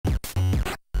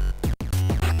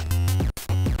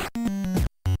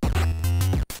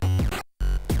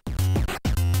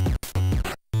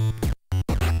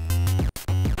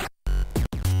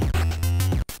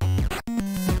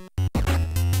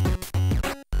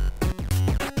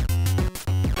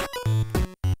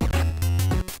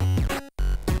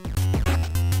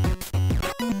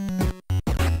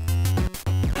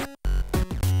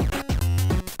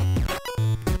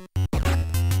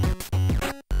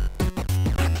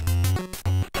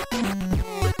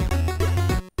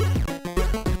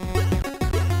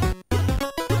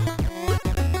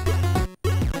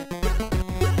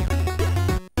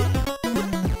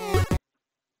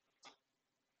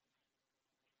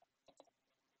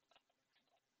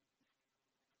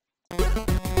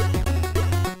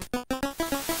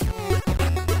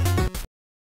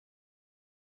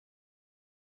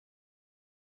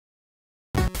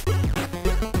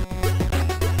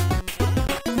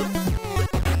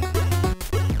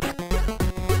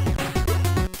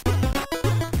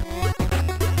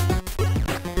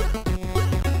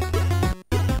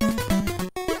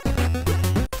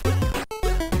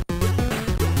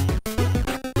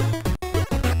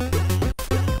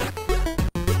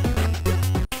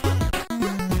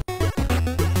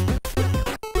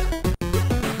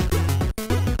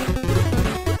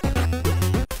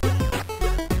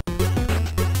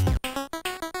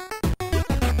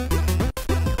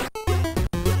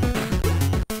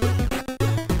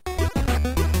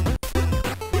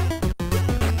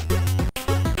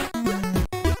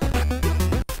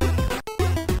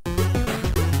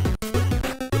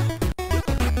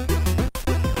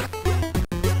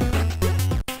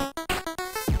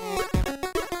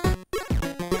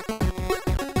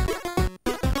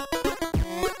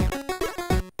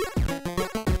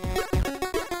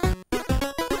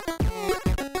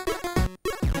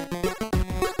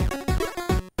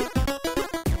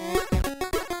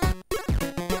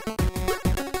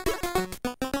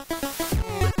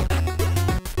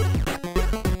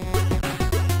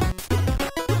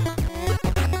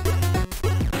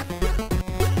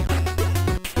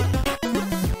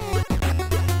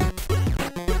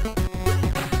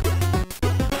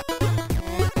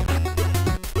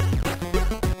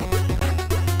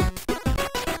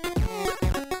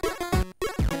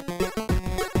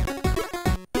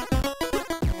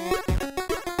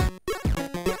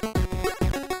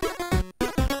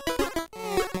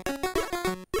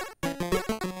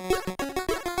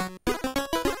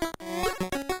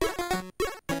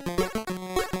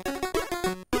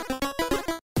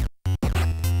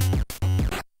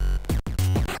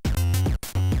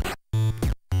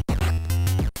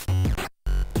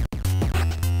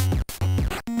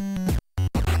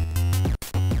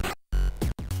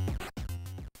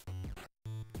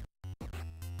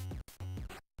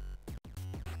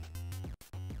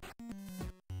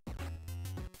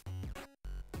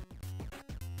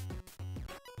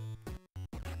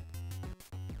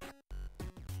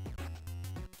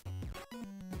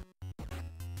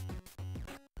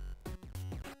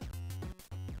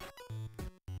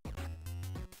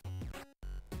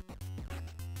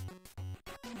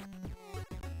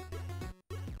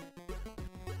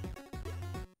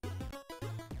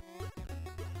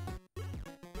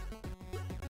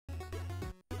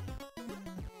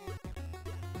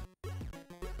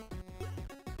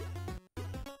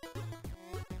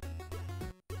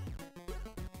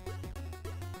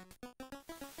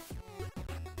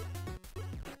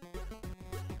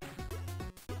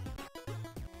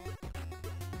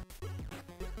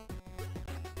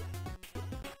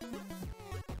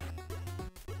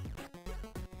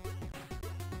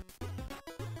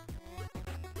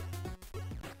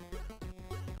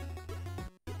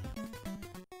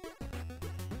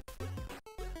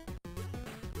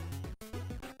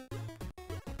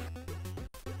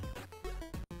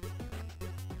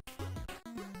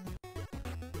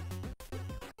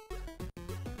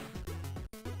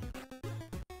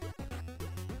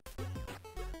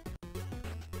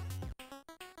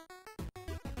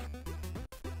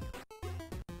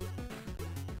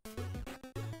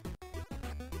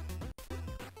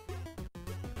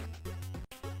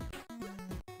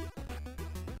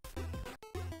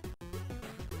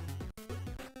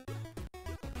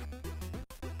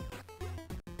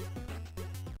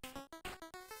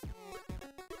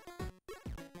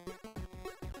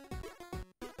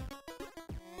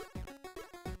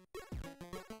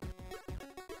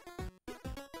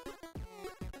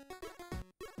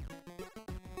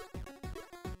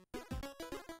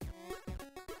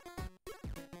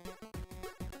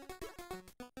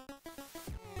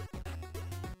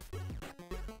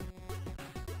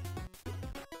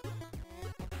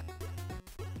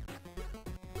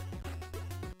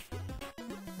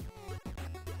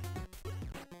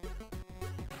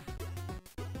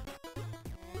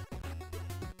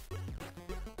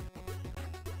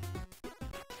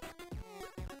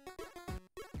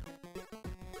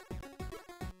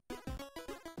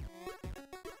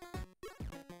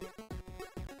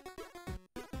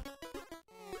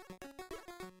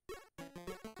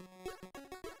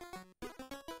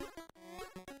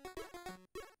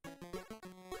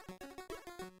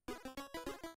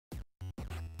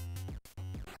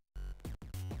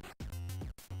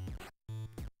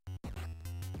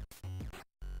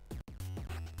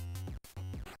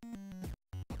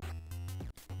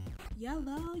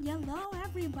Yellow,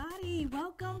 everybody!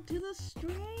 Welcome to the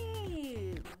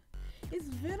stream! It's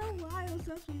been a while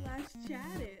since we last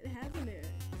chatted, hasn't it?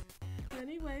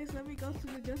 Anyways, let me go to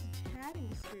the just chatting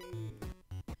stream.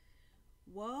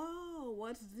 Whoa,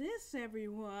 what's this,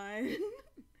 everyone?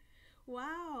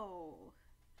 Wow.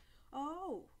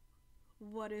 Oh,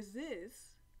 what is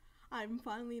this? I'm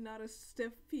finally not a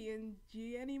stiff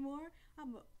PNG anymore.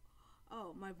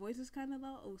 Oh, my voice is kind of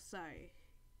low? Oh, sorry.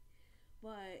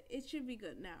 But it should be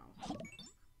good now.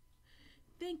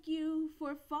 Thank you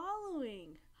for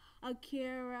following,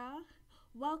 Akira.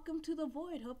 Welcome to the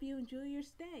Void. Hope you enjoy your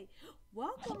stay.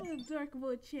 Welcome,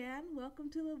 Darkwood-chan. Welcome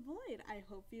to the Void. I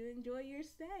hope you enjoy your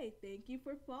stay. Thank you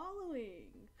for following.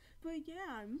 But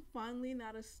yeah, I'm finally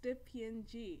not a stiff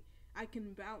PNG. I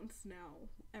can bounce now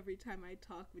every time I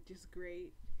talk, which is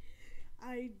great.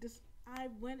 I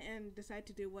went and decided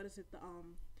to do the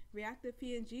reactive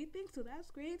PNG thing, so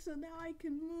that's great. So now I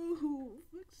can move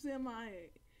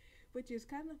which is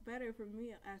kind of better for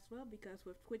me as well, because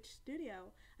with Twitch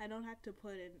Studio I don't have to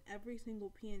put in every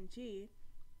single PNG.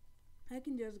 I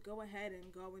can just go ahead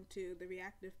and go into the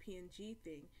reactive PNG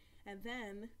thing and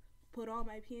then put all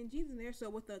my PNGs in there. So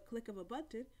with a click of a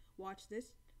button, watch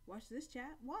this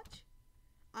chat, watch.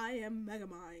 I am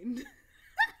Megamind.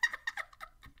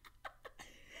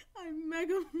 I'm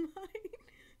Megamind.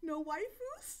 No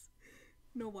waifus?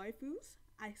 No waifus?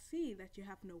 I see that you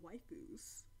have no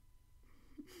waifus.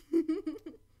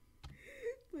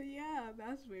 But yeah,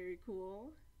 that's very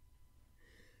cool.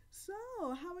 So,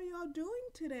 how are y'all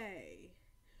doing today?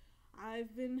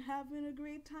 I've been having a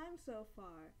great time so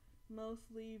far.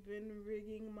 Mostly been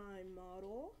rigging my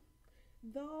model.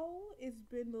 Though it's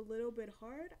been a little bit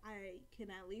hard, I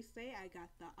can at least say I got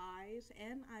the eyes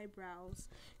and eyebrows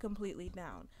completely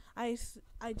down. I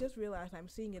just realized I'm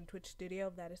seeing in Twitch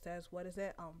Studio that it says,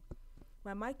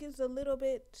 my mic is a little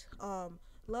bit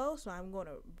low, so I'm going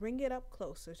to bring it up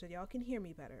closer so y'all can hear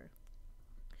me better.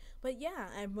 But yeah,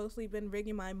 I've mostly been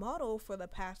rigging my model for the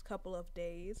past couple of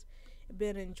days.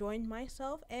 Been enjoying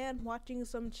myself and watching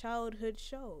some childhood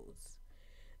shows.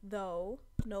 Though,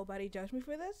 nobody judge me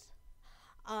for this.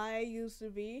 I used to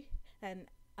be an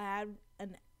avid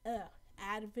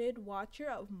watcher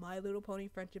of My Little Pony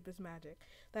Friendship is Magic.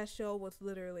 That show was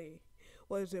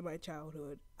in my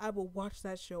childhood. I would watch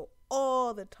that show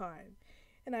all the time.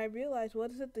 And I realized,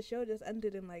 the show just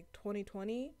ended in like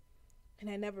 2020 and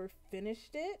I never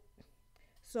finished it.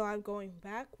 So I'm going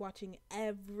back watching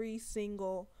every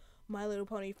single My Little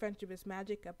Pony Friendship is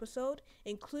Magic episode,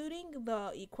 including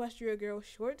the Equestria Girl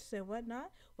shorts and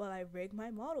whatnot, while I rig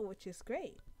my model, which is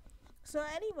great. So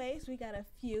anyways, we got a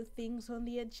few things on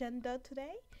the agenda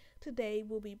today. Today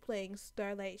we'll be playing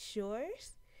Starlight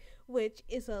Shores, which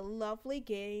is a lovely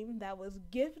game that was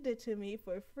gifted to me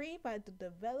for free by the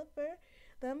developer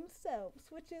themselves,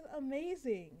 which is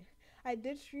amazing. I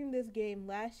did stream this game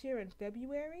last year in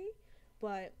February,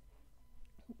 but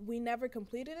we never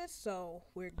completed it, so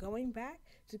we're going back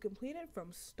to complete it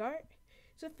from start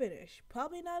to finish.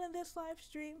 Probably not in this live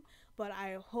stream, but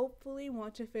I hopefully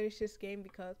want to finish this game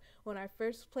because when I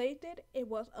first played it, it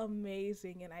was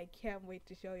amazing and I can't wait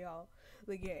to show y'all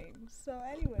the game. So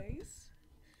anyways,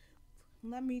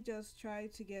 let me just try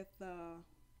to get the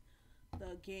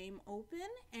game open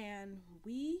and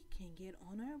we can get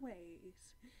on our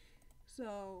ways.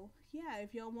 So yeah,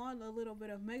 if y'all want a little bit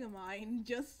of Megamind,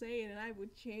 just say it and I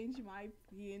would change my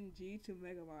PNG to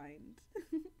Megamind.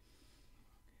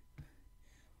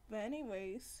 But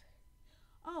anyways,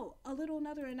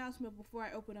 another announcement before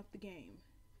I open up the game.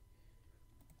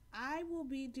 I will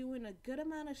be doing a good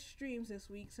amount of streams this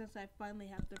week since I finally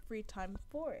have the free time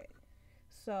for it.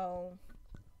 So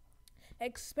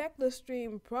expect the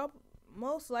stream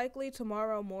most likely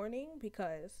tomorrow morning,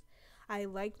 because I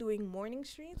like doing morning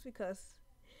streams because,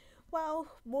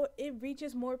 it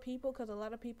reaches more people, because a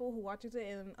lot of people who watches it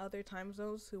in other time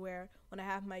zones when I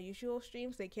have my usual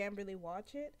streams, they can't really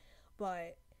watch it.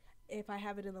 But if I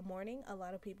have it in the morning, a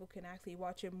lot of people can actually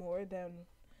watch it more than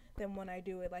when I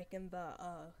do it like in the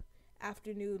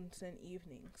afternoons and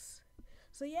evenings.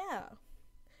 So yeah,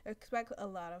 expect a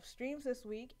lot of streams this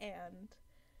week and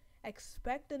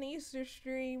expect an Easter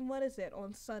stream,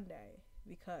 on Sunday,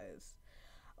 because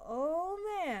oh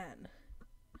man,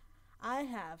 I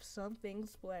have some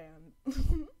things planned.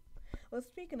 Well,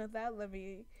 speaking of that, let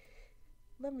me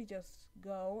just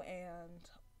go and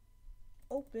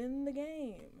open the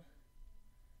game.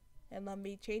 And let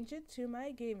me change it to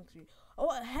my gaming screen.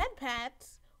 Oh, head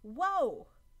pats! Whoa!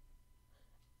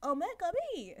 Omega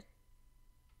B!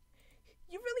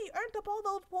 You really earned up all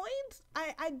those points?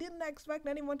 I didn't expect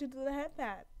anyone to do the head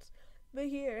pats. But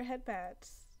here, head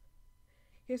pats.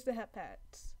 Here's the head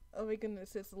pats. Oh my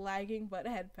goodness, it's lagging but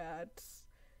headpads.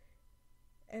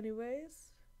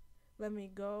 Anyways, let me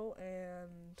go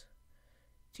and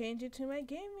change it to my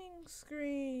gaming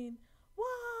screen.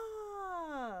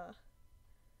 Wow!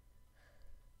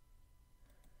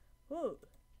 Whoa.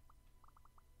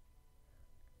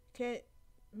 Okay,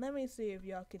 let me see if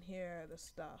y'all can hear the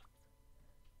stuff.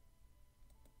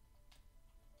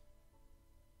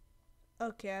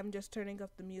 Okay, I'm just turning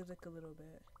up the music a little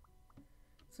bit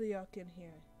so y'all can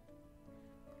hear.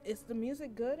 Is the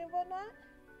music good and whatnot?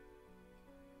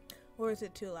 Or is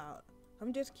it too loud?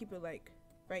 I'm just keep it like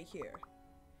right here.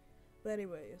 But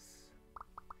anyways,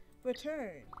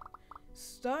 return.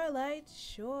 Starlight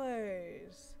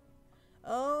Shores.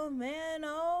 Oh man,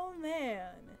 oh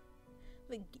man.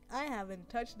 I haven't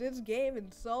touched this game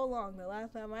in so long. The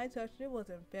last time I touched it was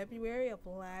in February of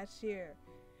last year.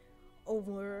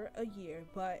 Over a year,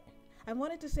 but I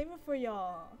wanted to save it for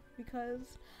y'all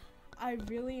because I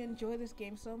really enjoy this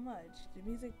game so much. The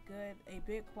music good, a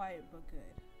bit quiet but good.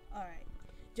 Alright,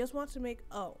 just want to make,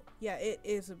 oh yeah, it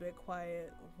is a bit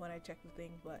quiet when I check the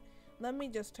thing, but let me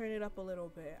just turn it up a little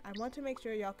bit. I want to make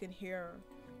sure y'all can hear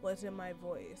what's in my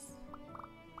voice.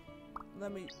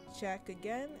 Let me check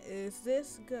again. Is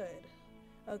this good?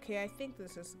 Okay, I think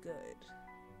this is good.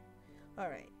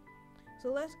 Alright,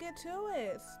 so let's get to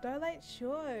it. Starlight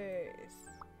Shores.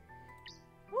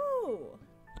 Woo!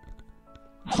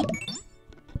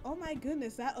 Oh my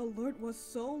goodness, that alert was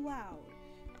so loud.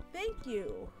 Thank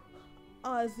you,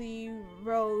 Ozzy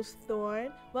Rose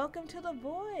Thorn. Welcome to the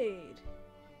Void.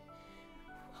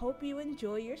 Hope you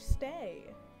enjoy your stay.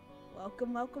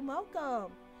 Welcome, welcome,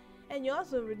 welcome. And you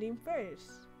also redeemed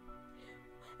first.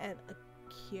 And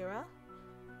Akira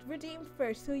redeemed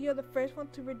first. So you're the first one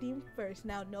to redeem first.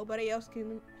 Now nobody else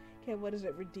can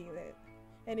redeem it.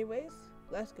 Anyways,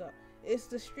 let's go. Is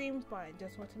the stream fine?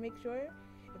 Just want to make sure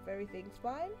if everything's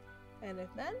fine. And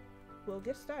if then, we'll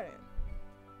get started.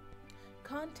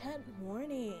 Content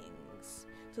warnings.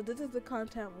 So this is the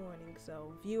content warning.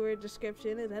 So viewer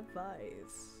description is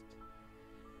advised.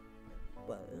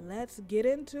 But let's get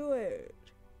into it.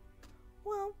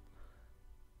 Well,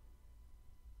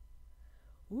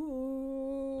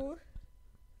 ooh,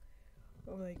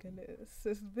 oh my goodness,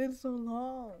 it's been so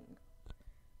long.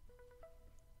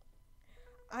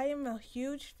 I am a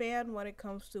huge fan when it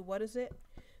comes to, what is it?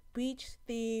 Beach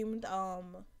themed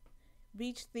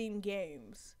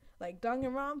games. Like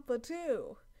Danganronpa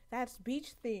 2. That's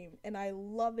beach themed and I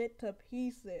love it to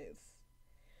pieces.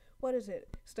 What is it?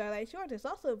 Starlight Shores is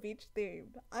also beach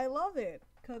themed. I love it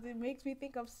because it makes me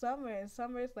think of summer, and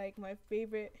summer is like my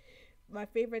favorite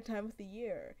time of the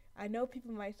year. I know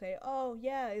people might say, oh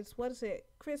yeah, it's, what is it?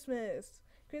 Christmas,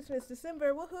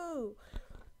 December, woohoo!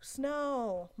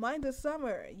 Snow, mine's the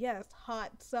summer. Yes,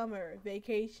 hot summer,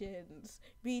 vacations,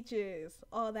 beaches,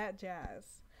 all that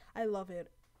jazz. I love it.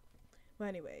 But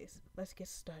anyways, let's get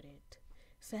started.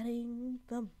 Setting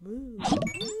the mood.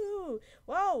 Woo!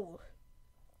 Whoa!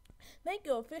 Thank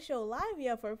you, Official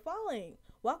Livia, for following.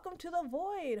 Welcome to the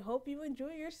Void. Hope you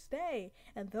enjoy your stay.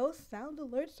 And those sound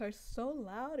alerts are so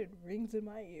loud it rings in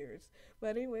my ears.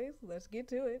 But anyways, let's get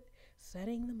to it.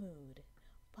 Setting the mood.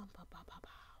 Bum, bum, bum, bum,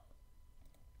 bum.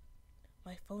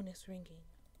 My phone is ringing.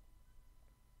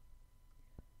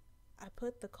 I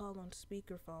put the call on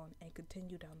speakerphone and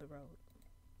continue down the road.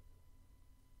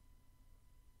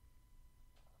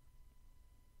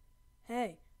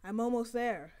 Hey, I'm almost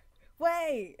there.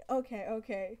 Wait!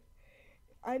 Okay.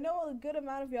 I know a good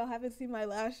amount of y'all haven't seen my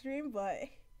last stream, but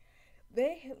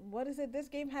this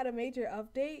game had a major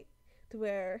update to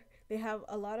where they have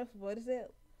a lot of, a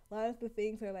lot of the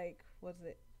things are like,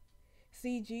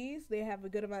 CGs. They have a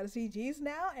good amount of CGs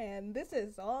now, and this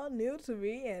is all new to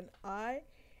me, and I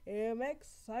am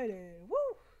excited.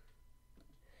 Woo!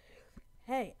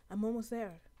 Hey, I'm almost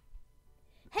there.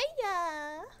 Hey,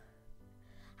 ya!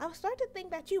 I was starting to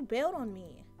think that you bailed on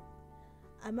me.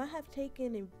 I might have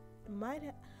taken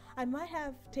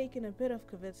a bit of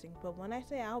convincing, but when I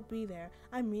say I'll be there,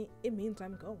 it means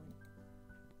I'm going.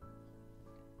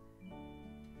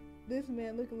 This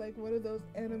man looking like one of those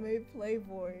anime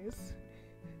playboys.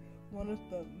 One of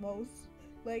the most,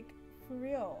 like, for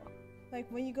real. Like,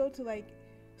 when you go to, like,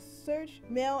 search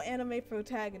male anime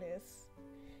protagonists,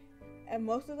 and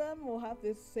most of them will have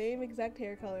the same exact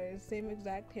hair color, same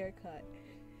exact haircut.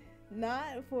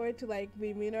 Not for it to, like,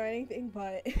 be mean or anything,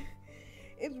 but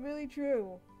it's really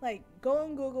true. Like, go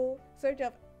on Google, search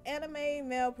up anime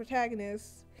male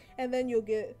protagonists, and then you'll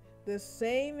get the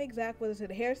same exact,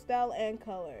 hairstyle and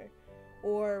color.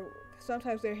 Or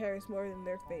sometimes their hair is more than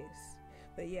their face.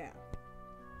 But yeah.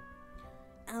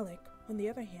 Alec, on the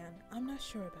other hand, I'm not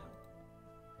sure about.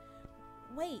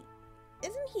 Wait,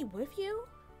 Isn't he with you?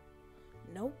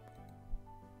 Nope.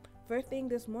 First thing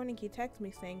this morning, he texted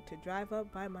me saying to drive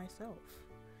up by myself.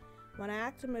 When I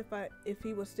asked him if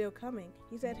he was still coming,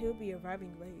 he said he'll be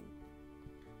arriving late.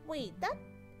 Wait,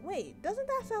 doesn't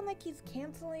that sound like he's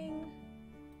canceling?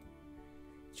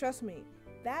 Trust me,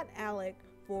 that Alec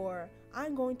for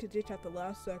I'm going to ditch at the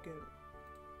last second.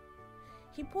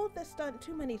 He pulled this stunt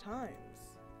too many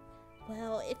times.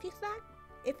 Well, if he's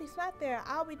not there,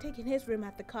 I'll be taking his room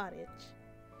at the cottage.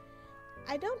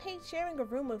 I don't hate sharing a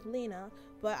room with Lena,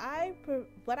 but I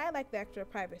like the extra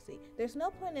privacy. There's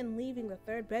no point in leaving the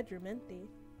third bedroom empty.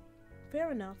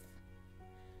 Fair enough.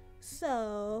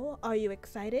 So, are you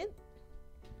excited?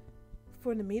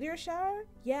 For the meteor shower?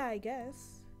 Yeah, I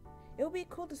guess. It would be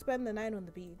cool to spend the night on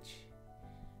the beach.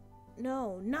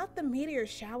 No, not the meteor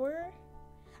shower.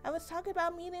 I was talking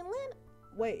about meeting Lena.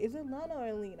 Wait, is it Lana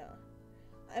or Lena?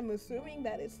 I'm assuming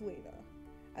that it's Lena.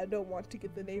 I don't want to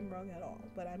get the name wrong at all,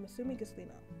 but I'm assuming it's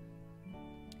Lena.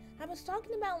 I was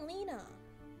talking about Lena.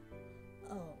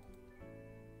 Oh.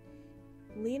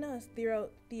 Lena is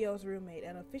Theo's roommate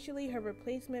and officially her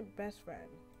replacement best friend.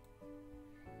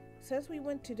 Since we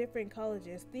went to different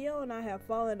colleges, Theo and I have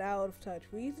fallen out of touch.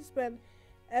 We used to spend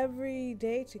every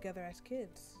day together as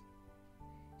kids.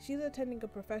 She's attending a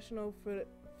professional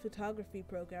photography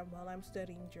program while I'm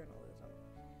studying journalism.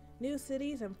 New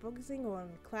cities and focusing on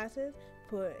classes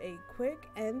put a quick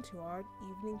end to our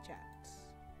evening chats.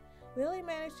 We only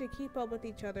managed to keep up with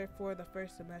each other for the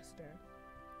first semester.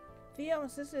 Theo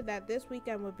insisted that this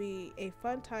weekend would be a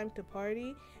fun time to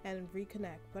party and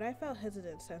reconnect, but I felt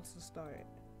hesitant since the start.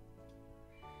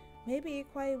 Maybe a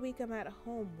quiet weekend at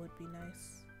home would be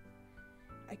nice.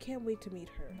 I can't wait to meet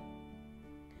her.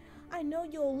 I know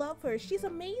you'll love her. She's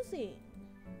amazing.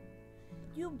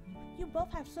 You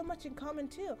both have so much in common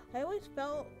too. I always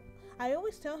tell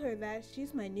her that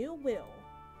she's my new Will.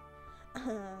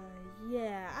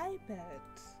 Yeah, I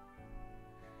bet.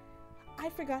 I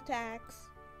forgot to ask.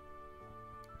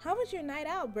 How was your night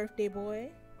out, birthday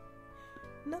boy?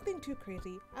 Nothing too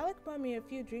crazy. Alec bought me a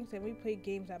few drinks and we played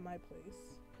games at my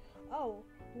place. Oh,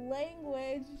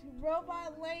 language.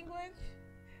 Robot language.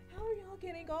 How are y'all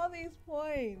getting all these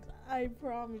points? I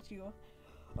promise you.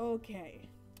 Okay.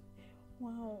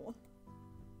 Wow.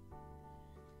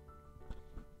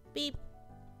 Beep.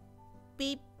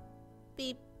 Beep.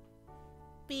 Beep.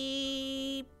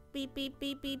 Beep. Beep. Beep.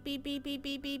 Beep. Beep. Beep. Beep. Beep.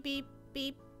 Beep. Beep. Beep.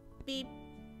 Beep. Beep.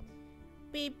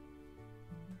 Beep.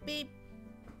 Beep.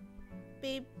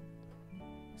 Beep.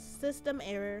 System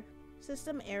error.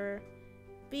 System error.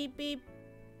 Beep. Beep.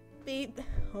 Beep.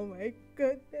 Oh my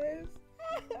goodness.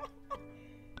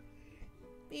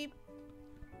 Beep.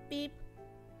 Beep.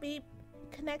 Beep.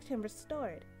 Connection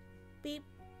restored. Beep.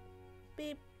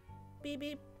 Beep. Beep.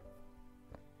 Beep.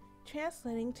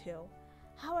 Translating to,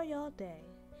 how are y'all day?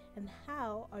 And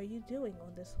how are you doing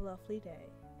on this lovely day?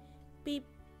 Beep.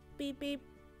 Beep. Beep.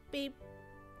 Beep.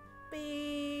 Beep.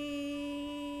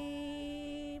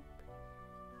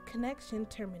 Connection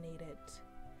terminated.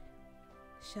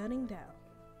 Shutting down.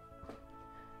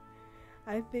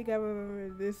 I think I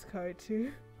remember this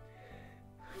cartoon.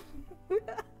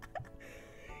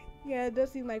 Yeah, it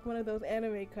does seem like one of those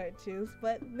anime cartoons,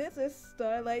 but this is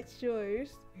Starlight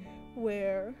Shores,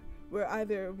 where we're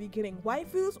either be getting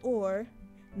waifus or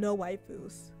no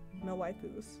waifus. No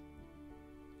waifus.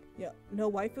 Yeah, no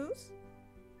waifus?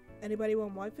 Anybody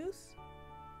want waifus?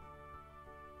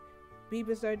 Beep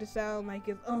is starting to sound like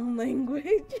his own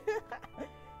language.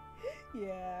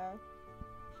 Yeah.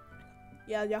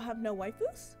 Yeah, y'all have no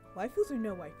waifus? Waifus or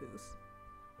no waifus?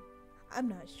 I'm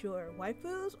not sure.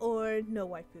 Waifus or no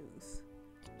waifus?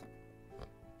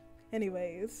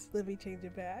 Anyways, let me change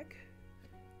it back.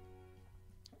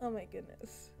 Oh my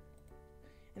goodness.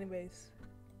 Anyways.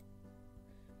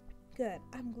 Good.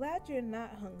 I'm glad you're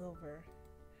not hungover.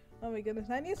 Oh my goodness,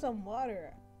 I need some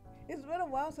water. It's been a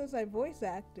while since I voice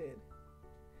acted.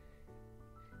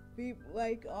 Beep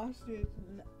like ostrich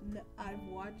I've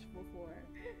watched before.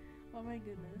 Oh my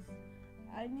goodness.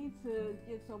 I need to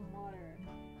get some water.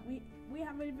 We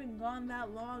haven't even gone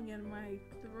that long in my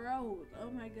throat.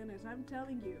 Oh my goodness, I'm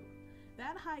telling you.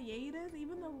 That hiatus,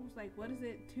 even though it was like,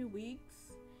 2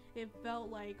 weeks? It felt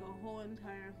like a whole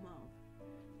entire month.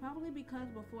 Probably because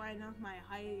before I announced my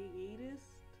hiatus,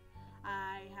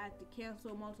 I had to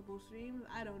cancel multiple streams.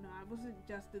 I don't know, I wasn't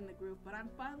just in the group, but I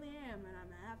finally am, and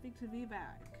I'm happy to be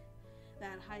back.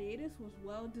 That hiatus was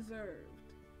well deserved.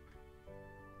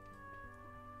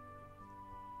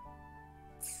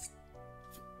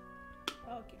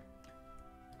 Okay.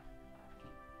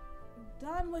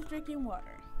 Done with drinking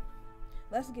water.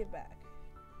 Let's get back.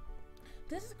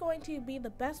 This is going to be the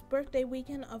best birthday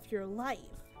weekend of your life.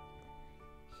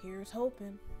 Here's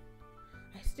hoping.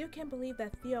 I still can't believe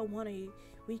that Theo won a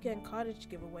weekend cottage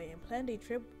giveaway and planned a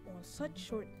trip on such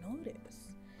short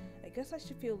notice. I guess I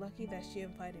should feel lucky that she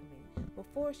invited me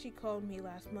before she called me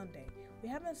last Monday. We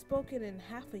haven't spoken in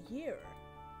half a year.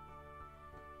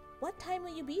 What time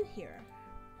will you be here?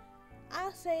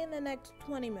 I'll say in the next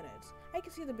 20 minutes. I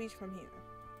can see the beach from here.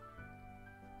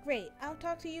 Great, I'll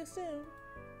talk to you soon.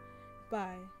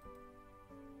 Bye.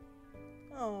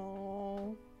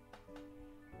 Oh.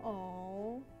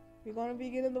 You're gonna be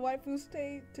getting the waifu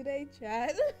state today,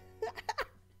 chat.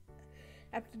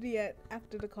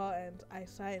 After the call ends, I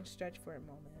sigh and stretch for a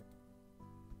moment.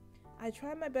 I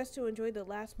try my best to enjoy the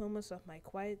last moments of my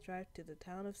quiet drive to the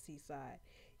town of Seaside.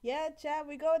 Yeah, chat,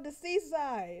 we going to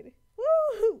Seaside.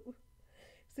 Woo!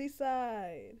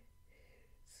 Seaside.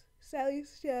 Sally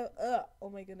Shell. Oh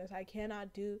my goodness, I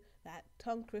cannot do that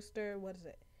tongue twister. What is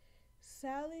it?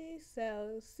 Sally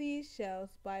sells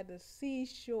seashells by the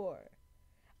seashore.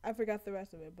 I forgot the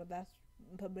rest of it, but that's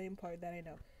the main part that I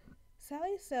know.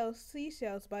 Sally sells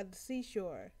seashells by the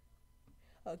seashore.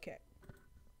 Okay.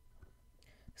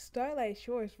 Starlight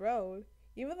Shores Road.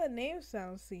 Even the name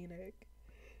sounds scenic.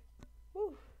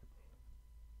 Whew.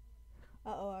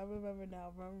 Uh-oh, I remember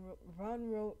now.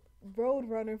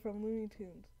 Roadrunner from Looney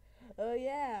Tunes. Oh,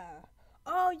 yeah.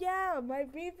 Oh, yeah. My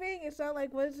beeping, it sounds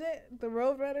like, what is it? The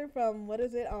Roadrunner from, what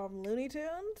is it? Looney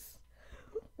Tunes?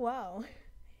 Wow.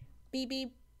 Beep,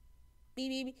 beep. Beep,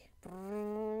 beep.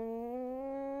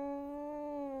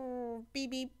 Beep,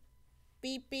 beep.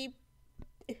 Beep, beep.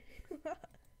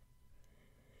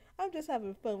 I'm just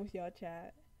having fun with y'all,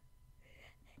 chat.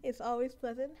 It's always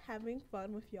pleasant having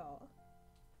fun with y'all.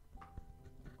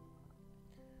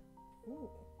 Ooh.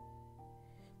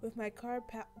 With my car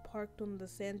parked on the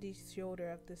sandy shoulder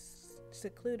of this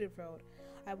secluded road,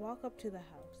 I walk up to the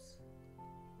house.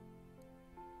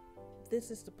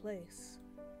 This is the place.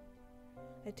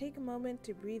 I take a moment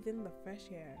to breathe in the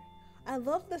fresh air. I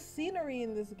love the scenery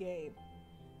in this game.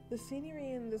 The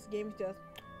scenery in this game is just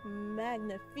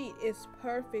magnifique. It's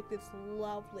perfect. It's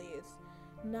lovely. It's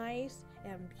nice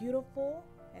and beautiful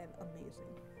and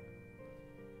amazing.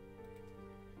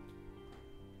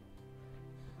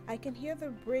 I can hear the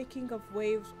breaking of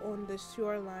waves on the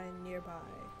shoreline nearby.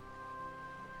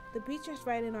 The beach is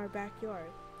right in our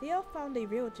backyard. Theo found a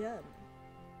real gem.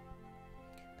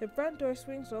 The front door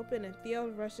swings open and Theo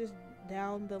rushes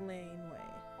down the laneway.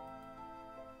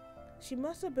 She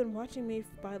must have been watching me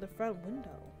by the front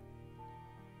window.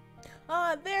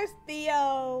 Ah, there's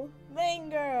Theo! Main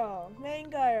girl!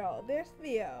 There's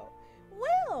Theo.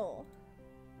 Will!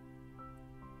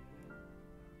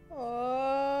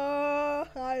 Oh,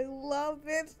 I love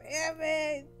this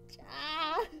image!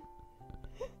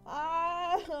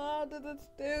 This is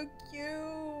too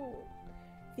cute!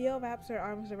 Theo wraps her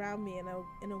arms around me in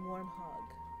a warm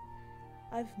hug.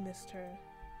 I've missed her.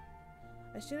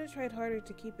 I should have tried harder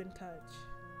to keep in touch.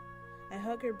 I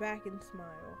hug her back and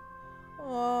smile.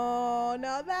 Oh,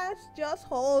 now that's just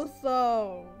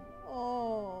wholesome.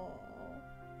 Oh.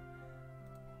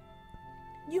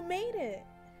 You made it.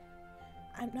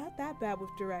 I'm not that bad with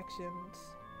directions.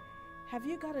 Have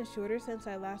you gotten shorter since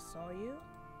I last saw you?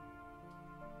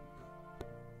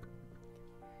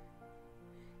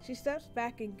 She steps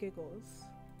back and giggles.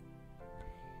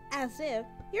 As if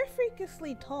you're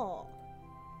freakishly tall.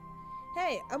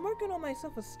 Hey, I'm working on my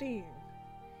self-esteem.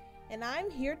 And I'm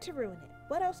here to ruin it.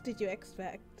 What else did you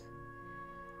expect?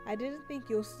 I didn't think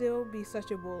you'll still be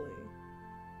such a bully.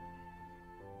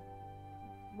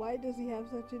 Why does he have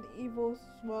such an evil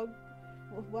smug?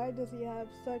 Why does he have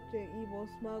such an evil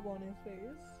smug on his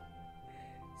face?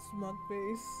 Smug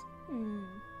face.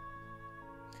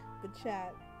 But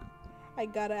chat, I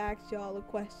gotta ask y'all a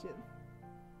question.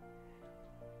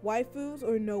 Waifus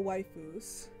or no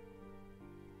waifus?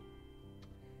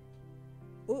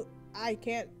 Ooh, I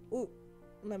can't. Ooh,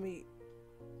 let me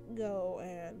go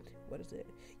and what is it?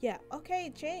 Yeah, okay,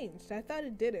 it changed. I thought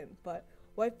it didn't, but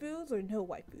waifus or no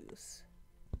waifus?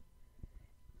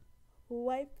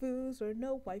 Waifus or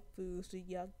no waifus? Do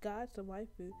y'all got some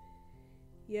waifu?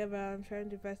 Yeah, but I'm trying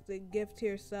to press the gift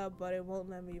tier sub, but it won't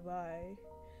let me buy.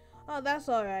 Oh, that's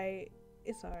alright.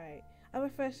 It's alright. I'm a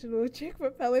professional chick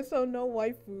propellant, so no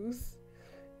waifus.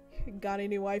 Got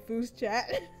any waifus,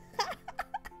 chat?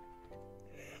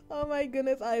 Oh my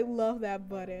goodness, I love that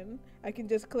button. I can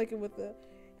just click it with a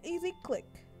easy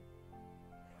click.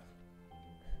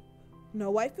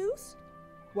 No waifus?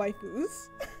 Waifus.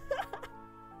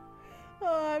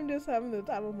 Oh, I'm just having the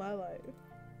time of my life.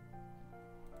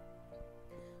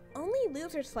 Only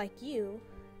losers like you.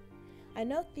 I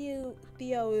know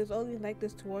Theo is only like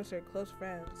this towards her close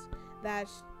friends that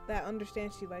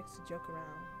understand she likes to joke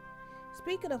around.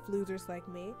 Speaking of losers like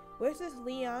me, where's this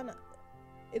Leon?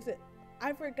 Is it?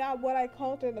 I forgot what I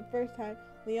called her the first time.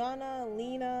 Liana,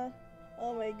 Lena.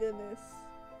 Oh my goodness.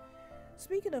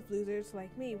 Speaking of losers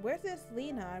like me, where's this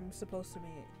Lena I'm supposed to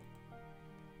meet?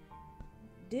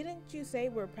 Didn't you say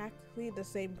we're practically the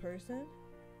same person?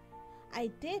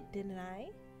 I did, didn't I?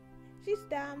 She's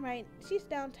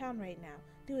downtown right now,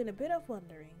 doing a bit of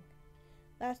wondering.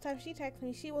 Last time she texted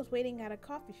me, she was waiting at a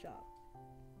coffee shop.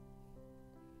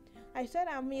 I said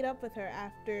I'll meet up with her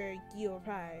after you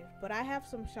arrive, but I have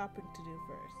some shopping to do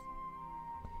first.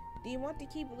 Do you want to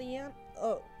keep Leon?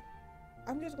 Oh,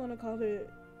 I'm just gonna call her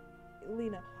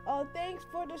Lena. Oh, thanks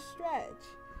for the stretch.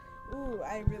 Ooh,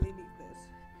 I really need this.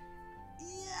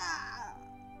 Yeah!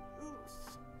 Ooh,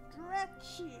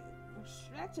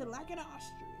 stretching like an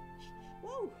ostrich.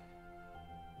 Woo!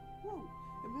 Woo!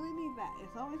 I really need that.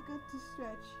 It's always good to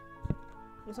stretch.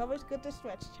 It's always good to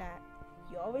stretch, chat.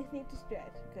 You always need to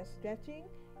stretch, because stretching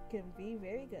can be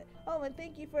very good. Oh, and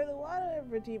thank you for the water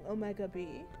for Team Omega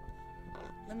B.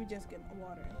 Let me just get my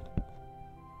water.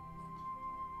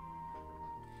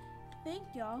 Thank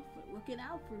y'all for looking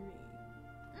out for me.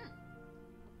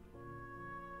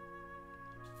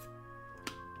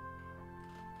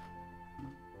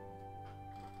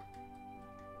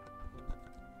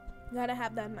 Gotta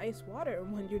have that nice water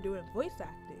when you're doing voice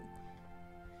acting.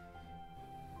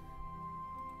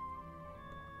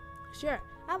 Sure,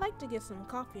 I like to get some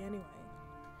coffee anyway.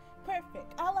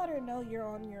 Perfect. I'll let her know you're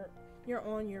on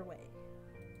your way.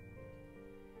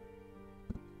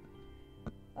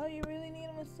 Oh, you really need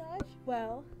a massage?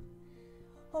 Well,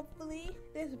 hopefully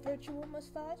this virtual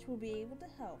massage will be able to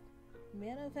help.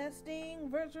 Manifesting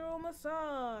virtual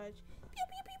massage. Pew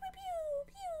pew pew pew pew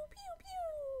pew pew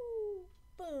pew.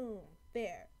 Boom.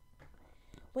 There.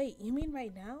 Wait, you mean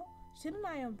right now? Shouldn't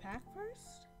I unpack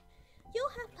first? You'll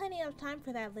have plenty of time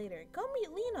for that later. Go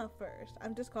meet Lena first.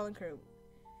 I'm just calling her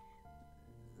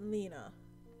Lena.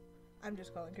 I'm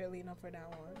just calling her Lena for now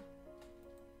on.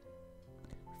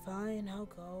 Fine, I'll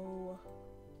go.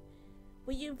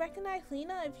 Will you recognize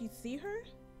Lena if you see her?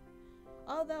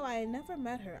 Although I never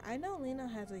met her, I know Lena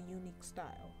has a unique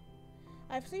style.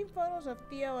 I've seen photos of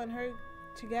Theo and her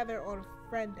together on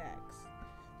Friendex.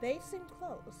 They seem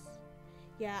close.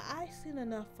 Yeah, I've seen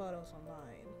enough photos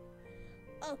online.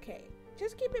 Okay,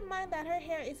 just keep in mind that her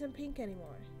hair isn't pink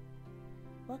anymore.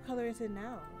 What color is it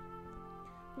now?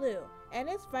 Blue, and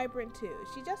it's vibrant too.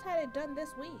 She just had it done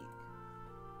this week.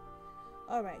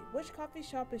 Alright, which coffee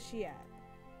shop is she at?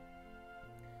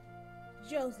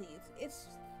 Josie's.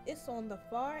 It's on the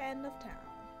far end of town.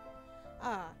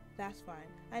 Ah, that's fine.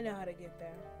 I know how to get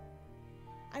there.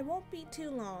 I won't be too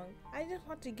long. I just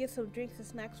want to get some drinks and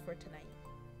snacks for tonight.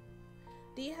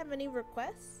 Do you have any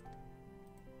requests?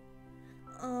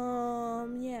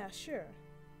 Yeah, sure.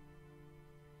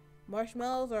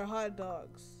 Marshmallows or hot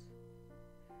dogs?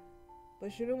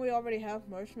 But shouldn't we already have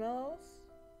marshmallows?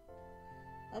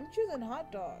 I'm choosing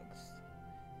hot dogs.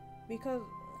 Because,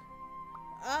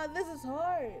 this is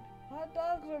hard. Hot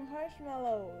dogs or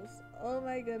marshmallows? Oh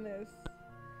my goodness.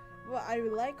 Well, I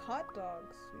like hot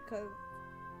dogs because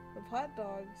with hot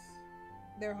dogs,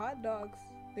 they're hot dogs.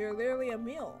 They're literally a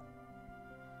meal.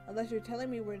 Unless you're telling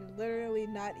me we're literally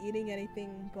not eating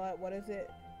anything but, what is it?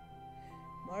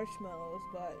 Marshmallows,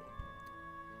 but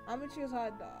I'm gonna choose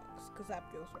hot dogs because that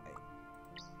feels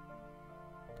right.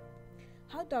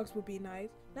 Hot dogs would be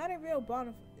nice.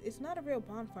 It's not a real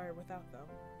bonfire without them.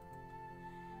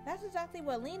 That's exactly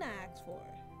what Lena asked for.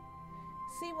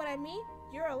 See what I mean?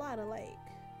 You're a lot alike.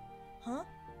 Huh?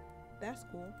 That's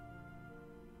cool.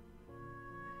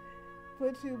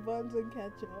 Put 2 buns and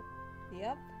ketchup.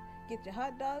 Yep. Get your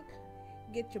hot dog,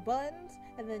 get your buns,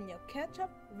 and then your ketchup,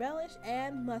 relish,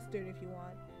 and mustard if you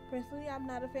want. Personally, I'm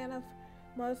not a fan of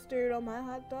mustard on my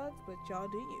hot dogs, but y'all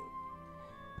do you.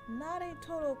 Not a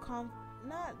total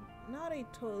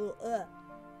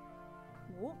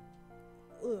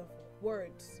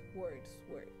words.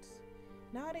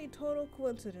 Not a total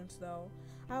coincidence though.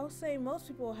 I'll say most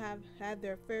people have had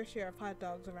their fair share of hot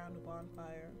dogs around a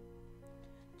bonfire.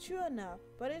 True enough,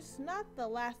 but it's not the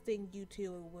last thing you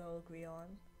two will agree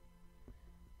on.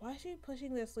 Why is she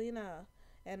pushing this Lena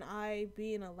and I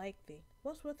being a like thing?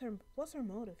 What's her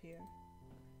motive here?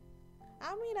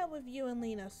 I'll meet up with you and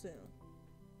Lena soon.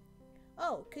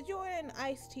 Oh, could you order an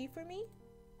iced tea for me?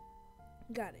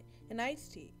 Got it. An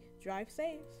iced tea. Drive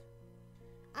safe.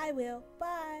 I will.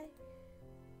 Bye.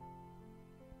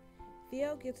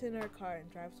 Theo gets in her car and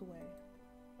drives away.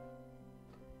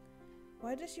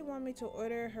 Why does she want me to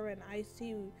order her an iced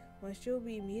tea when she'll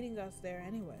be meeting us there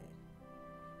anyway?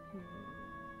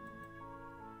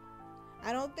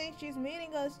 I don't think she's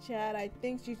meeting us, Chad. I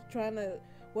think she's trying to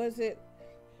was it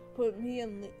put me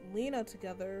and Lena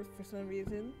together for some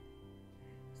reason.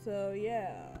 So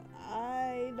yeah,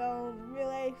 I don't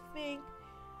really think.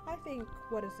 I think,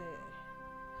 what is it?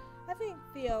 I think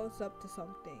Theo's up to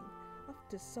something. Up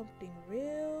to something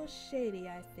real shady,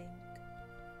 I think.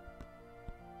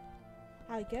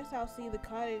 I guess I'll see the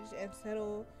cottage and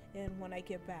settle in when I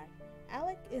get back.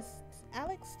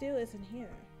 Alex still isn't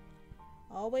here.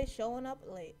 Always showing up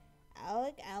late.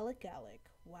 Alec.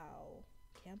 Wow.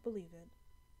 Can't believe it.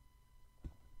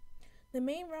 The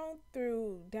main road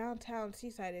through downtown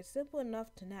Seaside is simple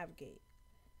enough to navigate.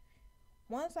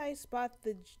 Once I spot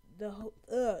the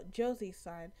Josie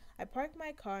sign, I park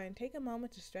my car and take a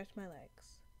moment to stretch my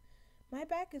legs. My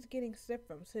back is getting stiff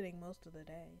from sitting most of the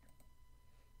day.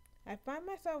 I find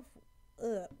myself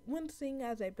wincing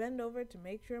as I bend over to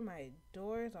make sure my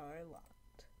doors are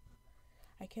locked.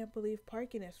 I can't believe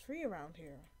parking is free around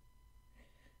here.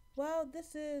 Well,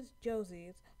 this is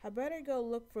Josie's. I better go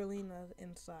look for Lena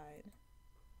inside.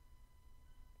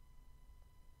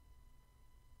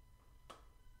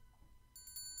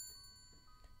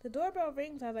 The doorbell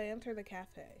rings as I enter the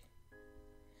cafe.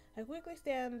 I quickly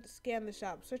scan the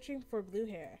shop, searching for blue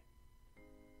hair.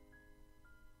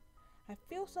 I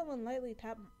feel someone lightly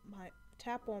tap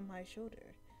on my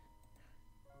shoulder.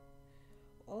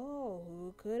 Oh,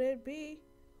 who could it be?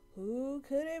 Who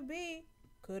could it be?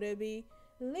 Could it be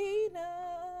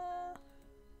Lena?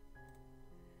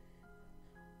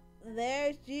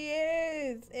 There she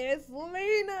is! It's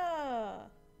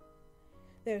Lena!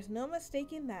 There's no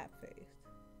mistaking that face.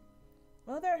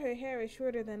 Although her hair is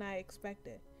shorter than I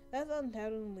expected, that's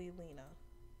undoubtedly Lena.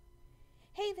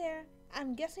 Hey there,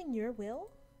 I'm guessing you're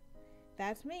Will?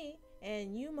 That's me,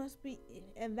 and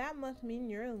that must mean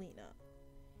you're Lena.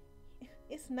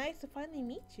 It's nice to finally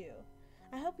meet you.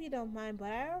 I hope you don't mind,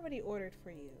 but I already ordered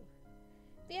for you.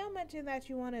 Theo mentioned that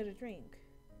you wanted a drink.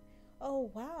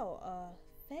 Oh wow,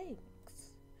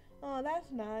 thanks. Oh, that's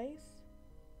nice.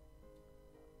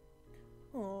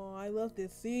 Oh, I love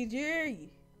this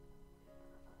CG.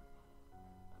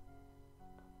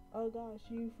 Oh gosh,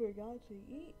 you forgot to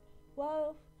eat?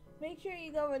 Well, make sure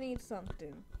you go and eat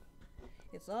something.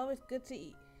 It's always good to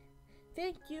eat.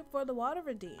 Thank you for the water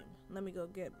redeem. Let me go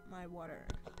get my water.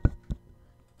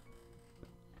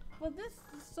 Well, this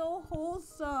is so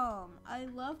wholesome. I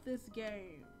love this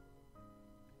game.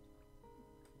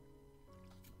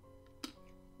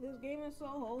 This game is so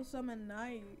wholesome and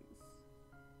nice.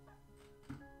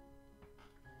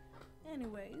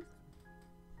 Anyways,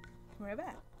 we're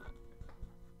back.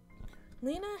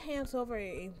 Lena hands over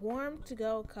a warm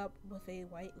to-go cup with a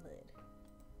white lid.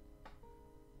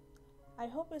 I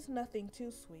hope it's nothing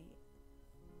too sweet.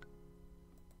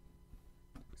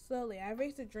 Slowly, I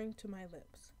raise the drink to my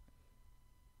lips.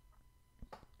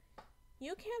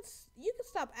 You can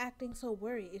stop acting so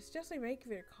worried. It's just a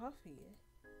regular coffee.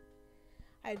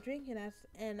 I drink it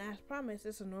and as promised,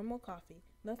 it's a normal coffee.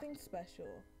 Nothing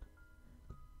special.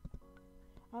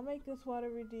 I'll make this water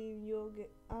redeem, you'll get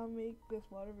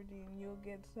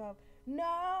some.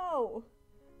 No!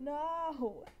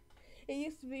 It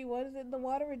used to be, what is it? The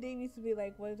water redeem used to be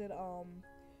like,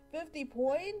 50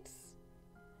 points?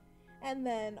 And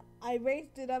then I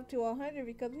raised it up to 100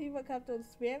 because people kept on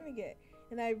spamming it.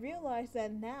 And I realized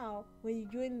that now, when you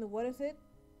join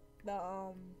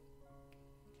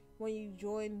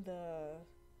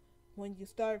when you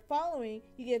start following,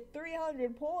 you get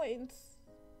 300 points.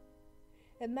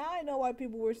 And now I know why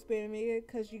people were spamming it,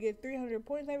 because you get 300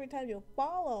 points every time you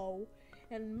follow.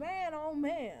 And man, oh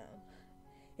man,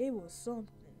 it was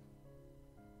something.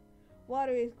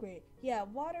 Water is great. Yeah,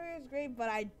 water is great, but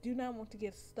I do not want to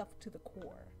get stuffed to the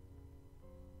core.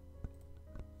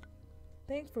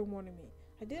 Thanks for warning me.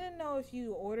 I didn't know if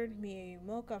you ordered me a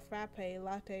mocha frappe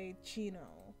latte chino.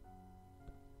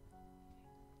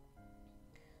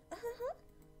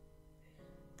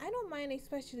 I don't mind a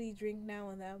specialty drink now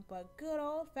and then, but good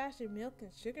old-fashioned milk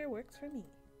and sugar works for me.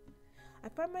 I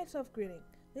find myself grinning.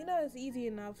 Lena is easy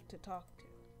enough to talk to.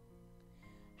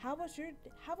 How was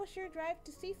your drive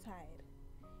to Seaside?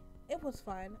 It was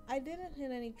fine. I didn't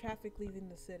hit any traffic leaving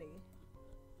the city.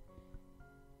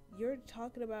 You're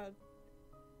talking about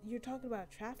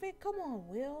traffic? Come on,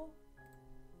 Will.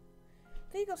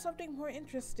 Think of something more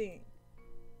interesting.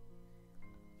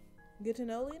 Get to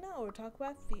know Lena or talk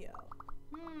about Theo?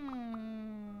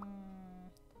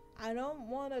 I don't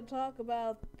want to talk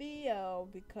about Theo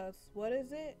because, what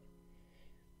is it?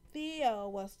 Theo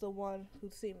was the one who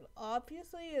seemed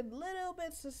obviously a little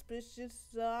bit suspicious,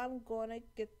 so I'm gonna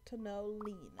get to know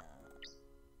Lena.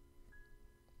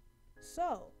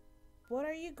 So, what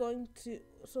are you going to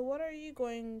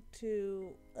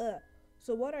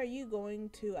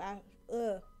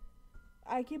Ugh.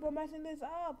 I keep on messing this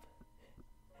up.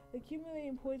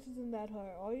 Accumulating points isn't that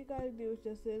hard. All you gotta do is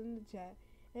just sit in the chat,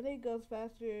 and it goes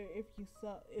faster if you're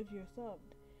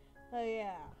subbed. Oh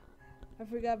yeah, I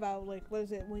forgot about like what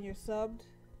is it when you're subbed?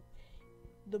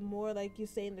 The more like you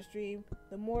say in the stream,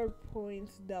 the more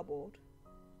points doubled.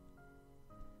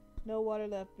 No water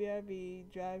left. BRB.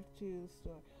 Drive to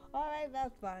store. All right,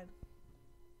 that's fine.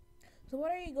 So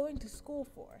what are you going to school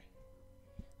for?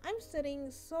 I'm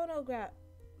studying sonography.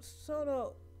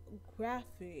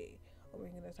 Oh my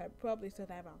goodness, I probably said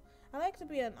that wrong. I like to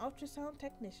be an ultrasound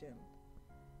technician.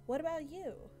 What about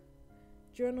you?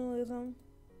 Journalism?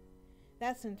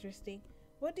 That's interesting.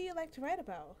 What do you like to write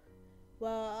about?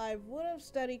 Well, I would have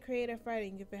studied creative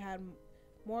writing if it had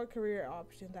more career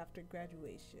options after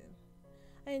graduation.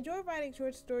 I enjoy writing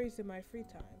short stories in my free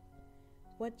time.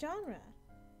 What genre?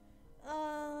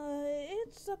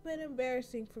 It's a bit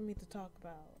embarrassing for me to talk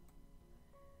about.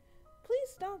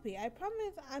 Please don't be. I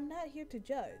promise I'm not here to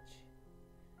judge.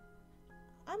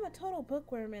 I'm a total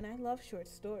bookworm and I love short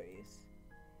stories.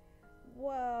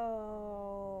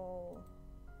 Whoa.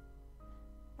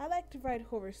 I like to write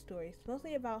horror stories,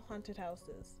 mostly about haunted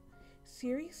houses.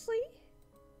 Seriously?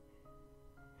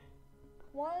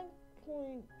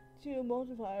 1.2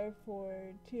 multiplier for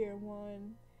tier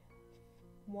 1,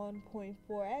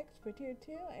 1.4x for tier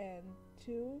 2, and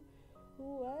 2x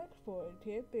for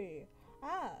tier 3.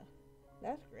 Ah,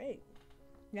 that's great.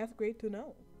 That's great to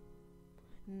know.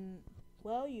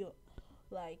 Well,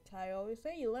 like I always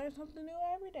say, you learn something new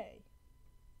every day,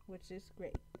 which is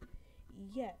great.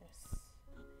 Yes.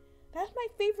 That's my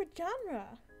favorite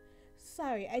genre.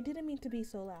 Sorry, I didn't mean to be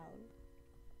so loud.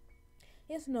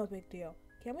 It's no big deal.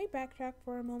 Can we backtrack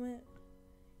for a moment?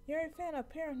 You're a fan of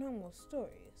paranormal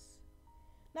stories.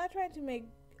 Not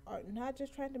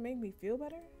just trying to make me feel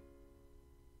better?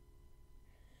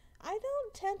 I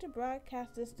don't tend to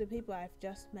broadcast this to people I've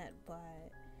just met,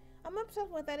 but I'm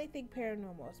obsessed with anything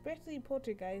paranormal, especially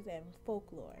poltergeist and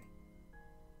folklore.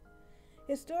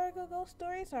 Historical ghost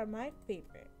stories are my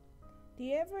favorite. Do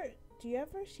you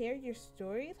ever share your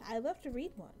stories? I love to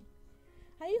read one.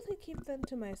 I usually keep them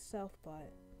to myself,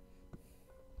 but...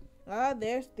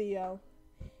 there's Theo.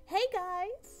 Hey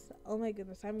guys! Oh my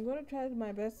goodness, I'm going to try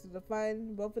my best to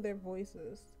define both of their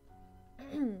voices.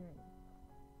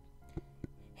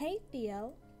 Hey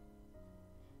Theo.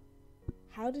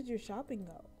 How did your shopping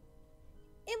go?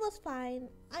 It was fine.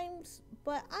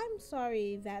 But I'm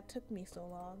sorry that took me so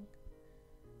long.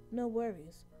 No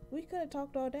worries. We could have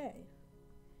talked all day.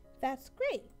 That's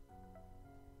great.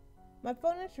 My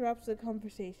phone interrupts the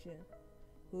conversation.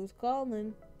 Who's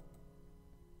calling?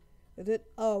 Is it?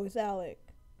 Oh, it's Alec.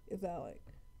 It's Alec.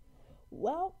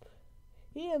 Welp,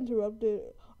 he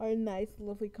interrupted our nice,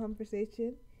 lovely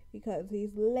conversation because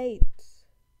he's late.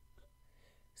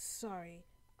 Sorry,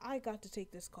 I got to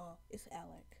take this call. It's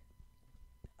Alec.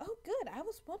 Oh, good. I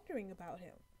was wondering about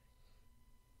him.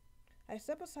 I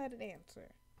step aside and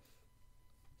answer.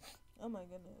 Oh my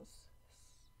goodness.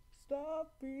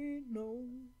 Stuffy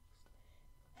nose.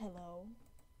 Hello.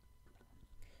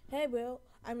 Hey, Will.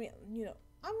 I'm going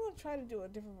to try to do a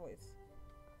different voice.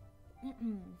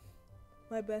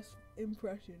 My best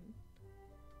impression.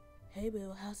 Hey,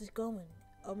 Will. How's it going?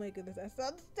 Oh my goodness. That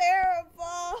sounds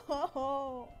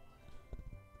terrible.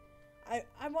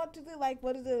 I want to do like,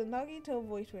 what is it, a Nagito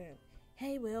voice for him.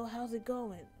 Hey, Will. How's it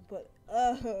going? But,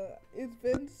 it's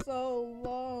been so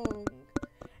long.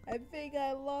 I think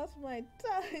I lost my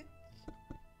touch.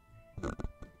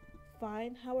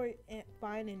 Fine. How are you?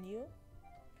 Fine, and you?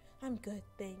 I'm good,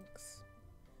 thanks.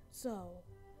 So,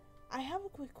 I have a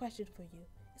quick question for you.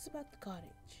 It's about the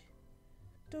cottage.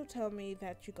 Don't tell me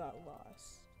that you got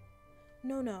lost.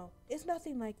 No, it's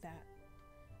nothing like that.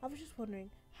 I was just wondering,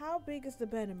 how big is the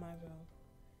bed in my room?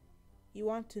 You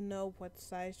want to know what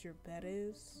size your bed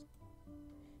is?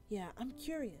 Yeah, I'm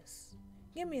curious.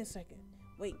 Give me a second.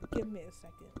 Wait, give me a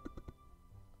second.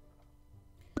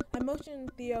 I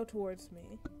motioned Theo towards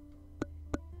me.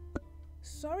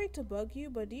 Sorry to bug you,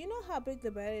 but do you know how big the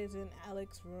bed is in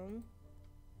Alec's room?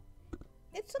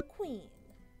 It's a queen.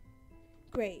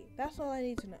 Great, that's all I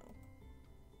need to know.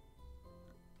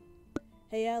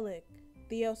 Hey Alec,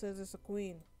 Theo says it's a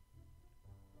queen.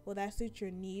 Will that suit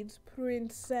your needs,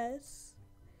 princess?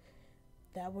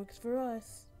 That works for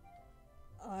us.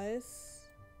 Us?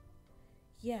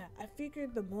 Yeah, I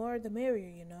figured the more the merrier,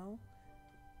 you know.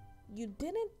 You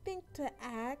didn't think to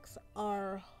ask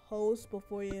our host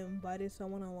before you invited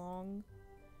someone along?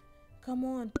 Come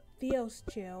on, Theo's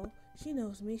chill. She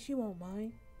knows me, she won't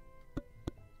mind.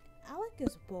 Alec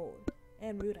is bold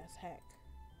and rude as heck.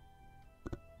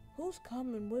 Who's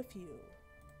coming with you?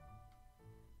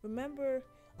 Remember,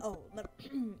 Oh,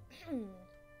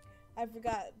 I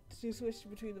forgot to switch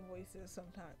between the voices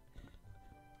sometimes.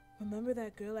 Remember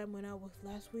that girl I went out with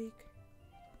last week?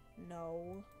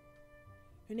 No.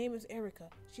 Her name is Erica.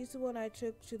 She's the one I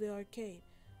took to the arcade.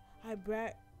 I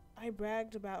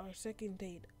bragged about our second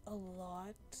date a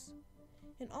lot.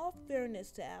 In all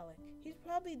fairness to Alec, he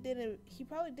probably did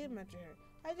mention her.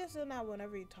 I just don't know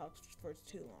whenever he talks for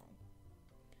too long.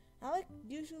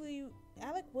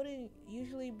 Alec wouldn't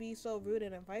usually be so rude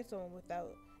and invite someone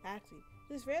without asking.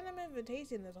 This random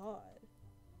invitation is odd.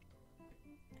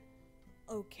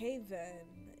 Okay then,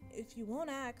 if you won't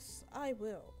ask, I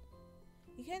will.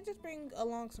 You can't just bring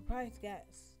along surprise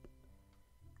guests.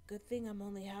 Good thing I'm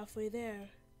only halfway there.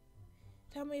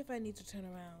 Tell me if I need to turn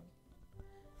around.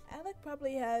 Alec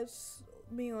probably has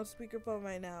me on speakerphone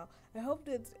right now. I hope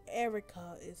that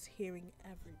Erica is hearing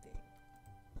everything.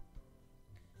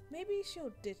 Maybe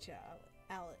she'll ditch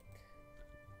Alec.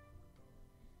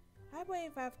 I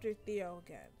wave after Theo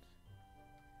again.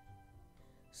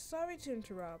 Sorry to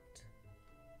interrupt.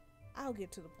 I'll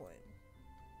get to the point.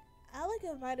 Alec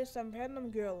invited some random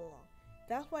girl along.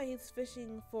 That's why he's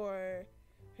fishing for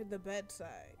the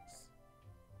bedsides.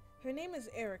 Her name is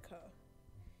Erica.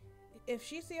 If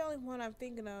she's the one I'm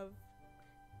thinking of,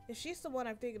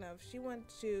 she went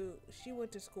to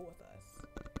school with us.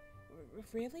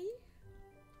 Really?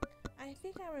 I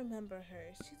think I remember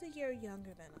her. She's a year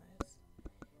younger than us.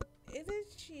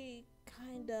 Isn't she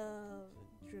kind of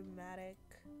dramatic?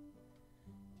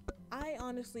 I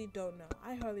honestly don't know.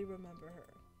 I hardly remember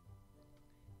her.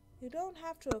 You don't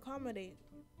have to accommodate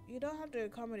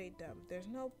them. There's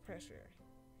no pressure.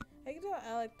 I can tell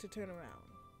Alec to turn around.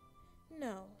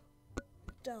 No,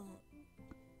 don't.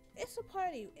 It's a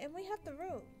party and we have the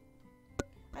room.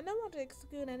 I don't want to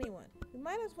exclude anyone. We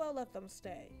might as well let them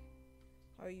stay.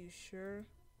 Are you sure?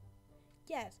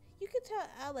 Yes, you can tell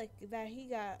Alec that he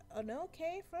got an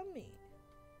okay from me.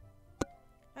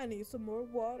 I need some more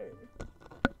water.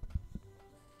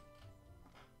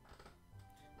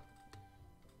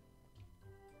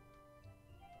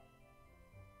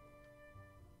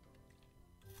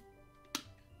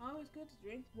 Always good to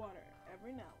drink water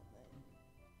every now and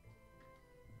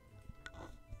then.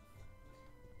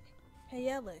 Hey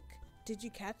Alec, did you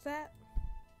catch that?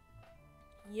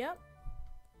 Yep.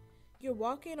 You're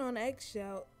walking on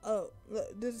eggshells. Oh,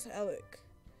 this is Alec.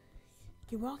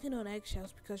 You're walking on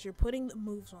eggshells because you're putting the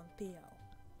moves on Theo.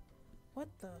 What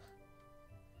the?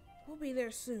 We'll be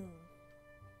there soon.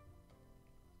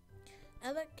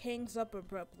 Alec hangs up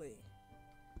abruptly.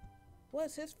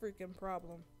 What's his freaking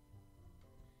problem?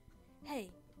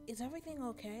 Hey, is everything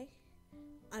okay?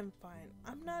 I'm fine.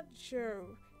 I'm not sure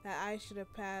that I should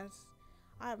have passed.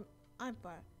 I'm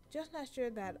fine. Just not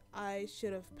sure that I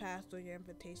should have passed on your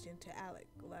invitation to Alec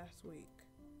last week.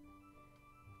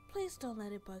 Please don't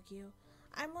let it bug you.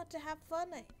 I want to have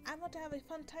fun. I want to have a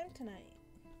fun time tonight.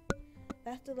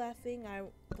 That's the last thing I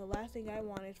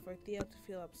wanted for Theo to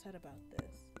feel upset about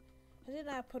this. I did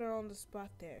not put her on the spot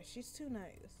there. She's too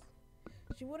nice.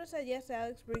 She would have said yes to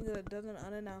Alex bringing a dozen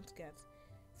unannounced guests.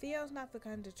 Theo's not the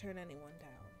kind to turn anyone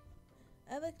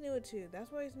down. Alec knew it too.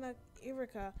 That's why he snuck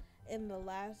Erica in the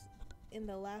last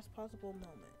possible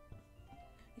moment.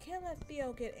 You can't let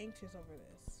Theo get anxious over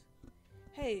this.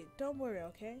 Hey, don't worry,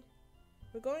 okay?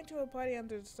 We're going to a party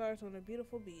under the stars on a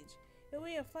beautiful beach. It'll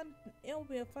be a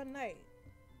fun night.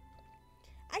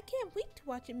 I can't wait to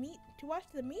watch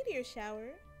the meteor shower.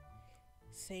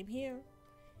 Same here.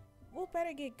 We'll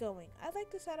better get going. I'd like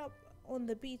to set up on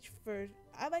the beach first.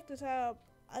 I'd like to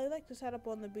set up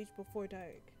on the beach before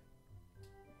dark.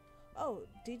 Oh,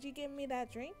 did you give me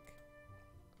that drink?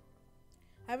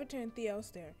 I returned Theo's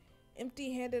stare,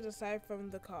 empty-handed aside from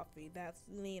the coffee that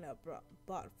Lena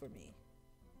bought for me.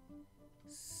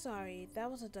 Sorry, that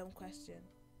was a dumb question.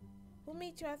 We'll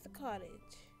meet you at the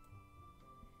cottage.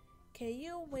 Can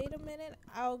you wait a minute?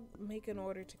 I'll make an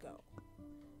order to go.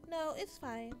 No, it's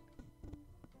fine.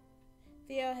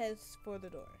 Theo heads for the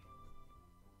door.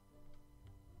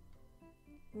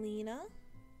 Lena?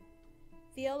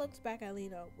 Theo looks back at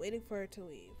Lena, waiting for her to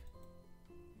leave.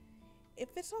 If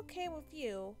it's okay with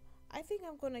you, I think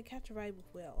I'm going to catch a ride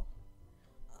with Will.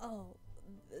 Oh,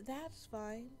 that's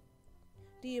fine.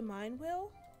 Do you mind,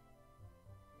 Will?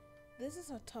 This is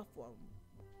a tough one.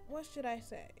 What should I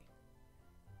say?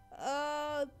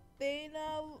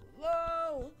 Lena,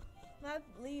 no! Not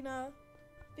Lena.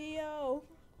 Theo.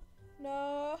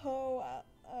 No.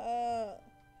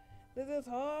 This is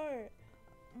hard.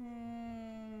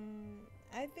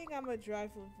 I think I'm gonna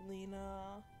drive with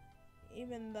Lena.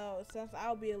 Even though, since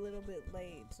I'll be a little bit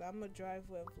late, so I'm gonna drive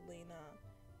with Lena.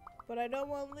 But I don't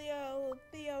want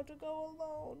Theo to go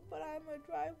alone. But I'm a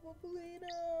drive with Lena.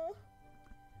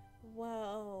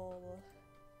 Well,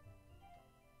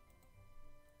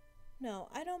 no,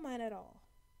 I don't mind at all.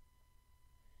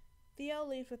 Theo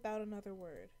leaves without another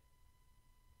word.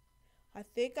 I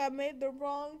think I made the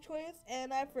wrong choice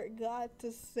and I forgot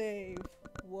to save.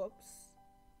 Whoops.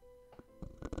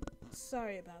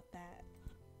 Sorry about that.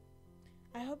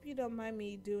 I hope you don't mind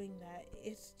me doing that.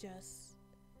 It's just,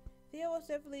 Theo was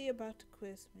definitely about to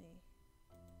quiz me.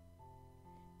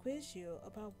 Quiz you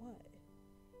about what?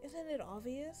 Isn't it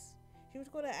obvious? She was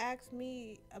going to ask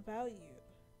me about you.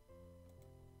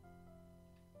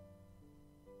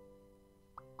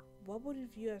 What would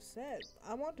you have said?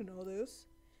 I want to know this.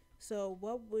 So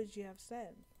what would you have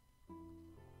said?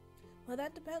 Well,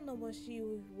 that depends on what she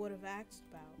would have asked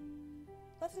about.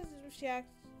 Let's assume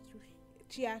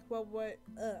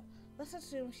let's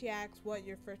assume she asked what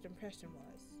your first impression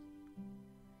was.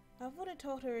 I would have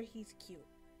told her he's cute.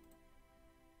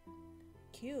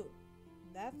 Cute?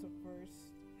 That's a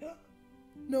first.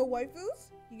 No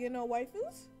waifus? You get no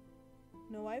waifus?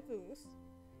 No waifus.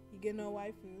 You get no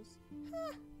waifus.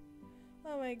 Huh.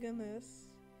 Oh my goodness.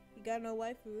 You got no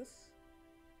waifus?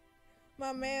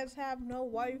 My mans have no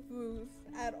waifus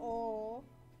at all.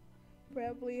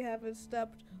 Probably haven't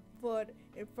stepped foot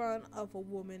in front of a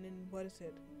woman in, what is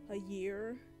it, a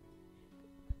year?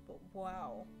 But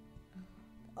wow.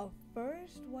 A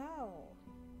first? Wow.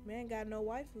 Man got no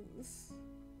waifus.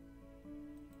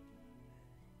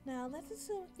 Now let's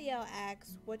assume Theo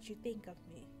asks what you think of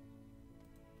me.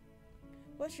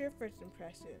 What's your first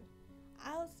impression?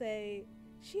 I'll say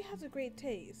she has a great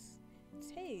taste.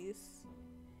 Taste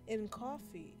in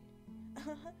coffee.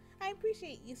 I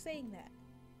appreciate you saying that.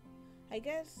 I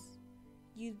guess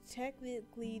you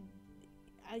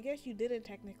didn't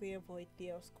technically avoid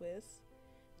Theo's quiz.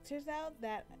 Turns out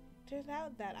that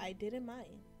I didn't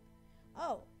mind.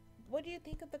 Oh, what do you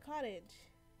think of the cottage?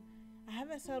 I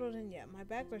haven't settled in yet. My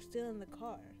bags are still in the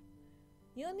car.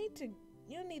 You'll need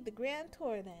the grand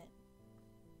tour then.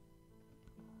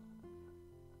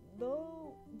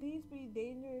 Though these be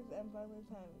dangerous and violent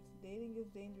times, dating is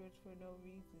dangerous for no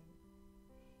reason.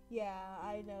 Yeah,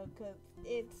 I know, 'cause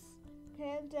it's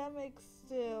pandemic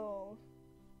still.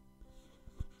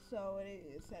 So it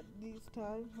is at these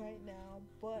times right now,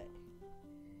 but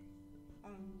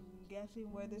I'm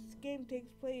guessing where this game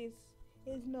takes place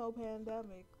is no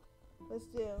pandemic. But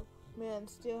still, man,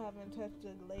 still haven't touched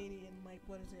a lady in like,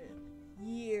 what is it,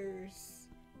 years.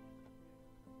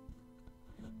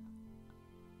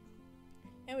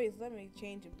 Anyways, let me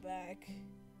change it back.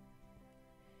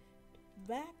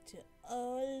 Back to a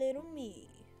little me.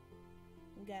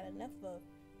 Got enough of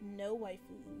no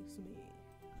waifus me.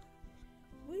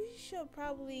 We should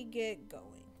probably get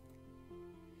going.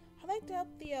 I'd like to help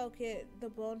Theo get the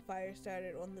bonfire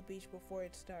started on the beach before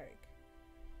it's dark.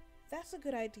 That's a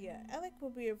good idea. Alec will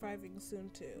be arriving soon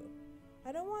too.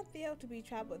 I don't want Theo to be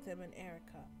trapped with him and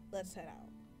Erica. Let's head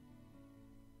out.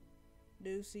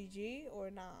 New CG or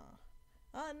nah?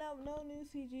 No new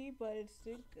CG, but it's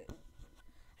still good.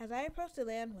 As I approach the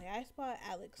landway, I spot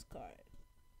Alec's car.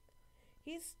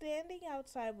 He's standing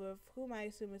outside with whom I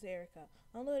assume is Erica,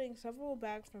 unloading several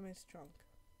bags from his trunk.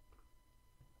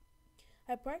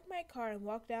 I park my car and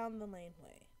walk down the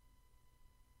laneway.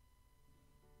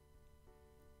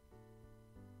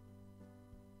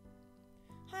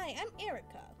 Hi, I'm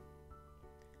Erica.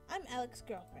 I'm Alec's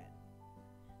girlfriend.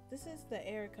 This is the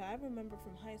Erica I remember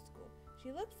from high school.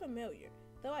 She looks familiar,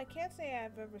 though I can't say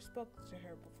I've ever spoken to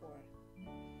her before.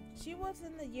 She was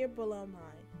in the year below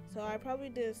mine, so I probably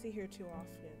didn't see her too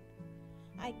often.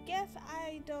 I guess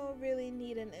I don't really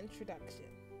need an introduction.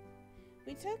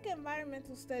 We took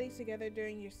environmental studies together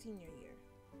during your senior year.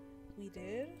 We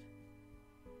did?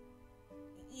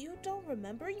 You don't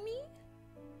remember me?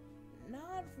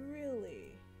 Not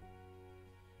really.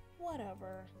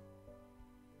 Whatever.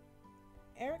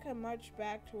 Erica marched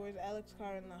back towards Alec's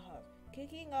car in the huff,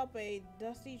 kicking up a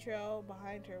dusty trail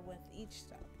behind her with each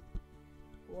step.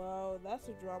 Whoa, that's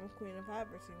a drama queen if I've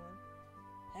ever seen one.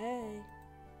 Hey.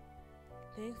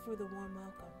 Thanks for the warm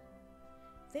welcome.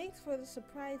 Thanks for the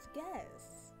surprise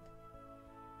guest.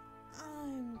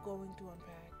 I'm going to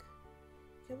unpack.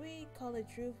 Can we call it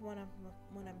truth when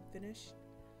I'm finished?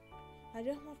 I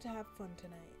just want to have fun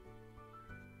tonight.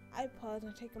 I pause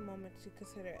and take a moment to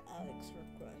consider Alec's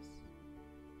request.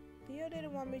 Theo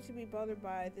didn't want me to be bothered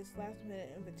by this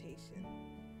last-minute invitation.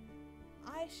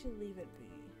 I should leave it be.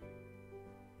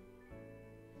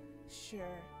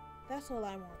 Sure, that's all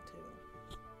I want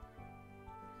to.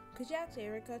 Could you ask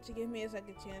Erica to give me a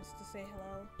second chance to say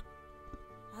hello?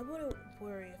 I wouldn't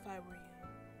worry if I were you.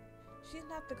 She's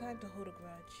not the kind to hold a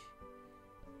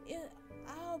grudge.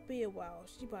 I'll be a while.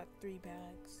 She bought 3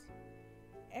 bags.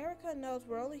 Erica knows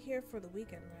we're only here for the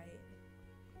weekend, right?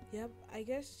 Yep, I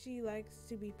guess she likes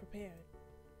to be prepared.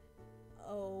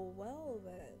 Oh, well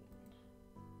then.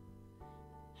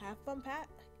 Have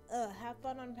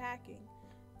fun unpacking.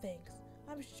 Thanks.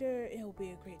 I'm sure it'll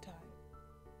be a great time.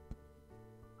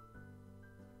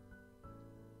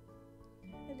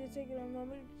 And just taking a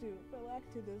moment to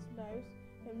relax to this nice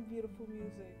and beautiful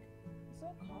music. It's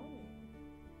so calming.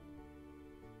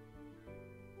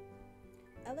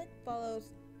 Alec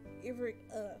follows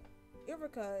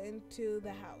Ivrica into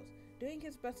the house, doing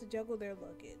his best to juggle their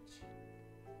luggage.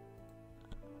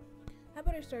 I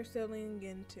better start settling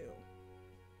in too.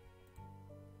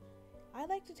 I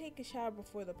like to take a shower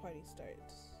before the party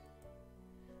starts.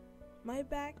 My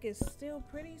back is still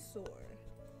pretty sore.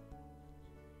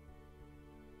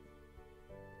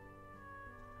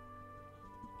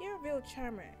 You're a real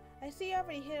charmer. I see you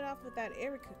already hit it off with that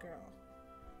Erica girl.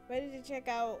 Ready to check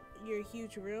out your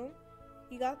huge room?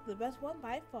 You got the best one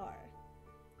by far.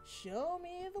 Show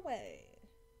me the way.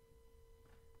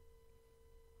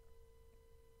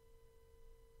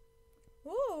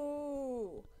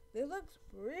 Ooh, this looks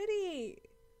pretty.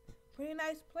 Pretty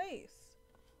nice place.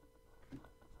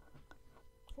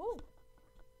 Ooh.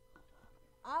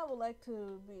 I would like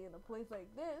to be in a place like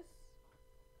this.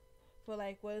 For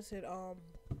like, what is it, a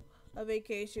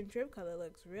vacation trip, cause it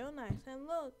looks real nice. And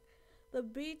look, the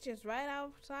beach is right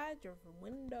outside your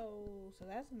window, so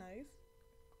that's nice.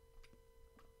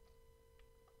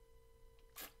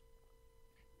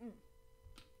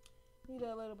 Need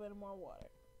a little bit more water.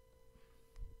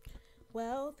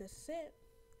 Well, this is it.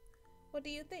 What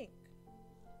do you think?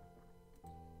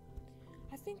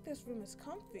 I think this room is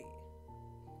comfy.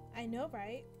 I know,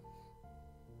 right?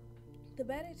 The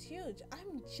bed is huge.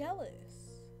 I'm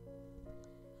jealous.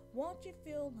 Won't you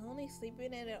feel lonely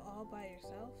sleeping in it all by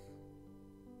yourself?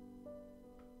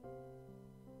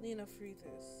 Lena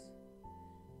freezes.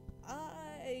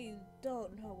 I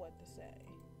don't know what to say.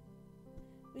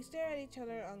 We stare at each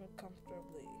other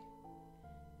uncomfortably.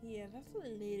 Yeah, that's a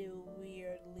little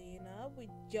weird, Lena. We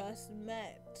just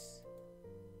met.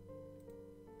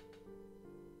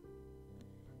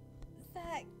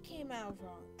 That came out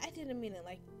wrong. I didn't mean it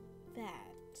like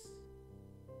that.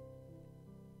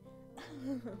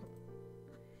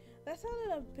 That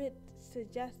sounded a bit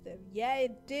suggestive. Yeah,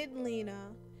 it did,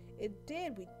 Lena. It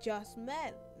did. We just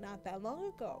met not that long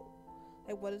ago.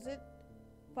 Like, what is it?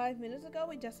 5 minutes ago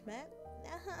we just met?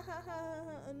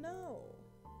 No.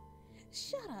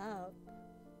 Shut up.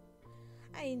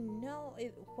 I know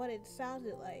what it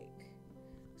sounded like.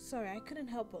 Sorry, I couldn't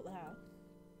help but laugh.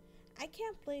 I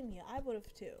can't blame you. I would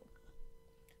have too.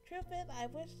 Truth is, I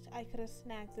wish I could have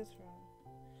snagged this room.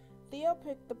 Theo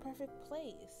picked the perfect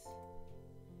place.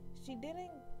 She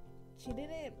didn't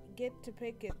get to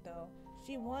pick it though.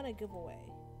 She won a giveaway.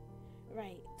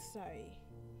 Right, sorry.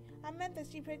 I meant that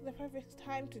she picked the perfect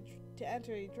time to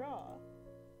enter a draw.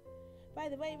 By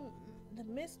the way, the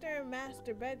Mr.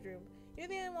 Master Bedroom, you're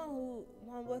the only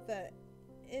one with a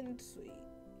in-suite.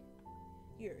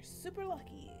 You're super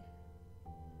lucky.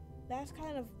 That's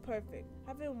kind of perfect.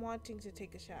 I've been wanting to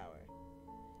take a shower.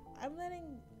 I'm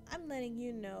letting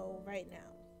you know right now.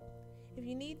 If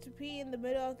you need to pee in the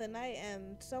middle of the night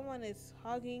and someone is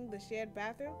hogging the shared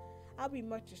bathroom, I'll be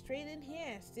marching straight in here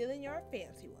and stealing your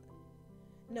fancy one.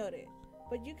 Noted,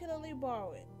 but you can only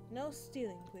borrow it. No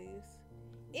stealing, please.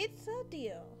 It's a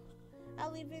deal.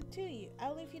 I'll leave you to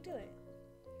it.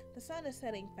 The sun is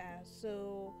setting fast,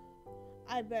 so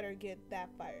I better get that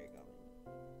fire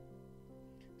going.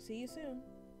 See you soon.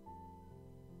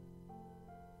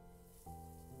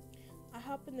 I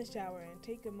hop in the shower and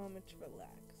take a moment to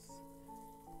relax.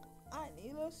 I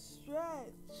need a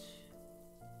stretch.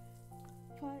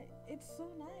 But it's so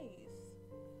nice.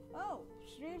 Oh,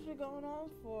 streams are going on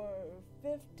for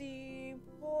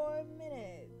 54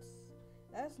 minutes.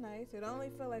 That's nice. It only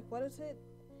felt like, what is it?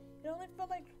 It only felt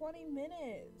like 20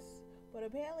 minutes. But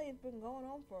apparently it's been going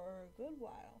on for a good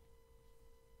while.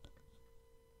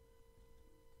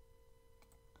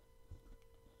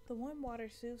 The warm water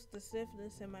soothes the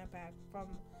stiffness in my back from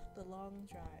the long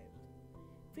drive.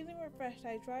 Feeling refreshed,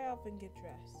 I dry off and get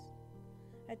dressed.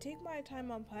 I take my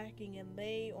time unpacking and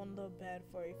lay on the bed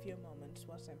for a few moments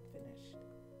once I'm finished.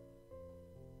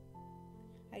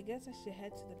 I guess I should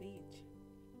head to the beach.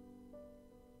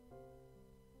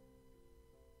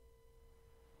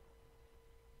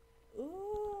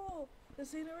 Ooh, the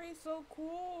scenery is so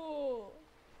cool.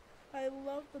 I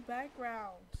love the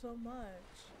background so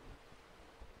much.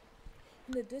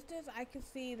 In the distance, I can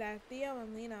see that Theo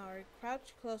and Lena are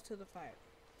crouched close to the fire,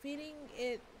 feeding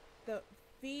it the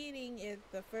feeding it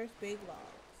the first big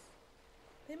logs.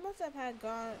 They must have had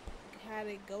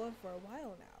it going for a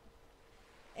while now.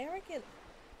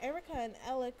 Erica and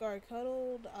Alec are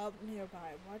cuddled up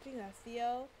nearby, watching as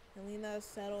Theo and Lena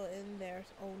settle in their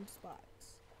own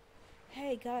spots.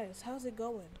 Hey guys, how's it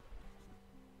going?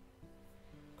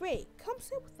 Great, come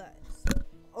sit with us.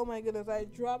 Oh my goodness, I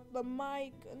dropped the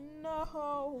mic.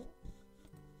 No.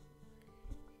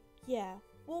 Yeah,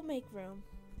 we'll make room.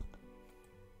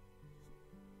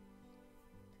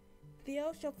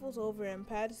 Theo shuffles over and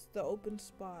pats the open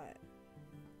spot.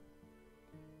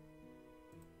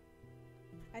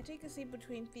 I take a seat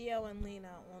between Theo and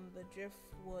Lena on the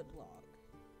driftwood log.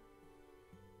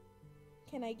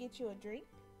 Can I get you a drink?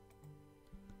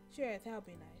 Sure, that'll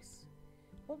be nice.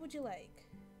 What would you like?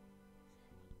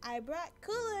 I brought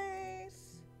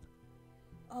coolers!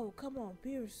 Oh, come on,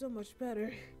 beer is so much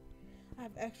better. I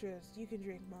have extras, you can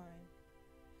drink mine.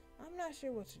 I'm not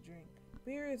sure what to drink.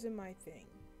 Beer isn't my thing.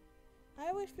 I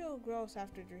always feel gross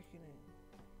after drinking it.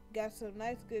 Got some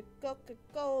nice good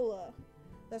Coca-Cola.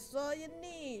 That's all you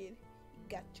need. You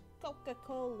got your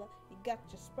Coca-Cola, you got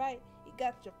your Sprite, you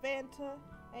got your Fanta,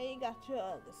 and you got your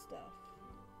other stuff.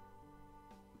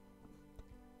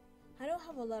 I don't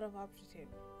have a lot of options here.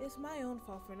 It's my own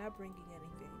fault for not bringing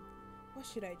anything. What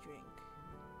should I drink?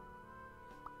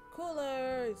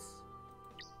 Coolers!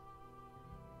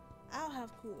 I'll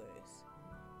have coolers.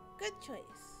 Good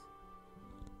choice.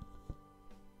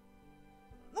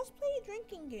 Let's play a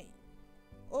drinking game.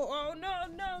 Oh,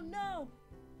 no.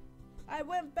 I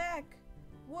went back.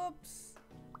 Whoops.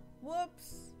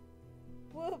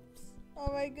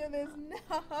 Oh my goodness,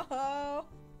 no.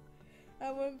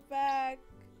 I went back.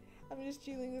 I'm just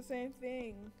choosing the same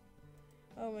thing.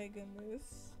 Oh my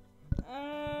goodness.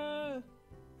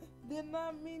 Did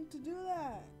not mean to do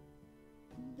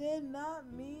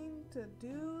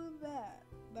that.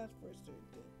 That's for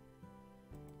certain.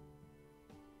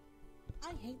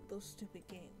 I hate those stupid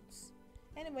games.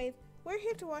 Anyways, we're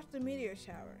here to watch the meteor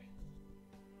shower.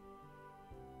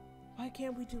 Why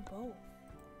can't we do both?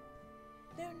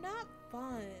 They're not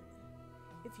fun.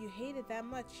 If you hate it that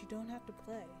much, you don't have to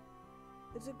play.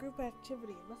 It's a group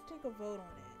activity. Let's take a vote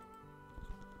on it.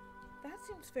 That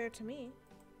seems fair to me.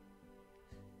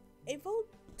 A vote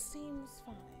seems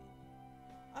fine.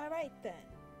 Alright then.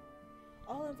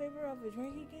 All in favor of a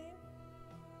drinking game?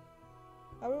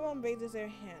 Everyone raises their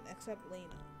hand except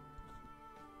Lena.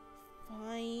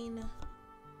 Fine.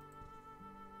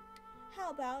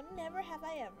 How about Never Have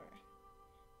I Ever?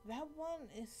 That one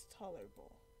is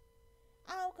tolerable.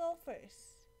 I'll go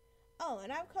first. Oh,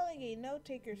 and I'm calling a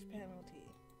no-takers penalty.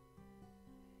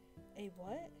 A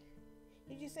what?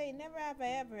 If you say never have I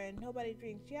ever and nobody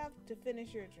drinks, you have to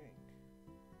finish your drink.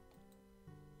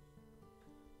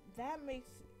 That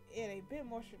makes it a bit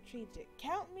more strategic.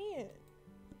 Count me in.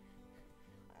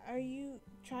 Are you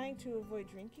trying to avoid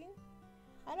drinking?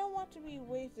 I don't want to be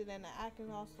wasted and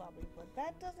acting all sloppy, but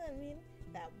that doesn't mean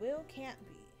that Will can't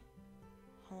be.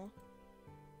 Huh?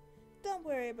 Don't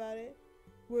worry about it.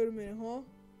 Wait a minute, huh?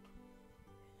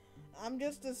 I'm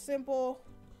just a simple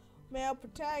male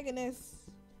protagonist.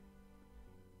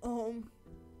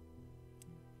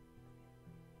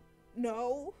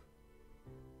 No.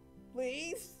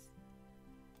 Please.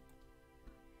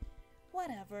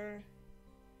 Whatever.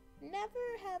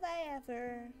 Never have I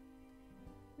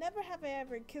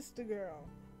ever kissed a girl.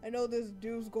 I know this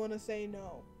dude's gonna say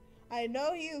no. I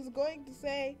know he is going to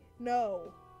say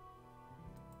no.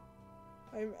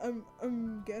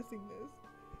 I'm guessing this.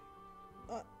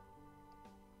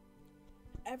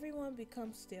 Everyone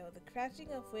becomes still. The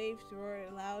crashing of waves roar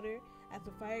louder as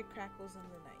the fire crackles in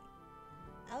the night.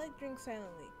 Alec drinks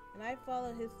silently, and I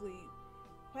follow his lead,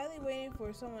 quietly waiting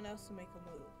for someone else to make a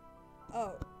move.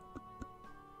 Oh.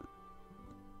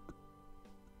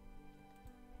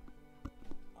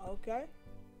 Okay.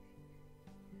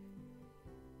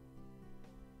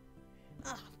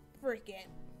 Ah, frick it.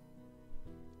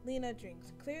 Lena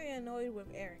drinks, clearly annoyed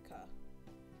with Erica.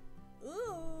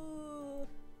 Ooh.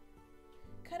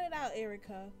 Cut it out,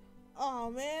 Erica. Oh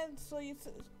man, so you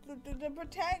the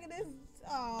protagonist.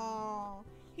 Oh,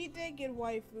 he did get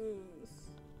waifus.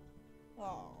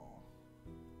 Oh.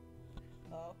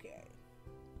 Okay.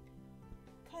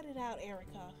 Cut it out,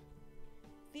 Erica.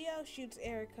 Theo shoots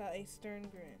Erica a stern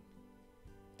grin.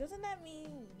 Doesn't that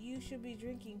mean you should be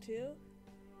drinking too?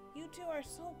 You two are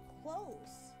so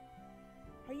close.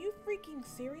 Are you freaking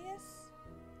serious?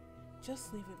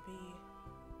 Just leave it be.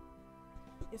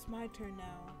 It's my turn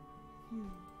now.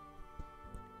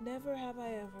 Never have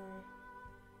I ever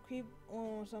creep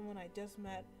on someone I just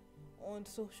met on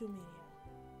social media.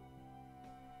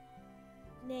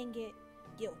 Dang it,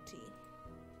 guilty.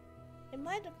 In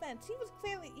my defense, he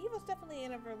was definitely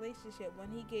in a relationship when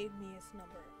he gave me his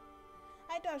number.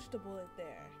 I dodged a bullet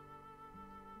there.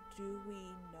 Do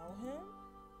we know him?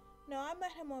 No, I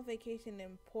met him on vacation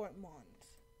in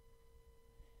Portmont.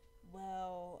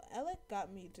 Well, Alec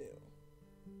got me too.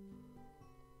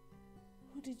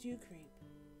 Who did you creep?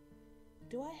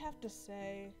 Do I have to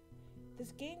say?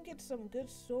 This game gets some good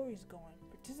stories going.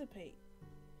 Participate.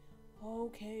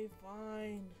 Okay,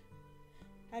 fine.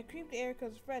 I creeped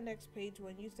Erica's friend next page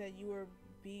when you said you'll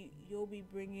be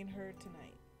bringing her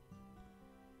tonight.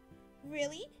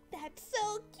 Really? That's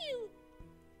so cute.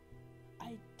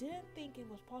 I didn't think it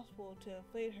was possible to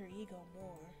inflate her ego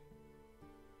more.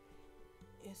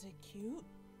 Is it cute?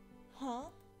 Huh?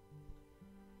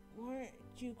 Weren't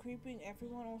you creeping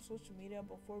everyone on social media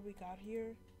before we got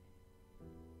here?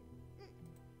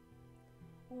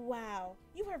 Wow,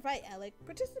 you were right, Alec.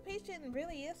 Participation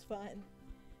really is fun.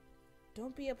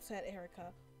 Don't be upset,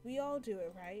 Erica. We all do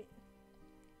it, right?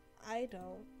 I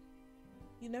don't.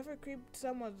 You never creeped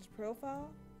someone's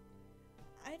profile?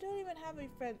 I don't even have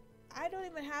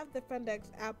the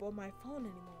Friendex app on my phone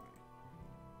anymore.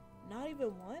 Not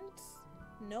even once?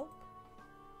 Nope.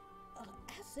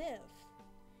 As if.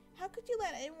 How could you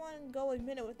let anyone go a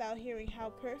minute without hearing how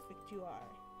perfect you are?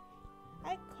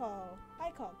 I call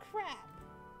crap.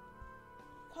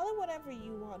 Call it whatever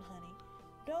you want, honey.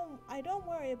 I don't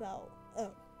worry about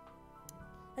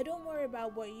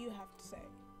what you have to say.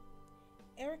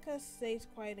 Erica stays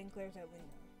quiet and glares at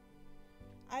Lena.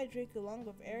 I drink along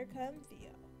with Erica and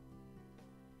Theo.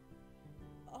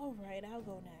 Alright, I'll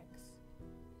go next.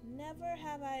 Never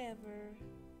have I ever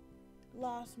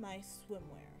lost my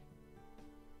swimwear.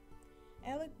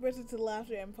 Alec bursts into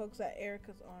laughter and pokes at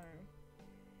Erica's arm.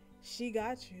 She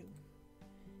got you.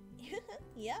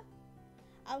 Yep.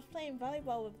 I was playing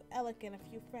volleyball with Alec and a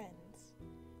few friends.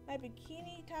 My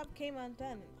bikini top came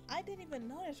undone. I didn't even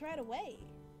notice right away.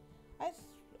 I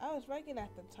was working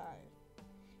at the time.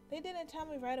 They didn't tell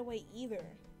me right away either.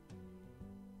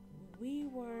 We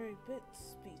were a bit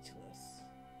speechless.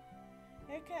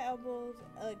 Erica elbows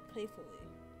Alec playfully.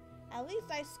 At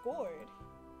least I scored.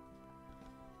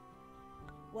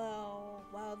 Well,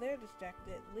 while they're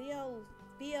distracted, Theo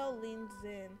leans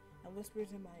in and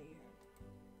whispers in my ear.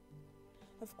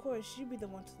 Of course, she'd be the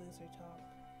one to lose her top.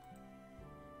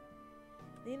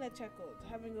 Lena chuckled,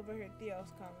 having overheard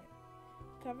Theo's comment.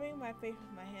 Covering my face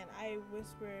with my hand, I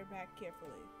whispered back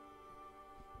carefully.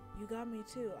 You got me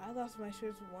too. I lost my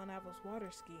shirts when I was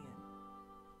water skiing.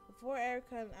 Before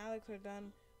Erica and Alex are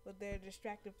done with their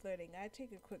distracted flirting, I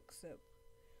take a quick sip.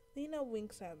 Lena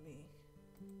winks at me.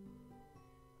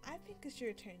 I think it's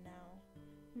your turn now.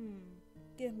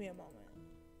 Give me a moment.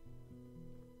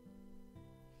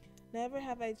 Never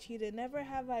have I cheated. Never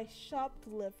have I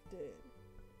shoplifted.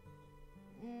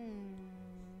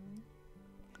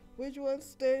 Which one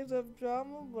stirs up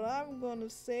drama? But I'm gonna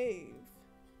save.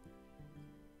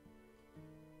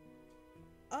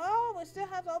 Oh, it still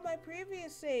has all my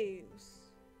previous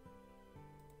saves.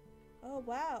 Oh,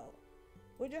 wow.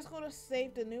 We're just gonna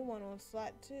save the new one on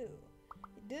slot 2.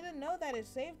 Didn't know that it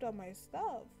saved all my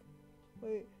stuff.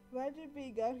 Wait, imagine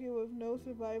being out here with no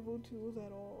survival tools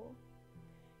at all.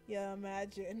 Yeah,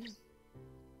 imagine.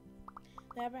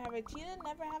 Never have I cheated,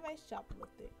 never have I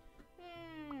shoplifted.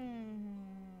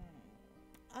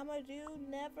 I'ma do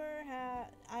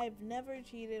I've never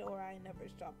cheated or I never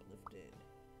shoplifted.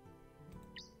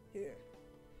 Here.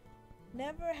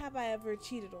 Never have I ever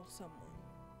cheated on someone.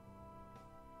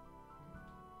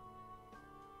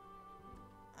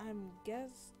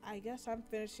 I guess I'm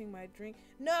finishing my drink.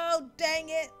 No, dang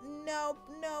it! Nope.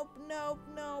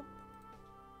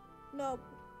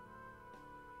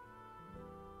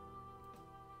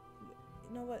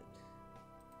 You know what?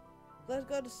 Let's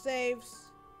go to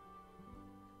saves.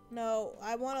 No,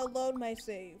 I want to load my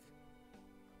save.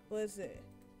 What is it?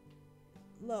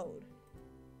 Load.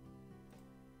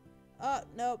 Oh,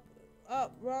 nope.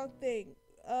 Oh, wrong thing.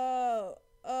 Oh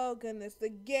goodness, the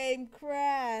game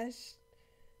crashed.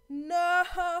 No!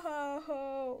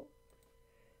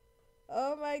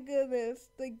 Oh my goodness,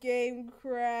 the game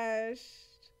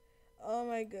crashed. Oh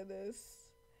my goodness.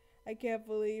 I can't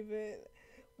believe it.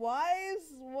 What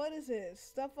is it?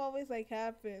 Stuff always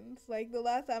happens. Like the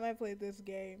last time I played this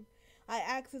game, I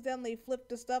accidentally flipped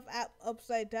the stuff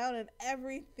upside down and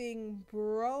everything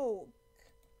broke.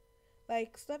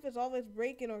 Like stuff is always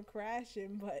breaking or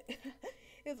crashing, but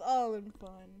it's all in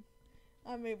fun.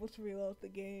 I'm able to reload the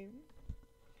game.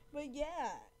 But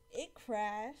yeah, it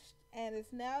crashed and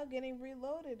it's now getting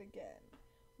reloaded again.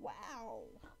 Wow.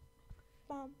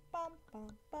 Bum bum bum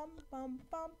bum bum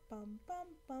bum bum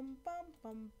bum bum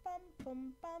bum bum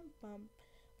bum bum bum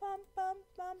Bum bum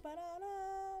bum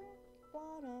ba-da-dum,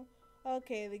 ba-dum.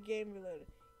 Okay, the game reloaded.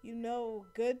 You know,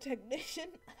 good technician.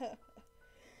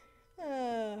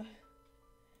 Well,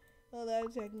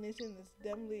 that technician this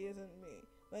definitely isn't me.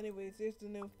 But anyways, here's the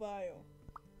new file.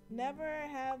 Never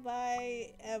have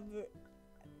I ever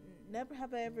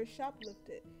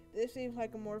shoplifted. This seems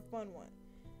like a more fun one.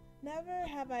 Never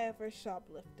have I ever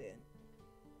shoplifted.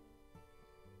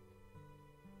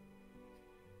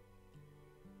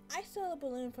 I stole a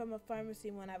balloon from a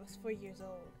pharmacy when I was 4 years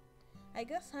old. I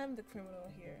guess I'm the criminal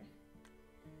here.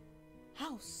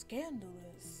 How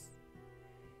scandalous.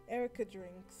 Erica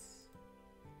drinks.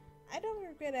 I don't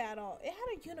regret it at all. It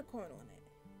had a unicorn on it.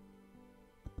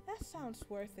 That sounds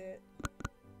worth it.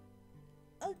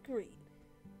 Agreed.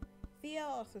 Thea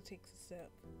also takes a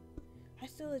sip. I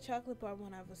stole a chocolate bar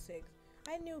when I was 6.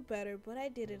 I knew better, but I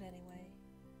did it anyway.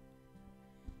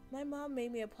 My mom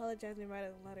made me apologize and write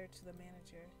a letter to the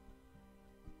manager.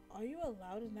 Are you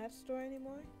allowed in that store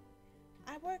anymore?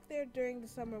 I worked there during the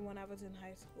summer when I was in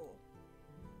high school.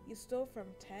 You stole from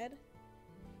Ted?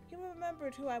 He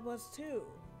remembered who I was too.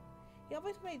 He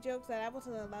always made jokes that I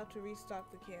wasn't allowed to restock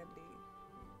the candy.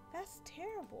 That's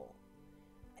terrible.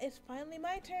 It's finally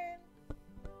my turn.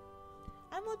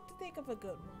 I'm going to think of a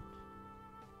good one.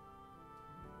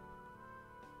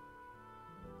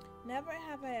 Never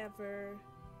have I ever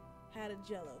had a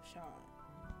Jello shot.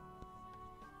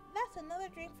 That's another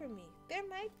drink for me. They're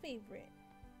my favorite.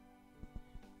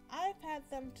 I've had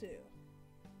them too.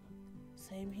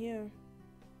 Same here.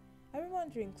 Everyone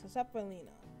drinks except for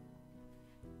Lena.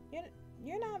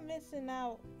 You're not missing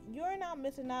out. You're not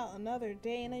missing out another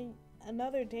day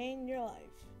in your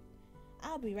life.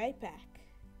 I'll be right back.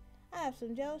 I have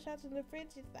some Jello shots in the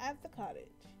fridge at the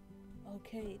cottage.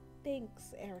 Okay,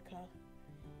 thanks, Erica.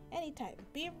 Anytime.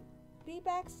 Be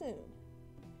back soon.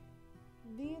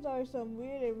 These are some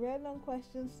weird and random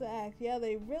questions to ask. Yeah,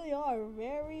 they really are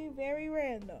very, very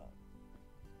random.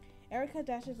 Erica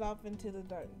dashes off into the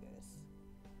darkness.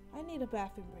 I need a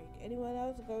bathroom break. Anyone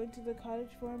else going to the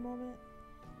cottage for a moment?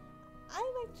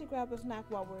 I'd like to grab a snack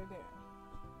while we're there.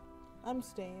 I'm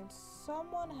staying.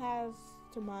 Someone has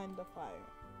to mind the fire.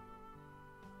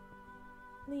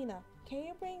 Lena, can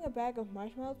you bring a bag of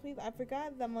marshmallows, please? I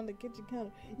forgot them on the kitchen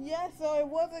counter. Yes, so it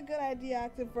was a good idea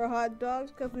asking for hot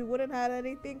dogs because we wouldn't have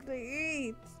anything to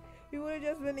eat. We would have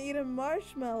just been eating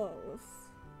marshmallows.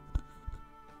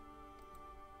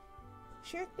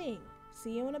 Sure thing.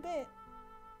 See you in a bit.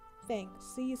 Thanks.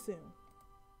 See you soon.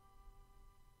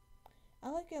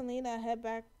 Alec and Lena head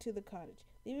back to the cottage,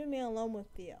 leaving me alone with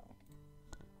Theo.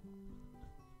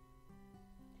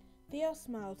 Theo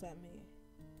smiles at me.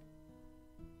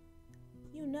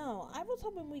 You know, I was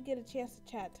hoping we'd get a chance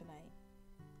to chat tonight.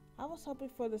 I was hoping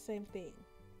for the same thing.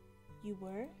 You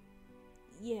were?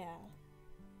 Yeah.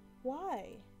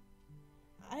 Why?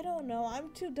 I don't know.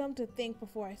 I'm too dumb to think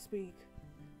before I speak.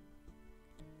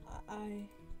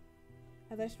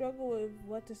 As I struggle with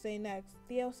what to say next,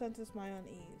 Theo senses my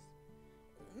unease.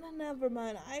 Never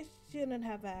mind. I shouldn't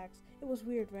have asked. It was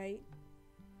weird, right?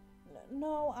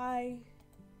 No,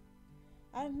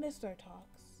 I've missed our talks.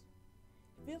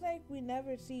 It feels like we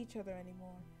never see each other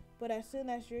anymore. But as soon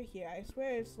as you're here, I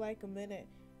swear it's like a minute.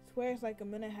 I swear it's like a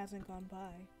minute hasn't gone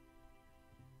by.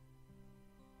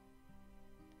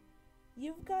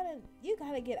 You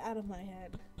gotta get out of my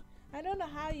head. I don't know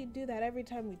how you do that every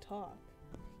time we talk.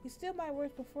 You steal my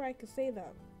words before I could say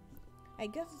them. I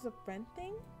guess it's a friend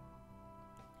thing?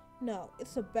 No,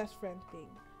 it's a best friend thing.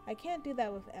 I can't do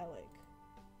that with Alec.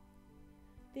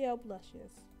 Theo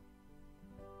blushes.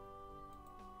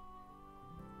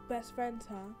 Best friends,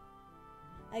 huh?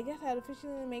 I guess that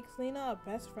officially makes Lena a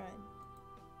best friend.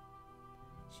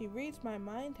 She reads my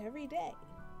mind every day.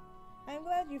 I'm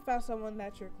glad you found someone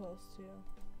that you're close to.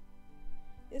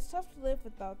 It's tough to live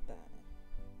without that.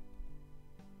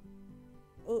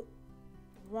 Oh,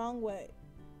 wrong way.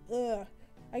 Ugh.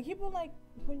 I keep on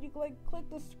when you click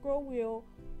the scroll wheel,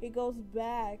 it goes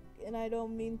back, and I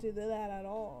don't mean to do that at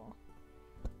all.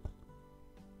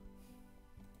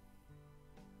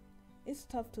 It's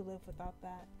tough to live without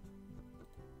that.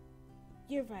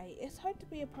 You're right. It's hard to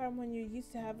be apart when you're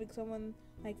used to having someone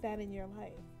like that in your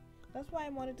life. That's why I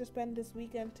wanted to spend this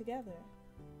weekend together.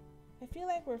 I feel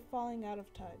like we're falling out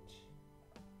of touch.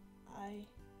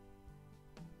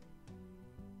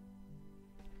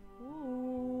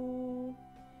 Ooh.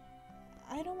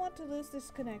 I don't want to lose this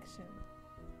connection.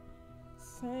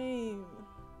 Same.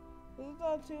 This is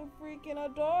all too freaking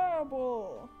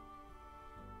adorable.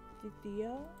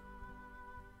 Theo?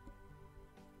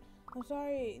 I'm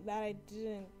sorry that I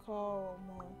didn't call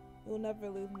more. You'll never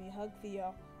leave me. Hug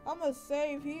Theo. I'm a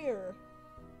save here.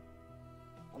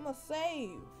 I'm a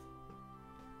save.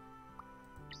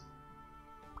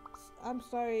 I'm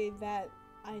sorry that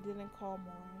I didn't call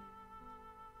more.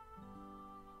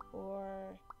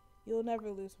 Or you'll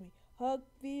never lose me. Hug,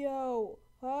 Theo!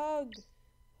 Hug!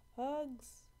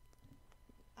 Hugs!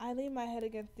 I lean my head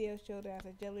against Theo's shoulder as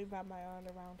I gently wrap my arm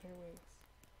around her waist.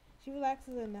 She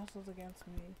relaxes and nestles against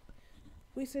me.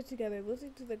 We sit together,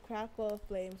 listening to the crackle of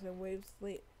flames and waves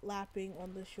lapping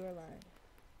on the shoreline.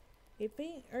 A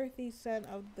faint, earthy scent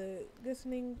of the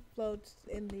glistening floats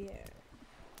in the air.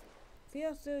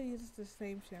 Theo still uses the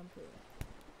same shampoo.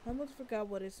 I almost forgot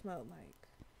what it smelled like.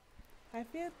 I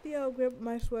feel Theo grip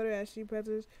my sweater as she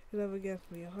presses herself against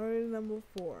me, harder than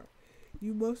before.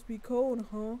 You must be cold,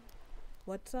 huh?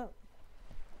 What's up?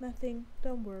 Nothing.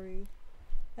 Don't worry.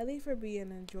 I leave her be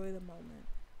and enjoy the moment.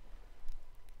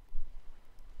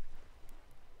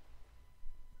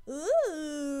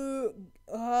 Ooh!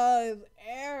 Oh, it's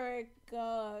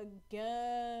Erica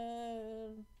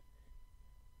again.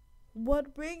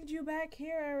 What brings you back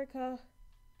here, Erica?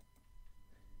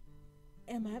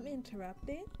 Am I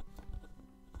interrupting?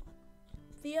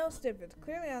 Theo stiffens,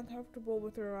 clearly uncomfortable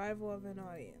with the arrival of an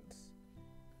audience.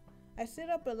 I sit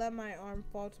up and let my arm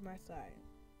fall to my side.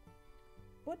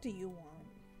 What do you want?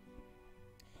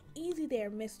 Easy there,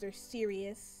 Mr.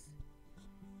 Serious.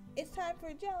 It's time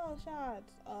for jello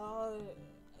shots. Oh,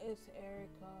 it's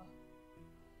Erica.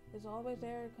 It's always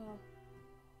Erica.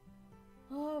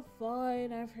 Oh,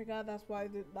 fine. I forgot that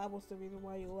was the reason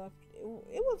why you left.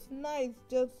 It was nice.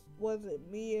 Just, was it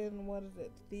me and what is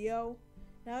it, Theo?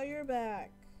 Now you're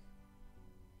back.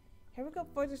 Erica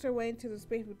forces her way into the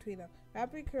space between them,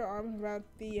 wrapping her arms around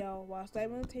Theo while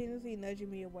simultaneously nudging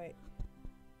me away.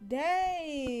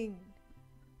 Dang!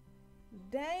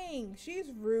 Dang,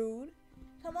 she's rude.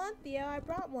 Come on, Theo, I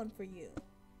brought one for you.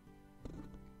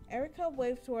 Erica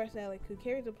waves towards Alec, who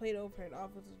carries a plate over and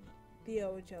offers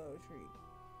Theo a jello treat.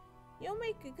 You'll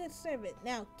make a good servant.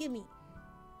 Now, gimme.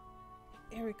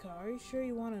 Erica, are you sure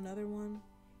you want another one?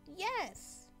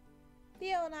 Yes!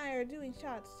 Theo and I are doing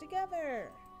shots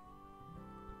together.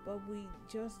 But we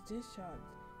just did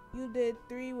shots. You did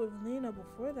 3 with Lena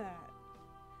before that.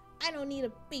 I don't need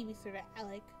a babysitter,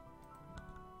 Alec.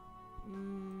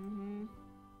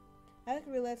 Alec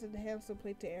realizes and hands the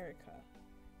plate to Erica.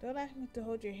 Don't ask me to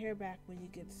hold your hair back when you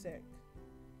get sick.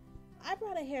 I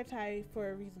brought a hair tie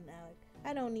for a reason, Alec.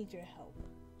 I don't need your help.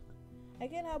 I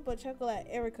can't help but chuckle at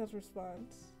Erica's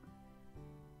response.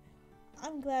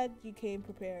 I'm glad you came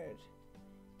prepared.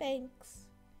 Thanks.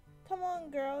 Come on,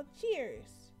 girl.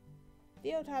 Cheers.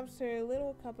 Theo taps her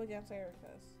little cup against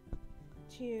Erica's.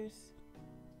 Cheers.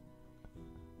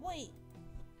 Wait.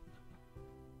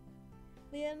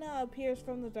 Lena appears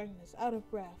from the darkness, out of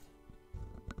breath.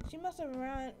 She must have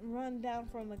run down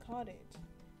from the cottage.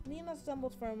 Lena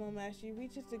stumbles for a moment as she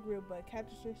reaches the grill, but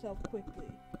catches herself quickly.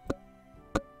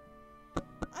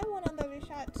 I want another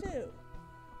shot too.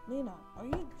 Lena, are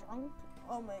you drunk?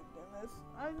 Oh my goodness.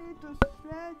 I need to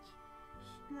stretch.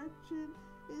 Stretching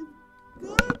is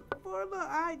good for the...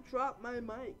 I dropped my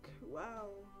mic. Wow,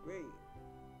 great.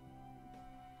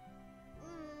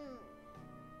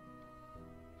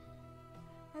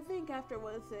 I think after,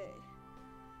 what is it,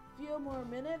 few more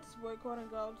minutes, we're going to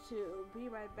go to Be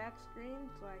Right Back screen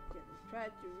so I can try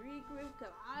to regroup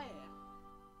because I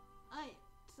am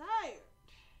tired.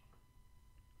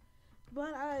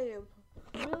 But I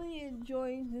am really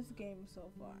enjoying this game so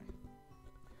far.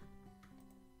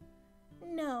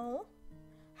 No.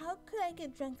 How could I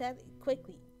get drunk that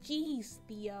quickly? Jeez,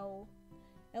 Theo.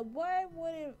 And what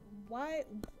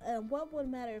would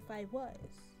matter if I was?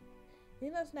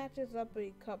 Lena snatches up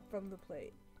a cup from the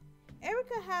plate.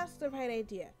 Erica has the right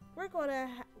idea. We're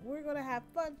gonna have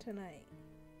fun tonight.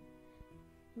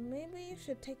 Maybe you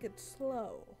should take it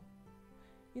slow.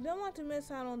 You don't want to miss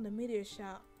out on the meteor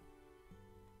shot.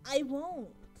 I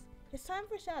won't. It's time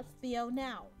for shots, Theo,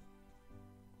 now.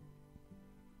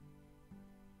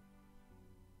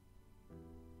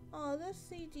 Oh, this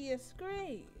CG is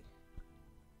great.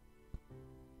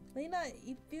 Lena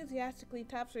enthusiastically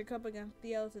taps her cup against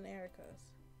Theo's and Erica's.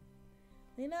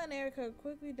 Lena and Erica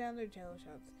quickly down their jello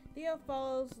shots. Theo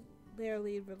follows their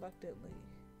lead reluctantly.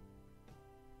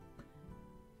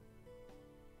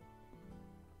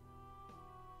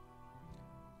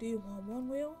 Do you want one,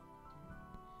 Will?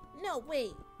 No,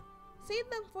 wait. Save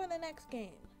them for the next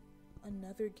game.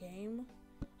 Another game?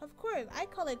 Of course, I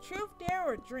call it truth, dare,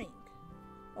 or drink.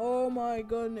 Oh my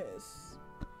goodness.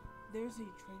 There's a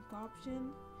drink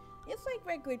option? It's like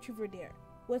regular truth or dare,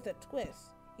 with a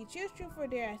twist. You choose truth or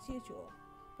dare as usual.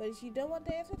 But if you don't want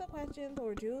to answer the questions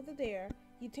or do the dare,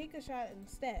 you take a shot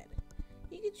instead.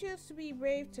 You can choose to be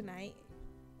brave tonight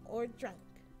or drunk.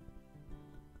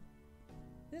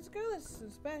 This girl is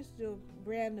a special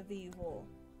brand of evil.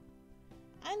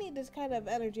 I need this kind of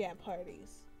energy at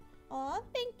parties. Aw,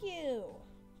 thank you.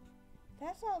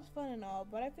 That sounds fun and all,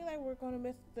 but I feel like we're going to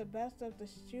miss the best of the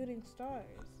shooting stars.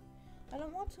 I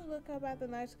don't want to look up at the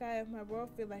night sky if my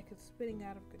world feels like it's spinning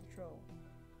out of control.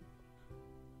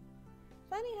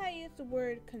 Funny how you use the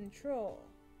word control.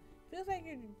 Feels like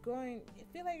you're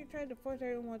trying to force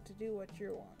everyone to do what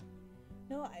you want.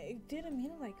 No, I didn't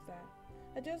mean it like that.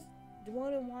 I just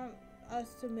wouldn't want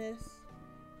us to miss.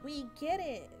 We get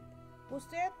it. We'll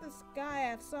stare at the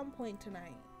sky at some point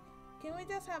tonight. Can we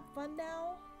just have fun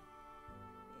now?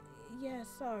 Yeah,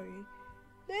 sorry.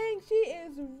 Dang, she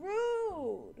is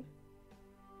rude.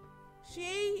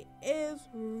 She is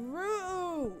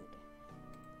rude.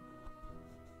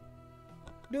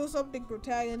 Do something,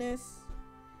 protagonist.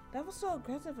 That was so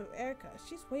aggressive of Erica.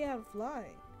 She's way out of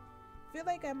line. Feel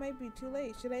like I might be too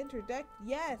late. Should I interject?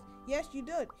 Yes. Yes, you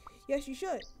did. Yes, you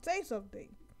should. Say something.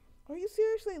 Are you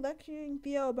seriously lecturing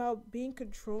Theo about being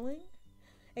controlling?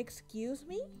 Excuse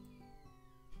me?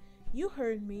 You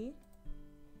heard me.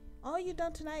 All you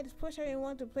done tonight is push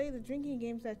everyone to play the drinking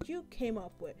games that you came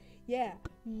up with. Yeah,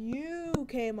 you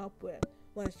came up with.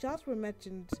 When shots were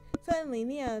mentioned, suddenly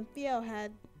Nia and Theo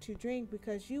had to drink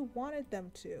because you wanted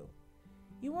them to.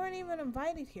 You weren't even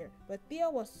invited here, but Theo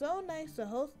was so nice to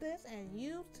host this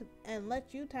and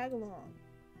let you tag along.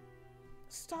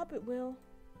 Stop it, Will.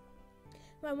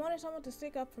 If I wanted someone to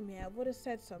stick up for me, I would have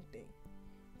said something.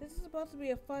 This is supposed to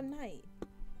be a fun night.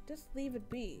 Just leave it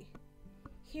be.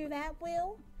 Hear that,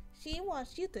 Will? She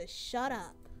wants you to shut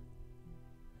up.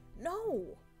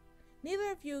 No!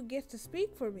 Neither of you gets to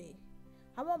speak for me.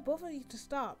 I want both of you to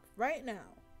stop, right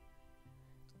now.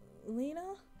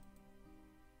 Lena?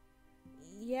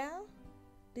 Yeah?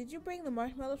 Did you bring the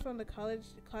marshmallows from the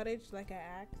cottage like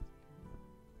I asked?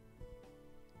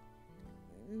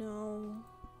 No.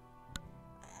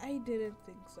 I didn't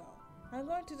think so. I'm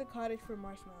going to the cottage for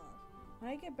marshmallows.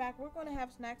 When I get back, we're going to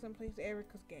have snacks and play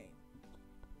Erica's game.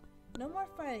 No more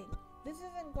fighting. This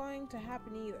isn't going to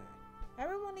happen either.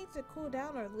 Everyone needs to cool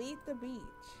down or leave the beach.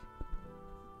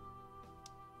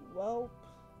 Well,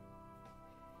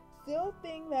 still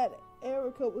think that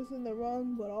Erica was in the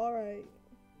wrong, but alright.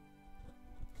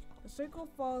 The circle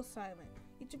falls silent.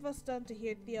 Each of us stunned to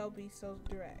hear Theo be so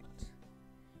direct.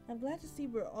 I'm glad to see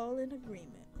we're all in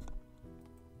agreement.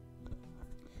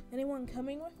 Anyone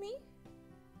coming with me?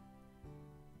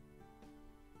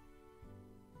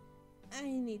 I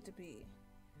need to be.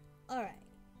 Alright.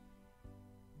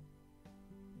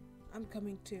 I'm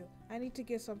coming too. I need to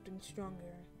get something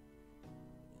stronger.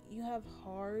 You have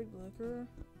hard liquor?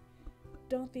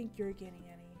 Don't think you're getting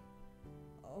any.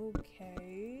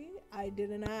 Okay. I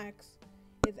didn't ask.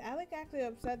 Is Alec actually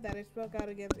upset that I spoke out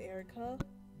against Erica?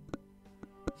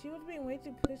 She was being way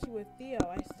too pushy with Theo.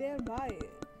 I stand by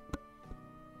it.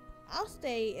 I'll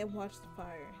stay and watch the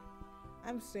fire.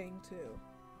 I'm staying too.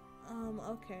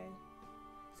 Okay.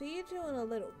 See you two in a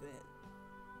little bit.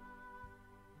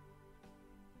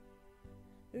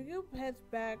 The group heads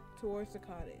back towards the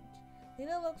cottage.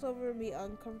 Lena looks over at me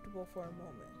uncomfortable for a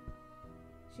moment.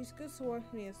 She scoots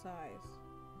towards me and sighs.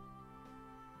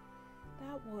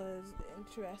 That was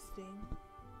interesting.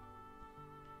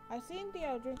 I've seen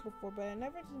Theo drink before, but I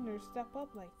never seen her step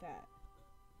up like that.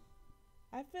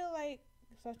 I feel like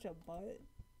such a butt.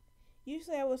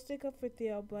 Usually I would stick up for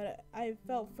Theo, but I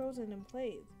felt frozen in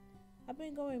place. I've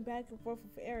been going back and forth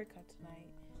with Erica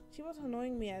tonight. She was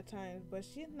annoying me at times, but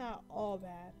she's not all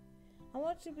bad. I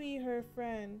want to be her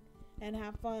friend and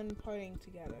have fun partying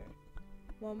together.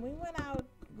 When we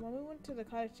went to the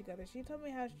cottage together, she told me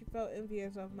how she felt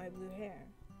envious of my blue hair.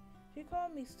 She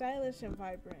called me stylish and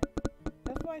vibrant.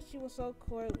 That's why she was so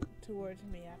cool towards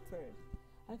me at first.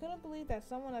 I couldn't believe that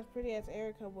someone as pretty as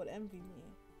Erica would envy me.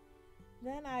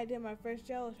 Then I did my first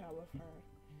jello shot with her.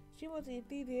 She was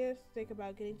enthusiastic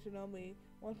about getting to know me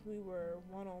once we were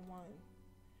one-on-one.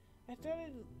 I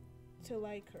started to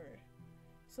like her.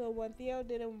 So when Theo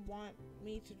didn't want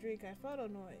me to drink, I felt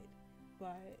annoyed.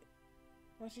 But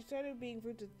when she started being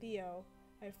rude to Theo,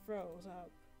 I froze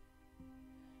up.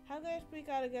 How could I speak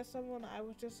out against someone I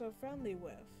was just so friendly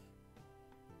with?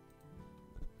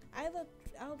 I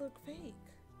look fake.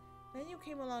 Then you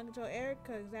came along and told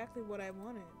Erica exactly what I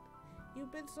wanted.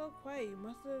 You've been so quiet, you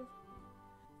must have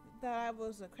thought I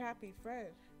was a crappy friend.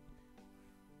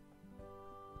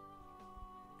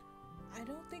 I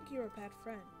don't think you're a bad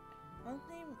friend. One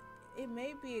thing, it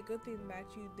may be a good thing that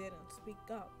you didn't speak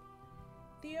up.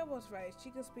 Thea was right, she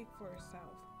could speak for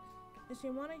herself. If she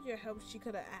wanted your help, she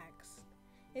could have asked.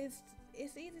 It's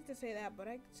easy to say that, but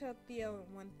I can tell Theo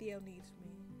when Theo needs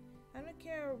me. I don't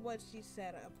care what she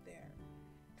said up there.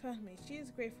 Trust me, she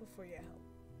is grateful for your help.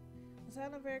 The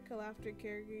sound of her laughter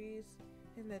carries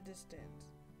in the distance.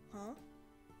 Huh?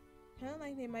 Sound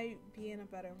like they might be in a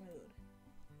better mood.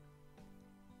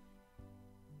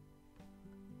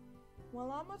 Well,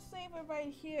 I'm gonna save it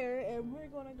right here, and we're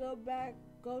gonna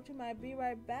go to my be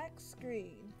right back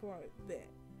screen for a bit.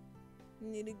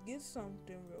 Need to get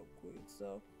something real quick,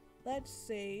 so let's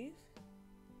save,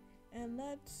 and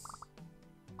let's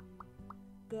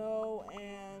go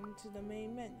and to the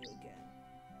main menu again.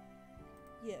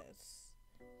 Yes,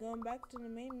 going back to the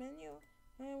main menu.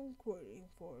 I'm recording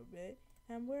for a bit,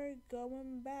 and we're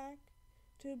going back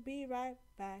to be right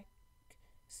back.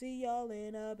 See y'all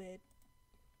in a bit.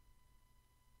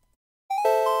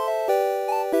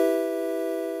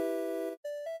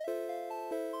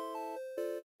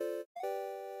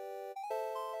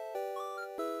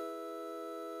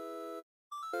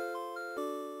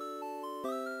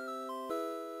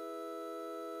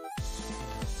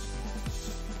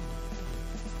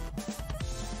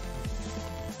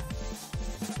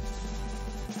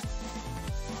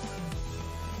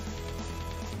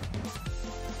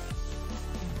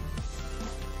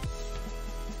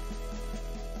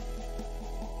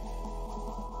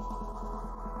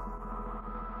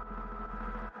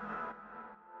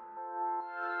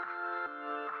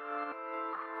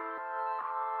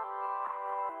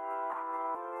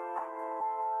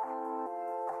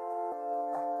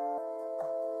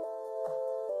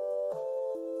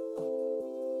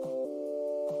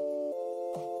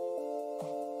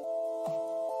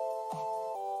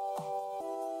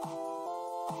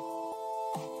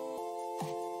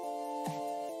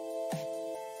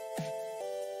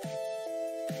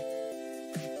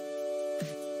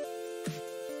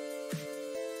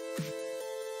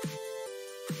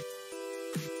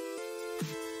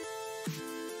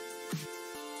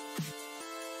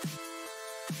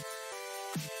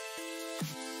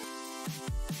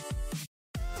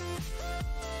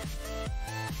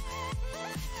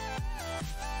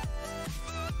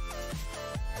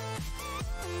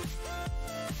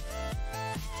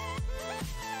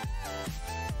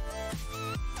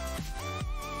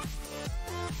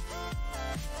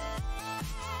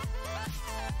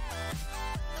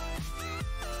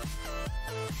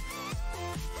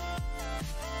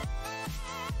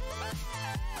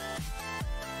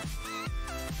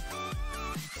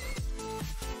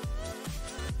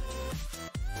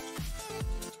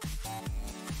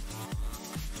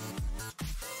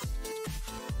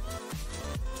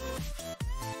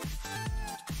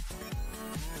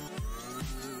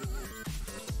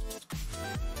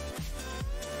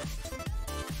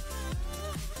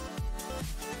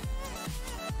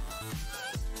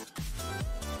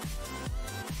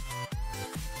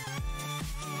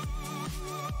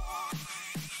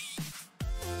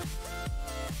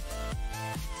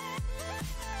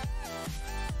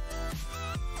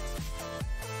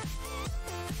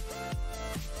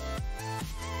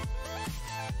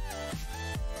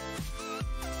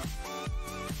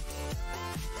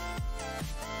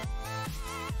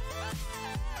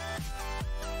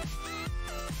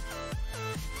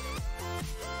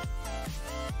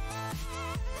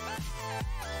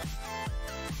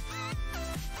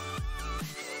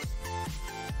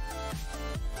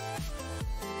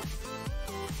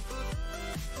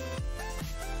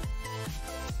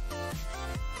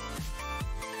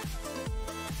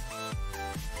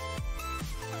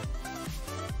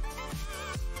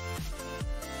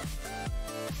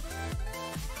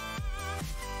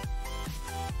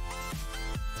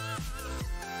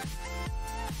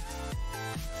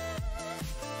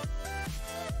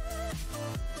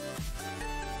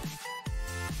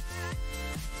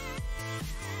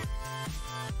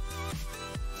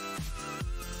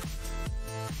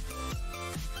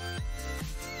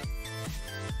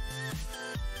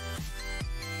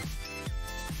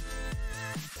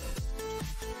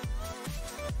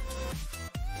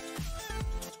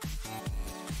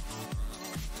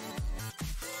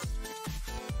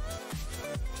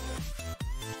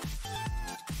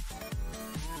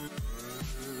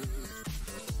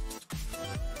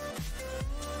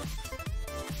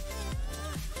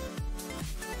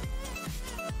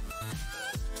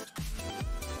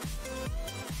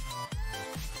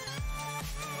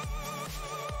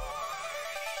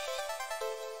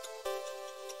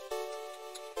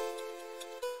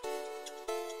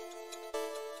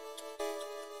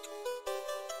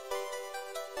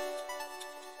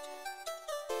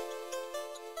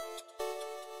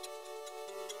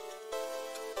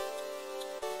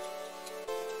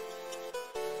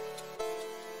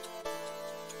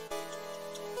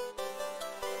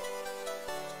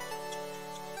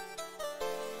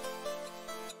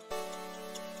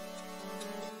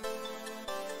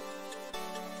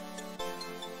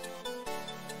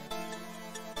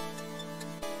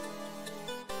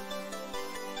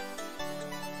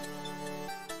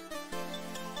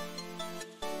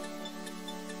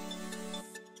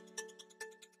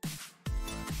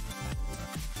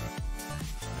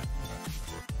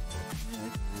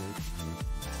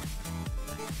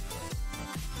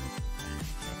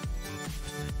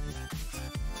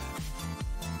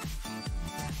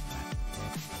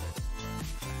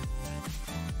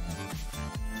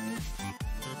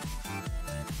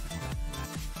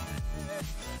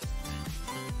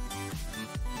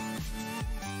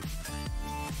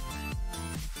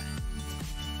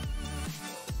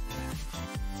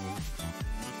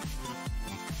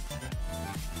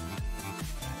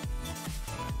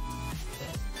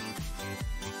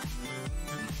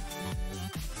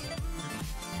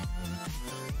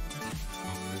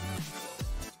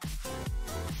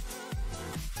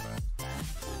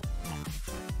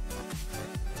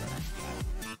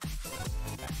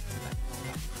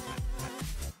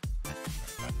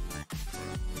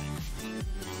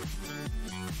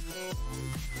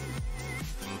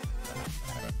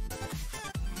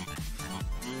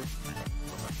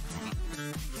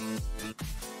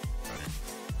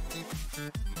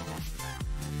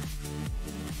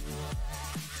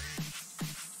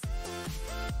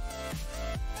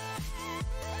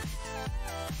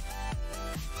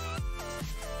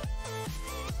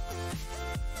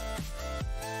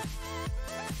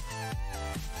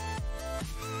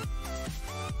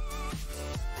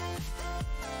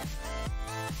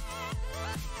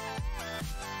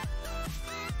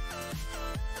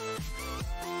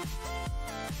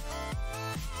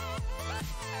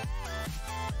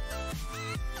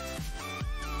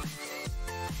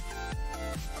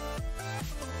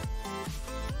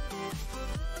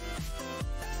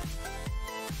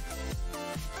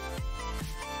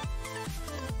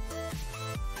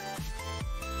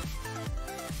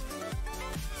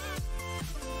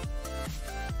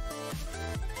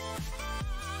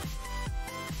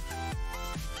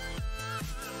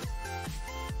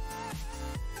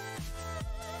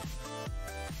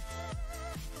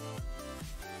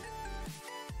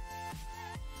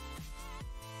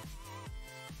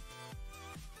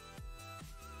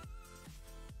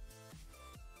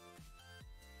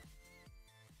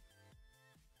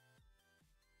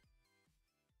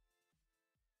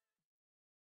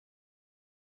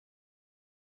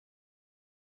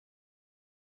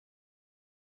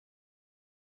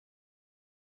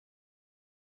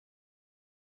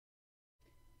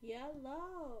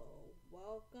 Hello.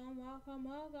 Welcome, welcome,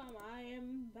 welcome. I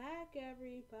am back,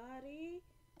 everybody.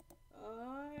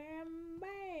 I am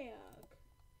back.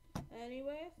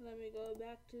 Anyways, let me go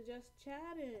back to just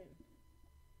chatting.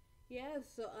 Yes,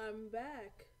 so I'm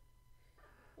back.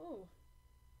 Oh,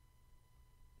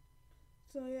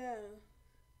 so yeah.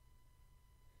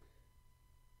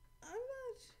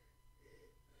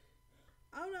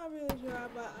 I'm not really sure,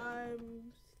 but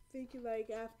I'm thinking like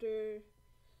after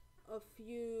a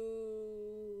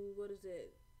few, what is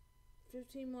it,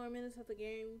 15 more minutes of the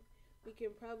game, we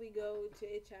can probably go to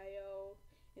HIO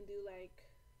and do like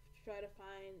try to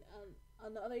find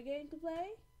another game to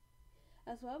play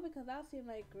as well, because that seemed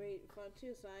like great fun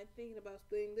too. So I'm thinking about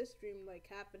splitting this stream like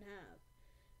half and half.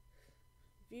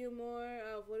 Few more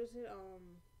of what is it?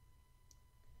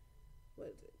 What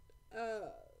is it?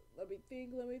 Let me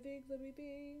think. Let me think. Let me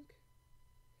think.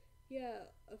 Yeah,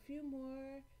 a few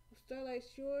more of Starlight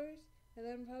Shores, and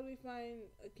then probably find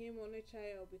a game on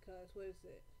HIO because what is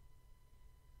it?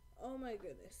 Oh my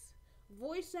goodness.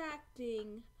 Voice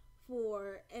acting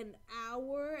for an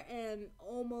hour and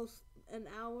almost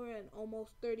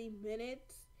 30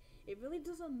 minutes. It really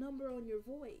does a number on your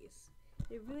voice.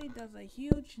 It really does a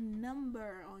huge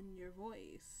number on your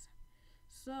voice.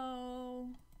 So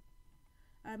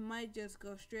I might just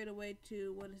go straight away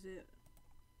to what is it?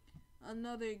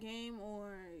 Another game,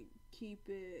 or keep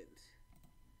it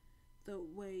the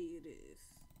way it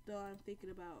is. Though I'm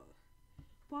thinking about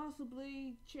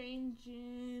possibly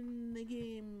changing the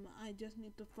game. I just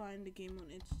need to find the game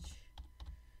on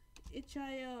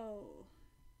itch.io,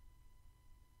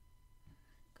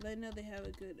 because I know they have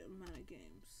a good amount of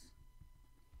games.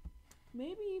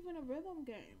 Maybe even a rhythm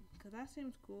game, because that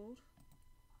seems cool.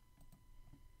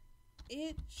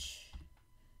 Itch.io.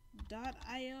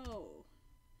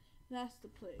 That's the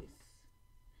place.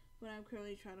 But I'm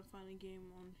currently trying to find a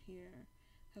game on here.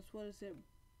 That's what is it?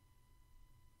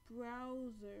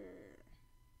 Browser.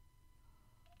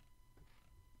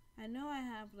 I know I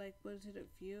have like, what is it, a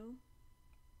few?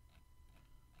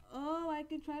 Oh, I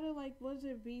can try to like, what is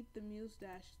it, beat the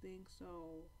mustache thing.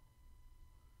 So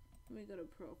let me go to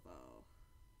profile.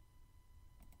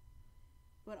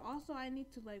 But also I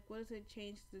need to like, what is it,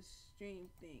 change the stream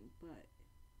thing. But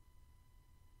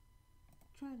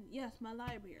yes, my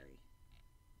library.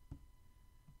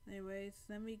 Anyways,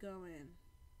 let me go in.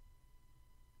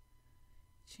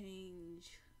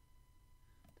 Change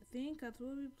the thing, cause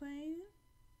we'll be playing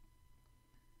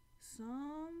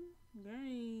some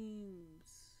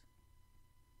games.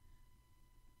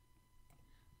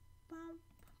 Bum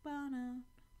bana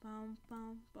bum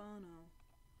bum bana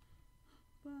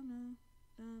bana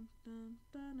dun dun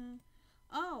dun.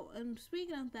 Oh, and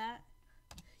speaking of that,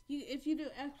 if you do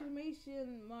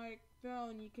exclamation mark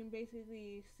throne, you can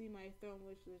basically see my throne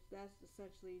wish list. That's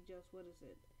essentially just, what is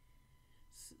it?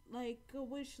 Like a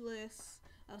wish list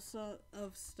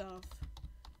of stuff.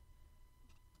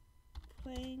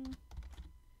 Playing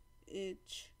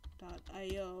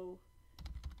itch.io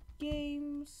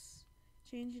games.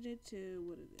 Changing it to,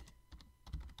 what is it?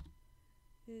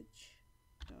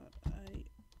 itch.io.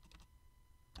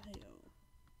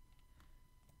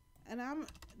 And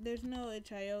there's no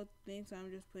itch.io thing, so I'm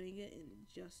just putting it in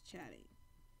just chatting.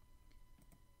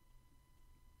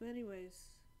 But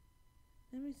anyways,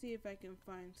 let me see if I can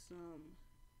find some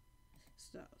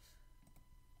stuff.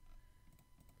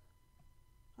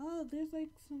 Oh, there's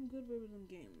like some good rhythm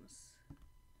games.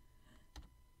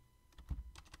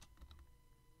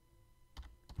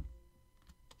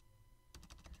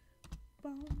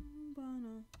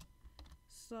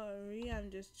 Sorry, I'm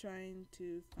just trying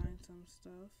to find some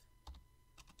stuff.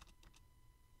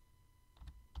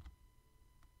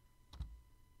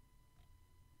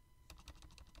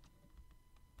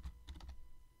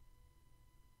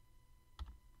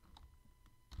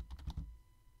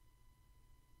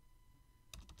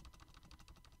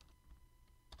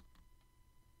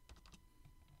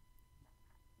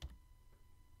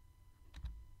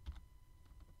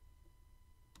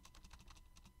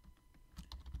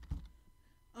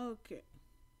 Okay.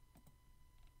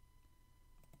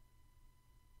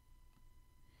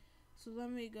 So let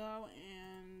me go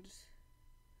and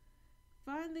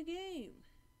find the game.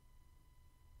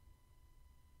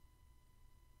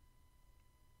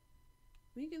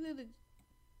 We can do the...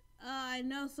 I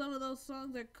know some of those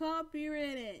songs are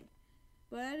copyrighted.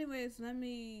 But anyways, let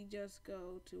me just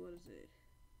go to, what is it?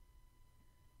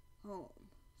 Home.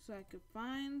 So I could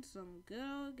find some good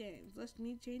old games. Let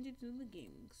me change it to the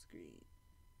gaming screen.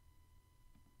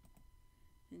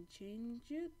 And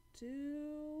change it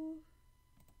to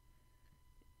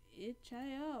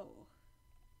itch.io.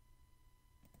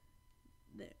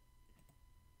 There.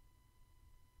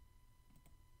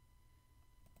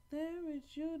 it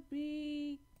should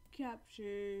be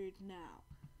captured now.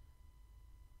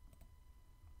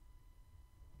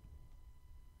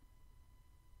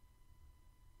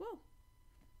 Whoa.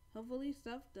 Hopefully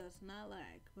stuff does not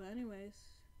lag. But anyways,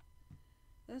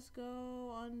 let's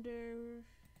go under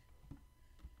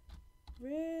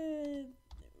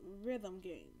rhythm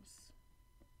games.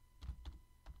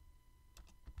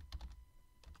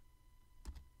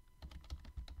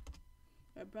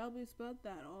 I probably spelled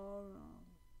that all wrong.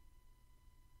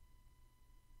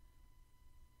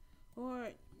 Or,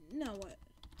 no, what?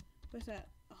 What's that?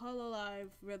 Hololive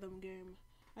rhythm game.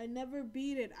 I never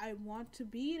beat it. I want to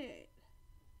beat it.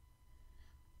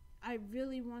 I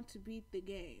really want to beat the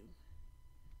game.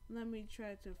 Let me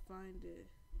try to find it.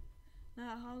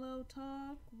 Not Hollow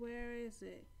Talk. Where is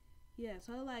it? Yes,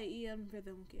 Hololive EM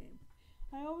rhythm game.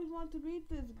 I always want to beat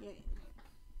this game.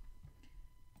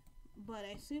 But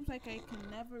it seems like I can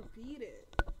never beat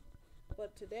it.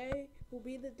 But today will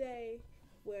be the day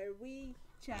where we,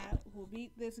 chat, will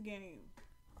beat this game.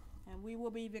 And we will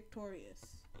be victorious.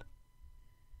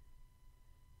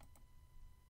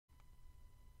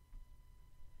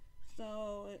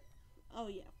 So, oh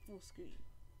yeah, full screen.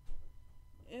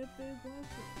 If it wasn't,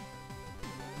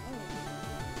 oh,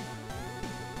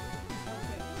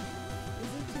 okay.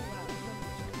 Is it too loud?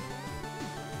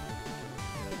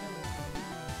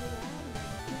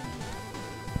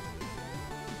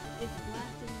 It's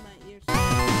blasting my ears.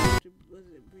 Was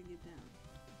it bring it down?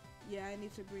 Yeah, I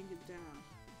need to bring it down.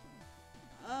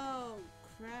 Oh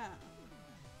crap!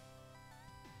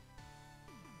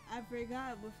 I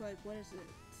forgot with like what is it?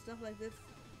 Stuff like this.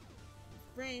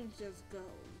 Frames just go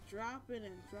dropping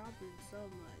and dropping so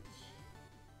much.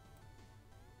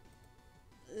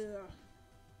 Ugh.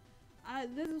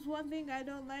 This is one thing I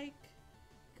don't like,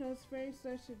 cause frames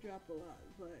starts to drop a lot,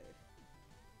 but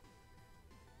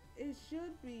it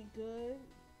should be good.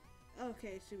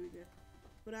 Okay, it should be good.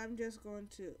 But I'm just going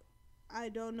to. I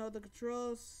don't know the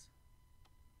controls.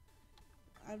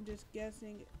 I'm just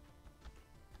guessing.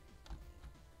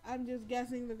 I'm just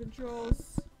guessing the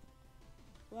controls.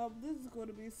 Well, this is going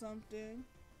to be something.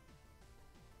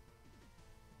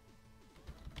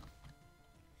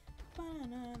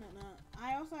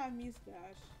 I also have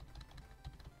mustache.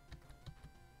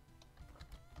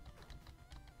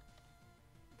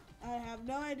 I have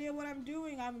no idea what I'm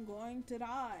doing. I'm going to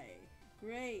die.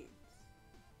 Great.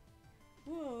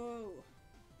 Whoa.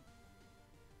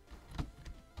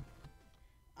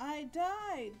 I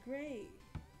died. Great.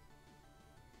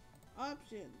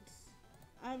 Options.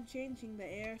 I'm changing the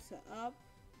air to up,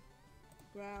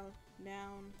 ground,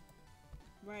 down,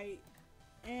 right,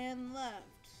 and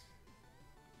left.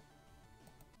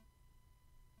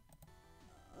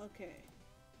 Okay.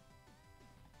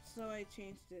 So I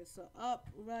changed it. So up,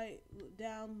 right,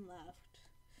 down, left.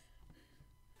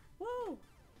 Woo!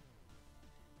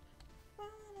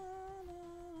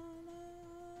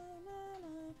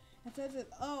 It says it.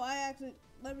 Oh, I actually.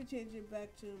 Let me change it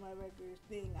back to my regular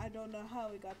thing. I don't know how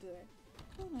we got to there.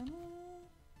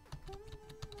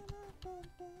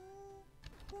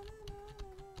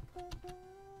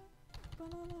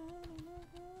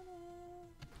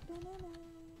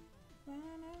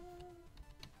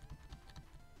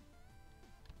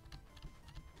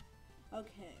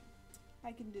 Okay,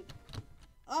 I can do that.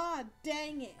 Ah,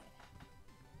 dang it.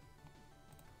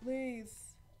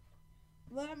 Please.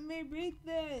 Let me beat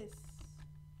this.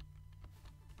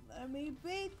 Let me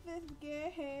beat this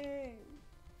game.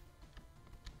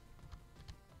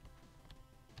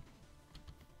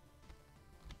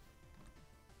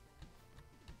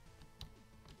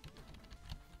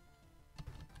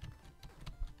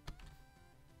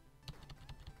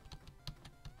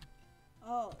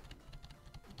 Oh.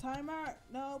 Timer?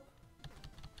 Nope.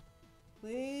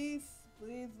 Please.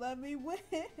 Please let me win.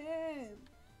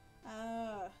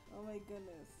 Oh my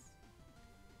goodness.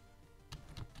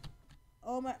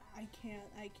 Oh my, I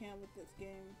can't with this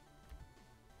game.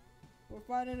 We're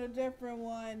finding a different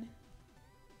one.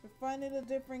 We're finding a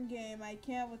different game. I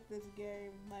can't with this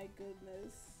game, my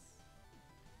goodness.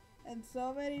 And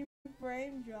so many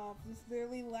frame drops, it's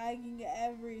literally lagging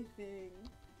everything.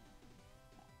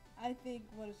 I think,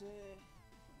 what is it?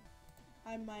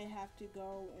 I might have to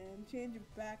go and change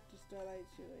it back to Starlight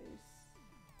Choice.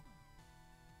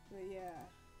 But yeah.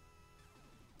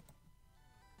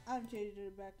 I'm changing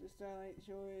it back to Starlight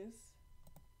Choice.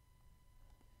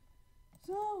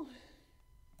 So,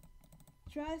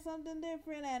 try something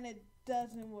different and it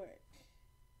doesn't work.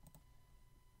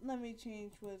 Let me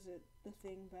change, was it, the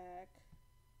thing back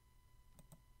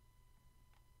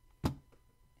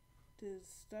to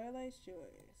Starlight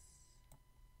Choice.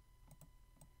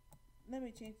 Let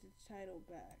me change the title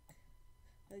back.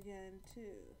 again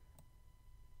too.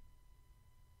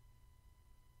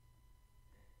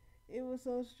 It was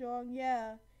so strong,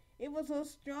 yeah. It was so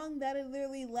strong that it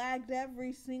literally lagged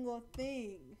every single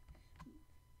thing.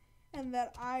 And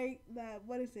that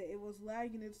what is it? It was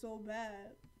lagging it so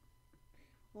bad.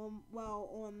 Well,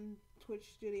 on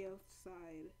Twitch Studio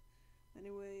side.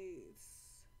 Anyways,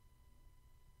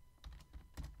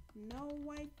 no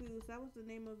waifus. That was the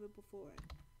name of it before.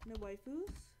 No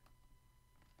waifus.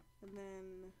 And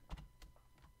then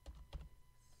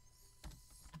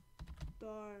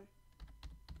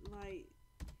Starlight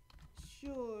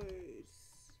Shores.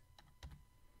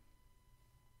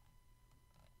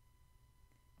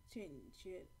 Change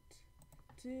it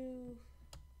to,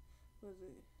 what was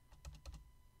it?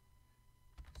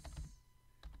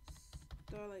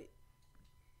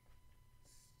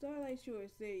 Starlight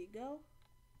Shores. There you go.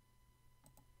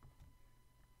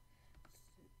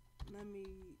 Let me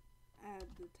add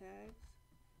the tags.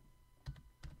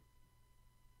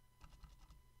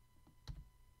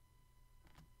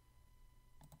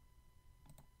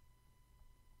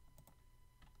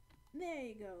 There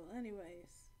you go.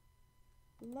 Anyways,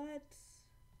 let's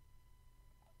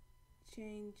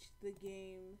change the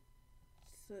game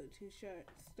to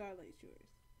Starlight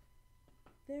Shores.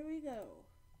 There we go.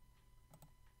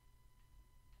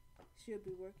 Should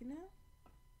be working now.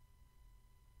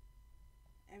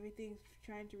 Everything's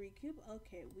trying to recoup.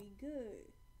 Okay, we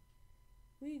good.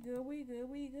 We good, we good,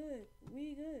 we good.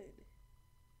 We good.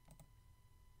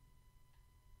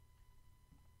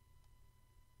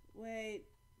 Wait.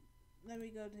 Let me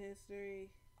go to history.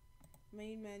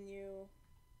 Main menu.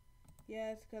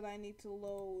 Yes, because I need to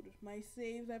load my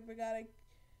saves. I forgot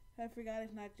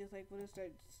it's not just like when it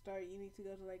start. You need to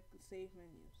go to like the save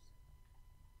menus.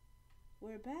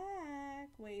 We're back.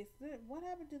 Wait, what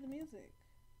happened to the music?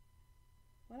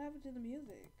 What happened to the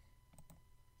music?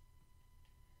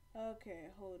 Okay,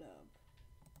 hold up.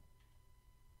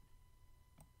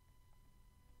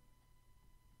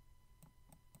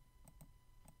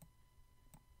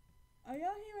 Are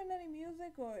y'all hearing any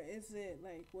music, or is it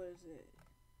like, what is it?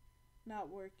 Not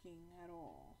working at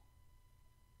all.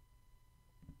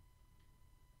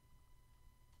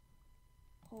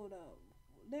 Hold up.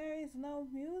 There is no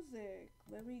music.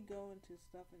 Let me go into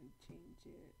stuff and change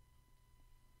it.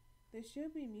 There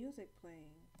should be music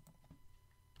playing.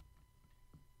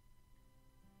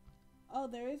 Oh,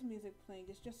 there is music playing.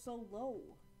 It's just so low.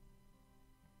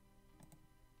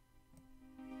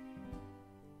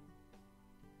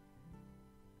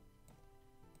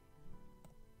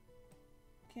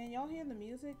 Can y'all hear the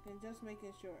music? And just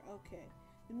making sure. Okay.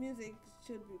 The music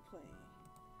should be playing.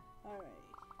 Alright.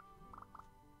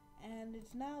 And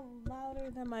it's now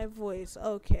louder than my voice.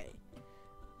 Okay.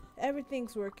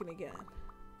 Everything's working again.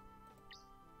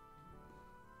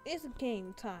 It's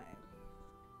game time.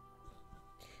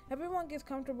 Everyone gets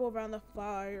comfortable around the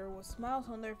fire with smiles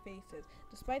on their faces,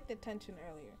 despite the tension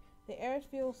earlier. The air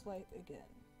feels light again.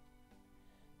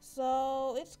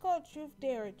 So, it's called Truth,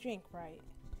 Dare, or Drink, right?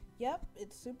 Yep,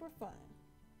 it's super fun.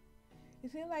 You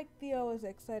seem like Theo is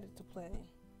excited to play.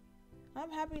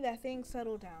 I'm happy that things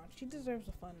settled down. She deserves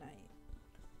a fun night.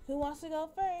 Who wants to go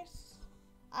first?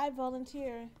 I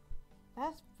volunteer.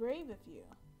 That's brave of you.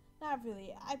 Not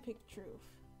really, I picked Truth.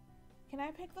 Can I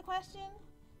pick the question?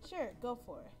 Sure, go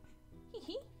for it.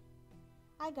 Hee hee.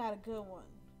 I got a good one.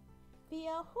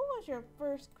 Theo, who was your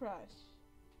first crush?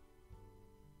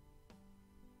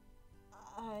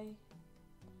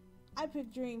 I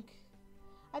picked Drink.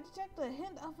 I detect a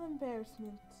hint of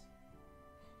embarrassment.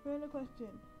 Random question,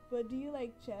 but do you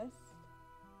like chess?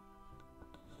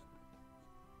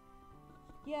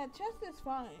 Yeah, chess is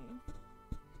fine.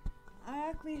 I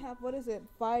actually have, what is it,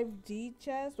 5D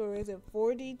chess, or is it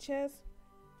 4D chess?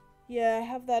 Yeah, I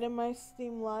have that in my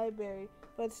Steam library,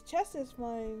 but chess is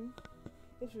fine.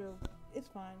 It's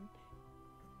fine.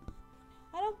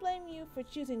 I don't blame you for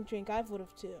choosing Drink. I would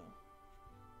have too.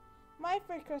 My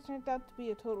first crush turned out to be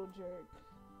a total jerk.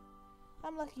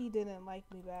 I'm lucky he didn't like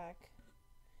me back.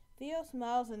 Theo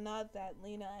smiles and nods at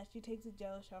Lena as she takes a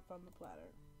jello shot from the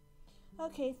platter.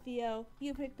 Okay, Theo,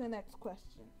 you pick the next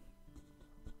question.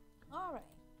 Alright.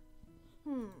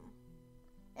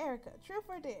 Erica, truth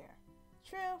or dare?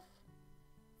 Truth.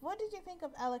 What did you think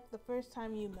of Alec the first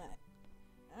time you met?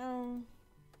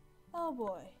 Oh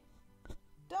boy.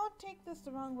 Don't take this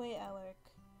the wrong way, Alec.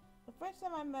 The first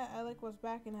time I met Alec was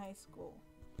back in high school.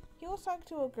 He was talking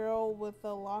to a girl with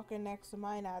a locker next to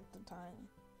mine at the time.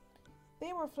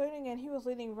 They were flirting and he was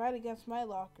leaning right against my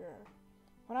locker.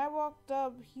 When I walked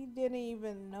up, he didn't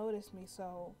even notice me,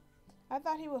 so I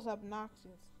thought he was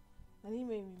obnoxious, and he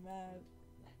made me mad.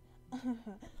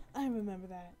 I remember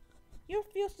that. You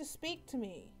refuse to speak to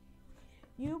me.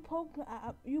 You poked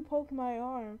my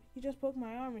arm. You just poked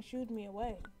my arm and shooed me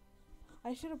away.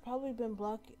 I should have probably been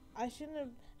blocking. I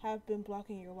shouldn't have been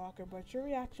blocking your locker, but your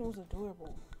reaction was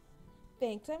adorable.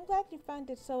 Thanks. I'm glad you find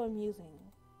it so amusing.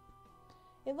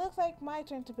 It looks like my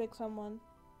turn to pick someone.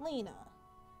 Lena.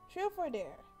 Truth or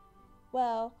dare?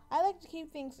 Well, I like to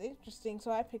keep things interesting,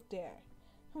 so I picked dare.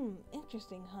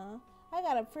 Interesting, huh? I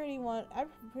got a pretty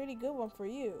good one for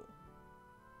you.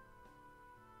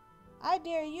 I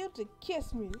dare you to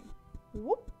kiss me.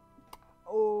 Whoop.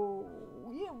 Oh,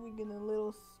 yeah, we're getting a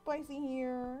little spicy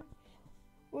here.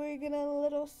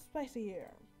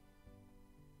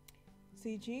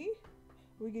 CG?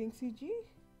 We're getting CG?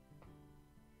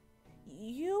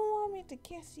 You want me to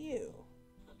kiss you?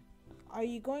 Are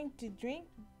you going to drink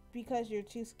because you're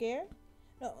too scared?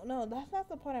 No, that's not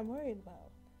the part I'm worried about.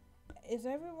 Is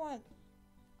everyone,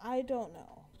 I don't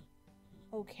know,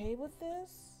 okay with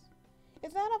this?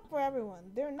 It's not up for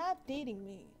everyone. They're not dating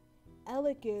me.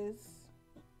 Alec is.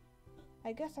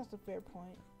 I guess that's a fair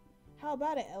point. How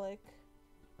about it, Alec?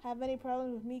 Have any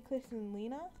problems with me kissing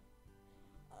Lena?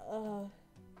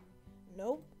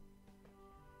 Nope.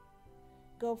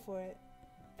 Go for it.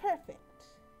 Perfect.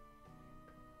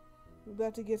 We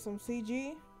about to get some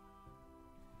CG.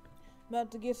 About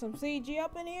to get some CG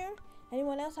up in here.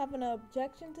 Anyone else have an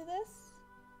objection to this?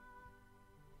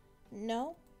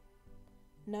 No?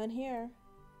 None here.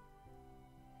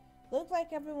 Looks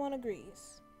like everyone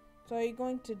agrees. So are you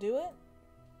going to do it?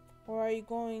 Or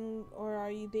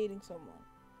are you dating someone?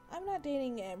 I'm not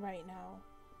dating it right now.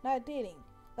 Not dating.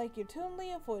 Like you're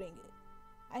totally avoiding it.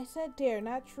 I said dare,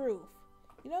 not truth.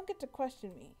 You don't get to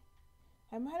question me.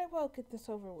 I might as well get this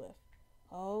over with.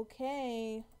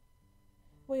 Okay.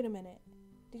 Wait a minute.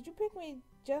 Did you pick me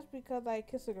just because I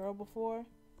kissed a girl before?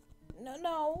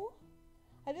 No.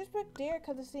 I just picked dare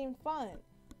because it seemed fun.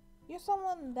 You're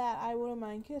someone that I wouldn't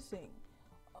mind kissing.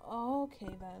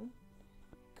 Okay then.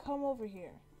 Come over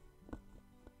here.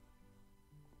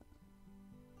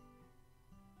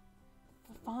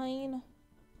 Fine.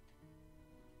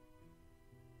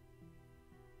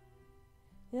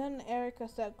 Then and Erica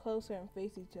step closer and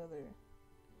face each other.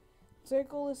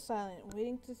 Circle is silent,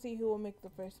 waiting to see who will make the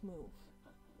first move.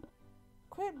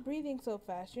 Quit breathing so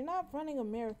fast. You're not running a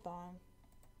marathon.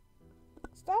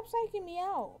 Stop psyching me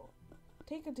out.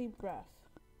 Take a deep breath.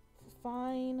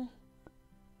 Fine.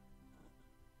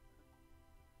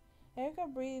 Erica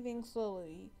breathing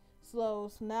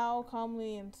slows, now calm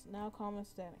and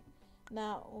steady.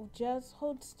 Now just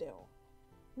hold still.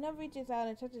 Lena reaches out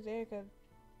and touches Erica's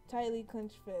tightly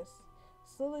clenched fist.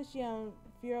 Slowly she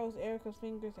unfurls Erica's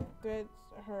fingers and threads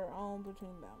her own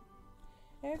between them.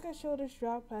 Erica's shoulders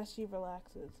drop as she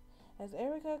relaxes. As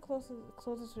Erica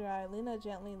closes her eye, Lena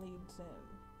gently leads in.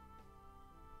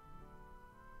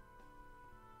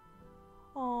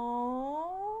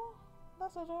 Aww,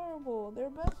 that's adorable. They're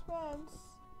best friends.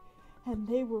 And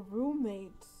they were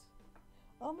roommates.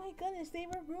 Oh my goodness, they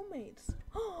were roommates.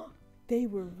 They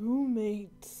were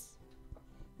roommates.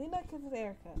 Lena kisses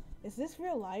Erica. Is this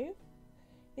real life?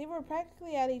 They were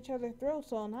practically at each other's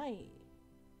throats all night.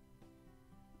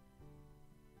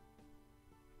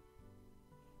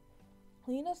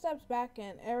 Lena steps back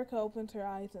and Erica opens her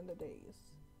eyes in the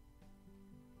daze.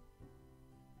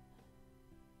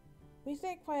 We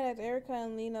stay quiet as Erica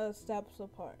and Lena step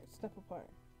apart.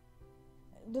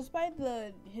 Despite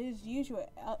his usual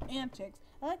antics,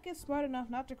 Alec is smart enough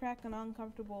not to crack an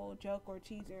uncomfortable joke or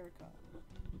tease Erica.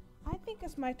 I think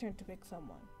it's my turn to pick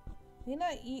someone.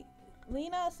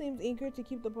 Lena seems eager to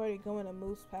keep the party going and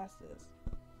moves past this.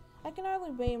 I can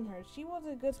hardly blame her. She was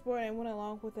a good sport and went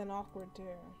along with an awkward dare.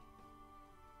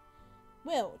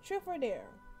 Will, truth or dare?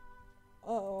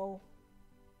 Uh-oh.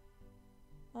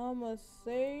 I'ma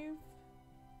save.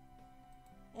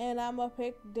 And I'ma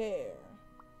pick dare.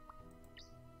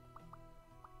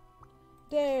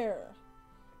 Dare.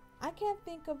 I can't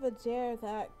think of a dare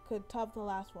that could top the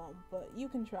last one, but you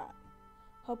can try.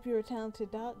 Hope you're a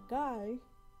talented guy.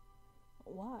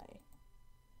 Why?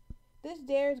 This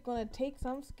dare is gonna take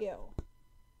some skill.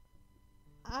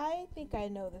 I think I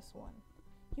know this one.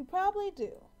 You probably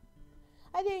do.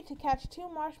 I dare you to catch 2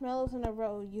 marshmallows in a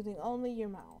row using only your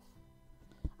mouth.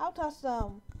 I'll toss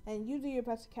them, and you do your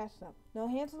best to catch them. No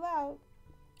hands allowed.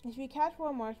 If you catch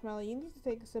 1 marshmallow, you need to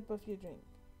take a sip of your drink.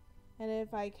 And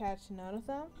if I catch none of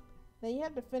them, then you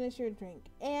have to finish your drink,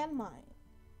 and mine.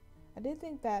 I did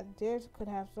think that dares could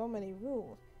have so many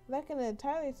rules, like an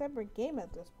entirely separate game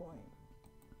at this point.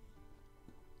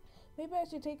 Maybe I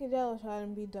should take a jello shot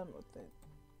and be done with it.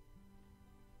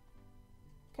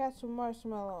 Catch some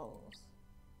marshmallows.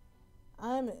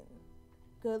 I'm in.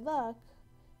 Good luck.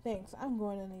 Thanks, I'm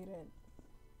going to need it.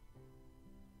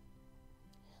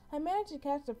 I managed to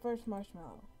catch the first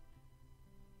marshmallow.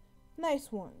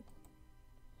 Nice one.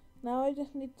 Now I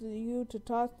just need you to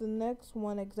toss the next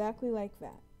one exactly like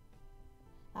that.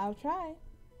 I'll try.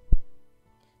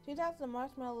 She tossed the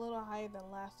marshmallow a little higher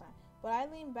than last time, but I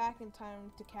leaned back in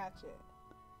time to catch it.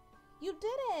 You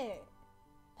did it!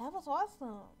 That was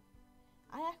awesome.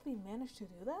 I actually managed to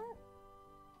do that?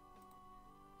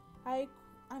 I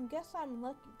guess I'm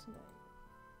lucky tonight.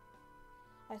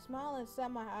 I smiled and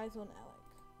set my eyes on Alec.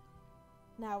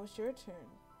 Now it's your turn.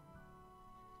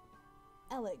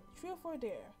 Alec, true or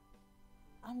dare?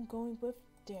 I'm going with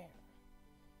dare.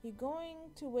 You're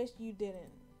going to wish you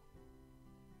didn't.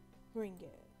 Bring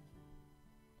it.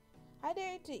 I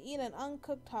dare you to eat an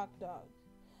uncooked hot dog.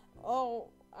 Oh,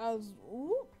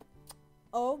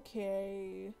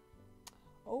 okay.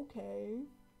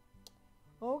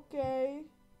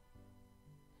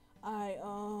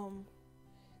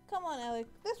 Come on, Alec.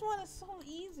 This one is so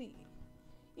easy.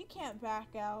 You can't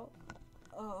back out.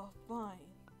 Oh, fine.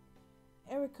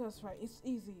 Erica's right. It's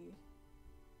easy.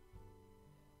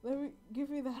 Give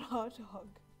me that hot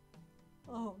dog.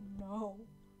 Oh no.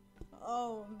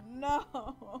 Oh no.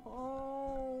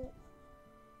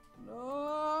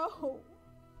 No.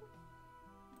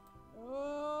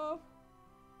 No.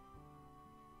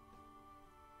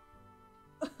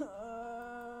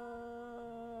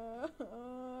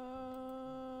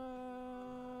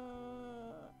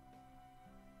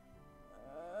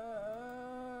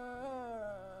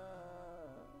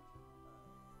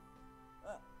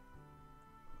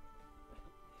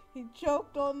 He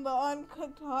choked on the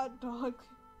uncooked hot dog.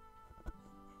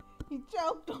 He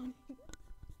choked on it.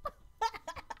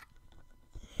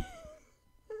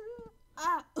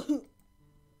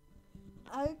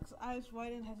 Alex's eyes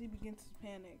widen as he begins to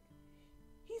panic.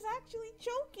 He's actually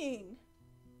choking.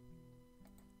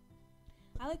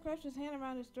 Alec wraps his hand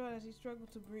around his throat as he struggles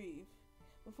to breathe.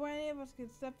 Before any of us can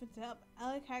step in to help,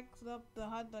 Alec hacks up the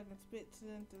hot dog and spits it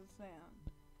into the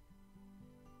sand.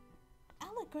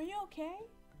 Alec, are you okay?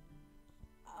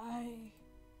 I'm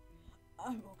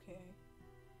okay.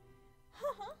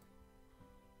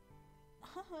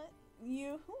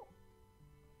 You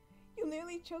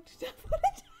nearly choked to death.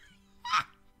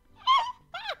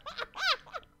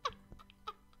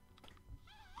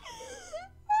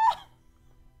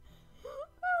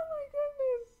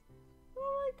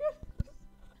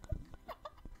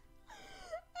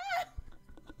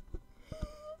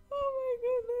 Oh my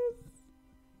goodness.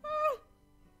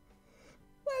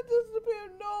 That just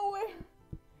appeared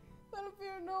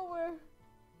nowhere.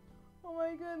 Oh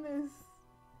my goodness.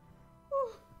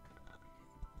 Whew.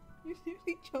 You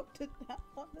nearly choked to death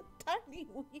on the tiny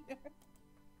wiener.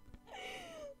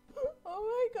 Oh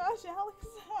my gosh, Alex.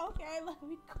 Okay, let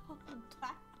me calm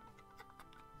down.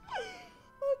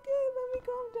 Okay, let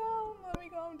me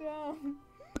calm down.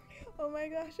 Oh my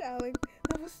gosh, Alex.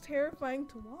 That was terrifying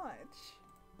to watch.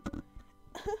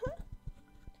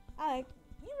 Alex,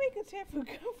 you make a terrible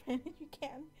girlfriend and you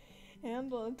can't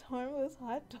handle a harmless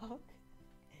hot dog.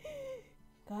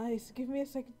 Guys, give me a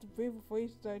second to breathe before you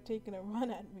start taking a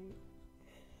run at me.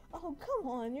 Oh, come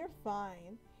on, you're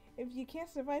fine. If you can't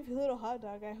survive a little hot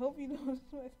dog, I hope you don't.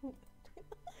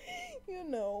 You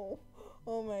know.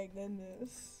 Oh my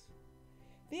goodness.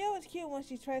 Theo is cute when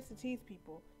she tries to tease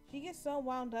people. She gets so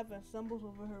wound up and stumbles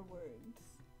over her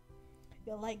words.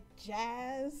 You're like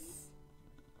jazz.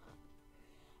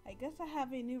 I guess I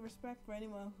have a new respect for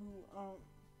anyone who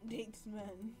dates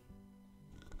men.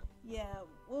 Yeah,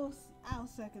 I'll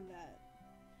second that.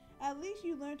 At least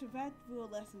you learned a valuable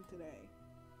lesson today.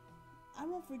 I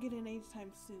won't forget it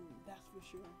anytime soon, that's for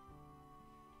sure.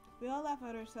 We all laugh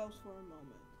at ourselves for a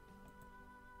moment.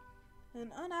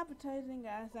 And unappetizing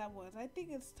as that was, I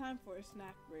think it's time for a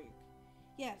snack break.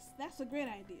 Yes, that's a great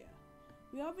idea.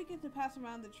 We all begin to pass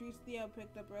around the treats Theo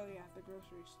picked up earlier at the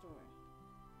grocery store.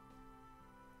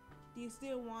 Do you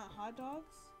still want hot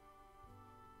dogs?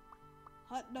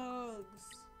 Hot dogs!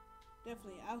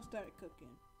 Definitely, I'll start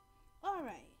cooking.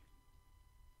 Alright.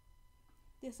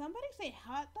 Did somebody say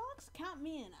hot dogs? Count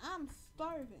me in. I'm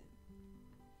starving.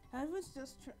 I was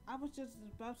just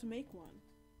about to make one.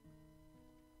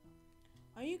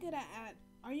 Are you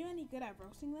any good at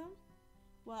roasting them?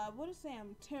 Well, I wouldn't say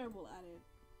I'm terrible at it.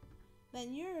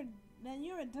 Then you're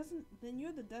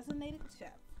the designated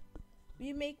chef. Will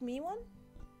you make me one?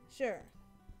 Sure.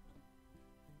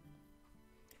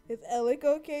 Is Alec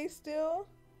okay still?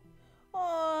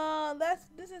 Aw,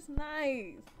 this is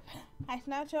nice. I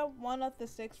snatch up one of the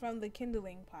sticks from the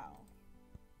kindling pile.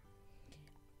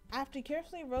 After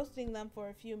carefully roasting them for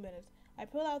a few minutes, I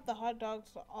pull out the hot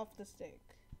dogs off the stick.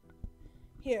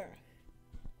 Here,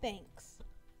 Thanks.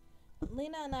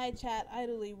 Lena and I chat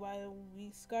idly while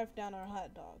we scarf down our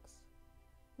hot dogs.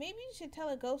 Maybe you should tell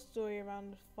a ghost story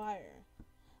around the fire.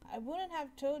 I wouldn't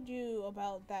have told you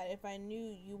about that if I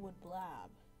knew you would blab.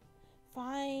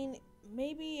 Fine,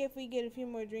 maybe if we get a few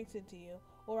more drinks into you,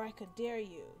 or I could dare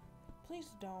you.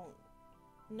 Please don't.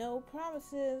 No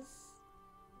promises.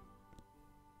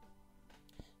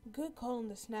 Good call on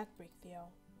the snack break, Theo.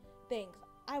 Thanks.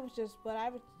 I was just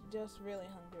really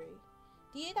hungry.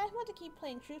 Do you guys want to keep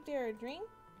playing Truth, Dare, or Drink?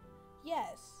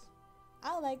 Yes.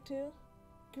 I'd like to.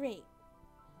 Great.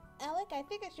 Alec, I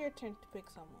think it's your turn to pick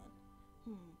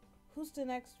someone. Who's the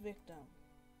next victim?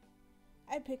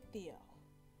 I picked Theo.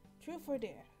 Truth or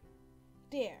dare?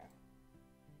 Dare.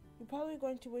 You're probably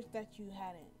going to wish that you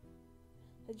hadn't.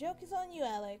 The joke is on you,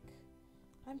 Alec.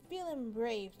 I'm feeling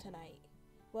brave tonight.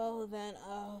 Well then,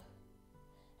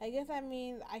 I guess that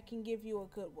means I can give you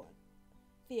a good one.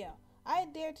 Theo, I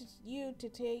dare you to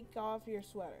take off your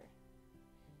sweater.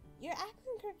 You're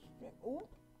acting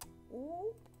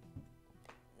Ooh.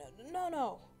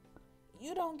 No.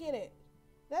 You don't get it.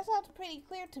 That sounds pretty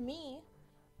clear to me.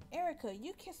 Erica,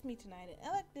 you kissed me tonight, and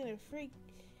Alec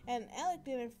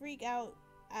didn't freak out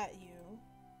at you.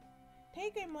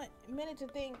 Take a minute to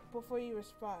think before you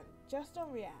respond. Just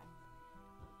don't react.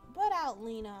 Butt out,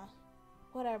 Lena.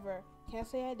 Whatever. Can't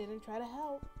say I didn't try to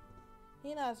help.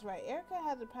 Lena's right. Erica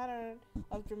has a pattern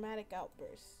of dramatic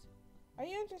outbursts. Are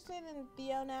you interested in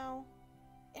Theo now?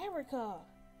 Erica!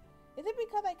 Is it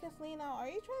because I kissed Lena? Are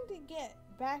you trying to get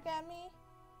back at me?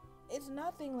 It's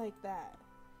nothing like that.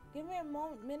 Give me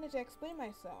a minute to explain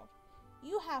myself.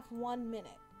 You have 1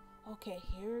 minute. Okay,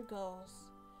 here it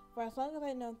goes. For as long as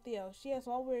I know Theo, she has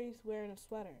always wearing a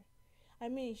sweater. I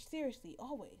mean, seriously,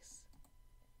 always.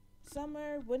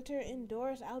 Summer, winter,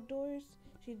 indoors, outdoors.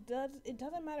 It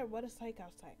doesn't matter what it's like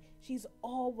outside. She's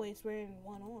always wearing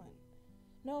one on.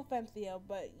 No offense, Theo,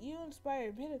 but you inspire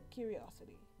a bit of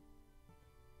curiosity.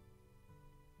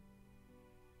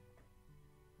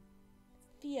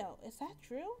 Theo, is that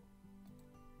true?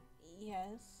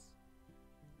 Yes.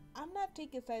 I'm not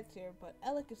taking sides here, but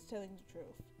Alec is telling the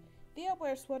truth. Theo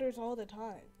wears sweaters all the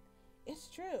time. It's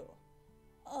true.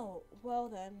 Oh, well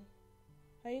then.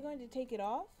 Are you going to take it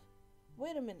off?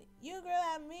 Wait a minute. You girl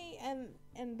at me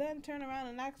and then turn around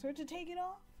and ask her to take it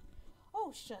off?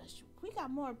 Oh, shush. We got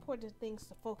more important things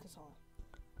to focus on.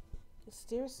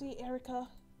 Seriously, Erica?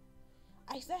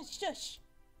 I said shush.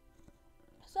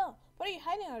 So, what are you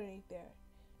hiding underneath there?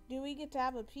 Do we get to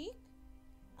have a peek?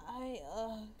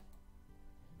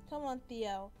 Come on,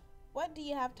 Theo. What do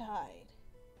you have to hide?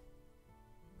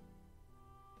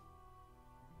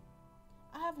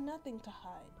 I have nothing to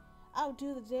hide. I'll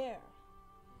do the dare.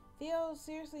 Theo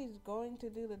seriously is going to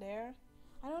do the dare?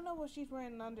 I don't know what she's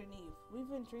wearing underneath. We've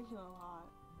been drinking a lot.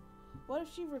 What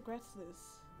if she regrets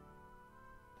this?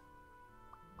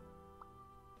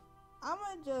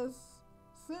 I'ma just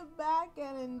sit back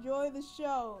and enjoy the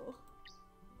show.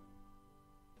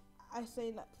 I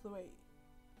say not to wait.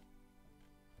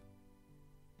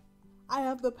 I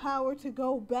have the power to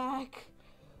go back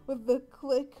with the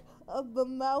click of the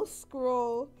mouse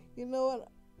scroll. You know what?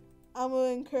 I'm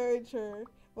gonna encourage her,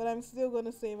 but I'm still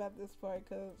gonna save at this part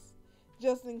because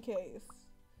just in case.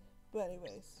 But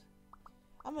anyways,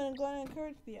 I'm gonna go and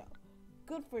encourage Theo.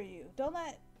 Good for you. Don't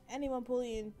let anyone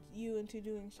bully you into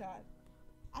doing shots.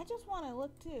 I just want to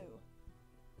look too.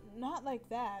 Not like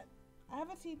that. I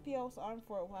haven't seen Theo's arm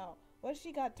for a while. What if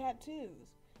she got tattoos?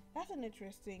 That's an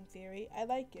interesting theory. I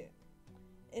like it.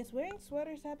 Is wearing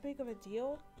sweaters that big of a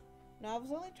deal? No, I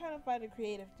was only trying to find a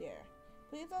creative dare.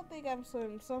 Please don't think I'm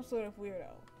some sort of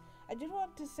weirdo. I just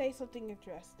wanted to say something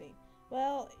interesting.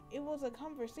 Well, it was a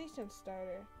conversation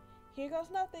starter. Here goes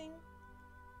nothing.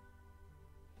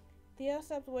 Theo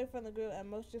stepped away from the group and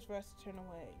motioned for us to turn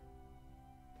away.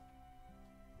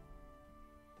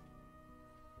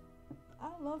 I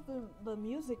love the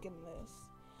music in this.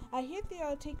 I hear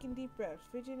Theo taking deep breaths,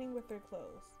 fidgeting with her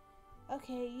clothes.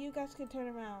 Okay, you guys can turn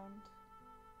around.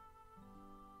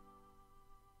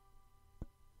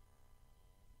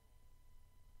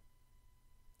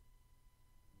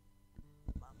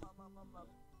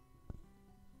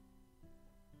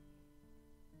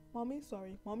 Mommy,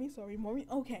 sorry.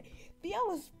 Okay, Theo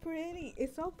was pretty.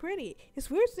 It's so pretty. It's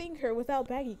weird seeing her without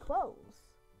baggy clothes.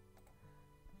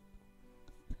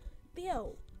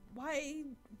 Theo, why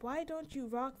don't you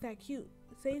rock that cute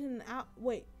satin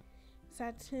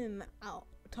out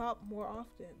top more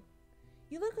often?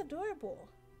 You look adorable.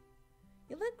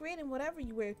 You look great in whatever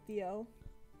you wear, Theo.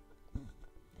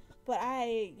 But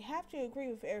I have to agree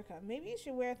with Erica. Maybe you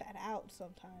should wear that out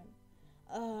sometime.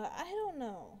 I don't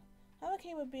know. I'm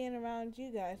okay with being around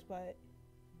you guys, but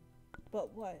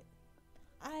But what?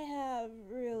 I have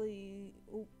really...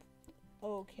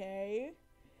 Okay.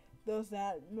 Does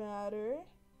that matter?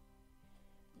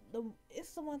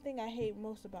 It's the one thing I hate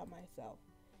most about myself.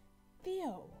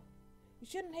 Theo, you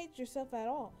shouldn't hate yourself at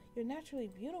all. You're naturally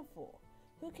beautiful.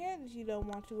 Who cares if you don't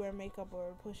want to wear makeup or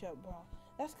a push-up bra?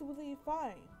 That's completely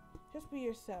fine. Just be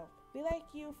yourself. Be like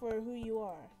you for who you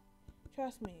are.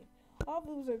 Trust me, all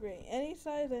boobs are great. Any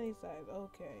size, any size.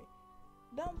 Okay.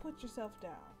 Don't put yourself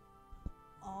down.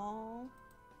 Aww.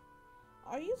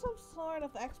 Are you some sort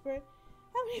of expert?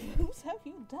 How many boobs have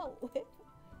you dealt with?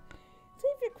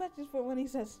 Save your questions for when he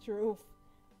says truth.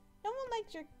 No one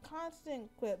likes your constant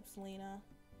quips, Lena.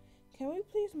 Can we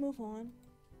please move on?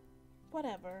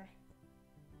 Whatever.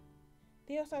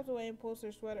 Theo steps away and pulls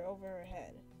her sweater over her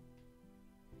head.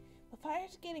 The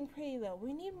fire's getting pretty low.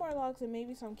 We need more logs and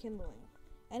maybe some kindling.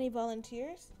 Any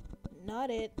volunteers? Not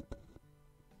it.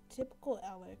 Typical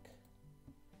Alec.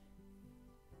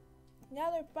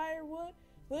 Gather firewood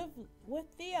with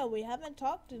Theo. We haven't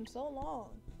talked in so long.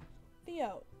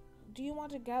 Theo, do you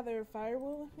want to gather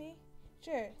firewood with me?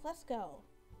 Sure, let's go.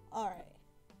 Alright.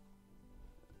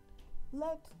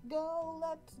 Let's go,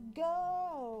 let's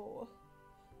go.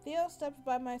 Theo steps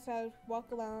by my side,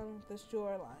 walk along the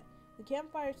shoreline. The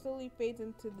campfire slowly fades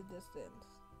into the distance.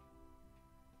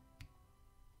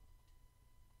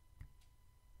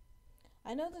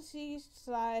 I know the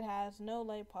seaside has no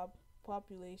light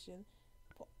population.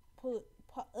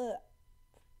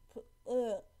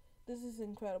 This is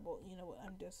incredible. You know what?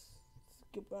 I'm just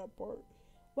skip that part.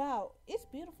 Wow, it's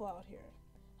beautiful out here.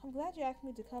 I'm glad you asked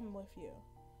me to come with you.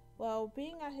 Well,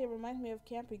 being out here reminds me of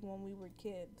camping when we were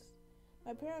kids.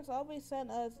 My parents always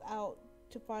sent us out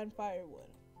to find firewood.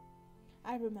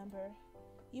 I remember.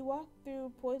 You walked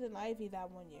through poison ivy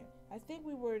that one year. I think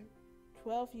we were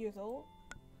 12 years old.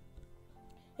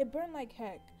 It burned like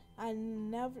heck.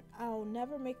 I'll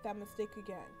never make that mistake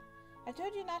again. I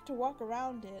told you not to walk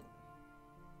around it.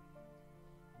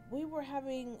 We were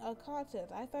having a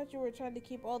contest. I thought you were trying to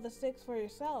keep all the sticks for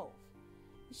yourself.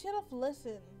 You should have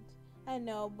listened. I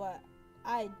know, but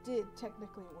I did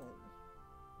technically win.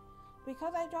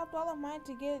 Because I dropped all of mine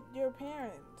to get your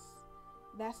parents.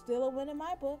 That's still a win in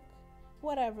my book.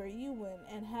 Whatever, you win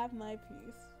and have my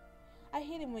peace. I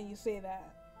hate it when you say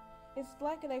that. It's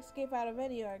like an escape out of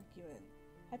any argument.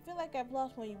 I feel like I've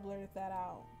lost when you blurted that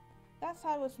out. That's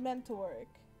how it's meant to work.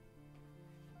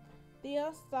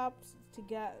 Theo stops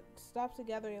to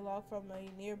gather a log from a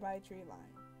nearby tree line.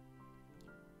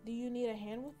 Do you need a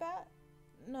hand with that?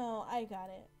 No, I got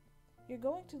it. You're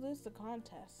going to lose the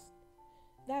contest.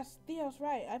 Theo's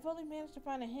right. I've only managed to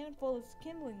find a handful of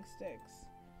kindling sticks.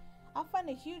 I'll find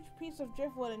a huge piece of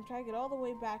driftwood and drag it all the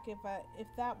way back if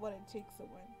that's what it takes to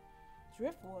win.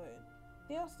 Driftwood?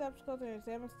 Theo steps closer and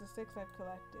examines the sticks I've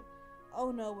collected.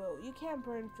 Oh no, Will. You can't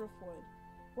burn driftwood.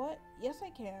 What? Yes, I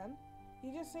can.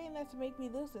 You're just saying that to make me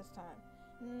lose this time.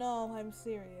 No, I'm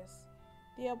serious.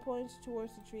 Theo points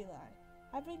towards the tree line.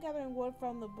 I've been gathering wood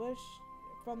from the bush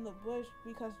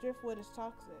because driftwood is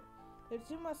toxic. There's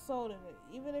too much salt in it,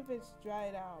 even if it's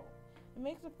dried out. It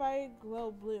makes the fire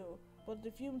glow blue, but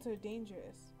the fumes are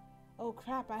dangerous. Oh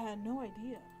crap, I had no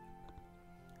idea.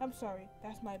 I'm sorry,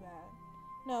 that's my bad.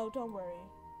 No, don't worry.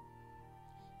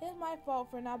 It's my fault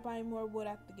for not buying more wood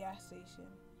at the gas station.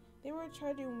 They were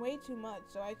charging way too much,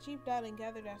 so I cheaped out and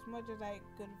gathered as much as I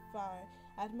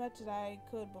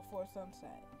could before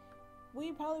sunset.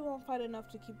 We probably won't find enough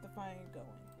to keep the fire going.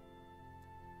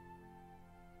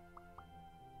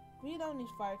 We don't need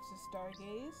fire to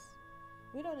stargaze.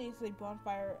 We don't need to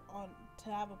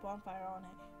have a bonfire on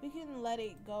it. We can let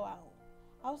it go out.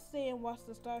 I'll stay and watch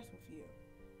the stars with you.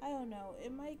 I don't know,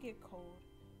 it might get cold.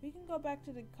 We can go back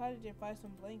to the cottage and find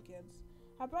some blankets.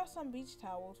 I brought some beach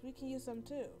towels. We can use them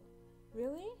too.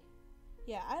 Really?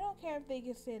 Yeah, I don't care if they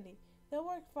get sandy. They'll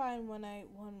work fine when I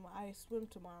swim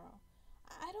tomorrow.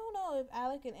 I don't know if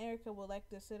Alec and Erica would like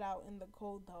to sit out in the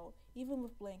cold though, even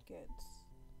with blankets.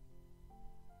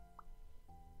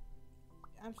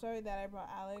 I'm sorry that I brought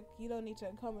Alec. You don't need to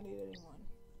accommodate anyone.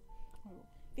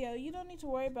 Theo, you don't need to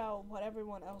worry about what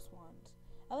everyone else wants.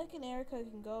 Alec and Erica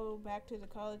can go back to the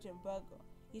college and bug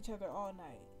each other all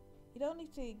night. You don't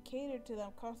need to cater to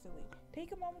them constantly.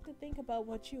 Take a moment to think about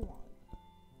what you want.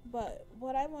 But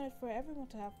what I want is for everyone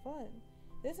to have fun.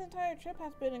 This entire trip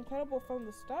has been incredible from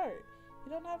the start.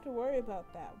 You don't have to worry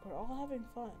about that. We're all having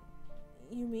fun.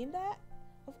 You mean that?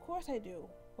 Of course I do.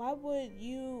 Why would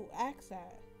you ask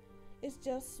that? It's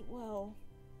just, well,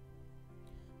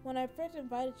 when I first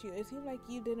invited you, it seemed like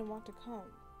you didn't want to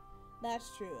come.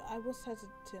 That's true. I was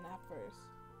hesitant at first.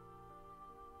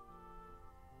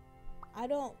 I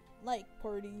don't like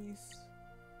parties.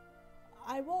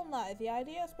 I won't lie, the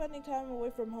idea of spending time away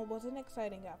from home wasn't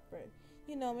exciting at first.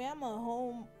 You know me, I'm a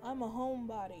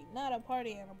homebody, not a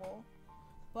party animal.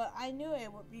 But I knew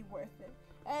it would be worth it.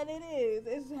 And it is.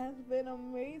 It has been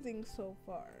amazing so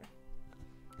far.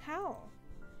 How?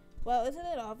 Well, isn't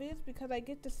it obvious? Because I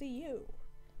get to see you.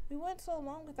 We went so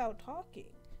long without talking.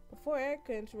 Before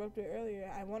Erica interrupted earlier,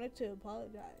 I wanted to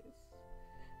apologize.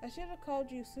 I should have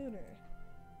called you sooner.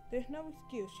 There's no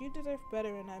excuse. You deserve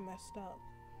better and I messed up.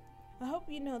 I hope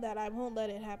you know that I won't let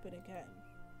it happen again.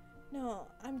 No,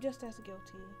 I'm just as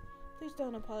guilty. Please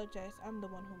don't apologize. I'm the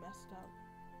one who messed up.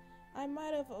 I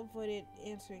might have avoided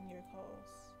answering your calls.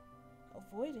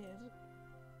 Avoided?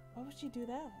 Why would you do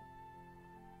that?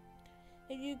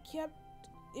 If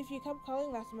you kept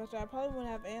calling last semester, I probably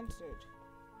wouldn't have answered.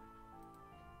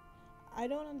 I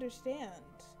don't understand.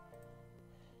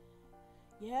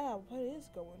 Yeah, what is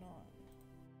going on?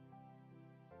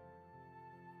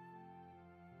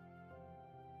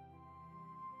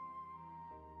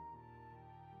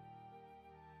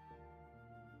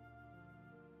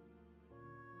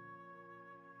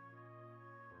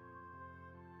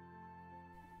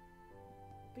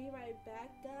 Be right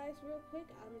back, guys, real quick.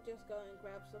 I'm just going to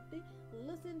grab something.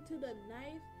 Listen to the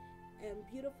nice and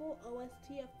beautiful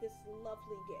OST of this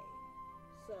lovely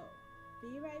game. So,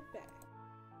 be right back.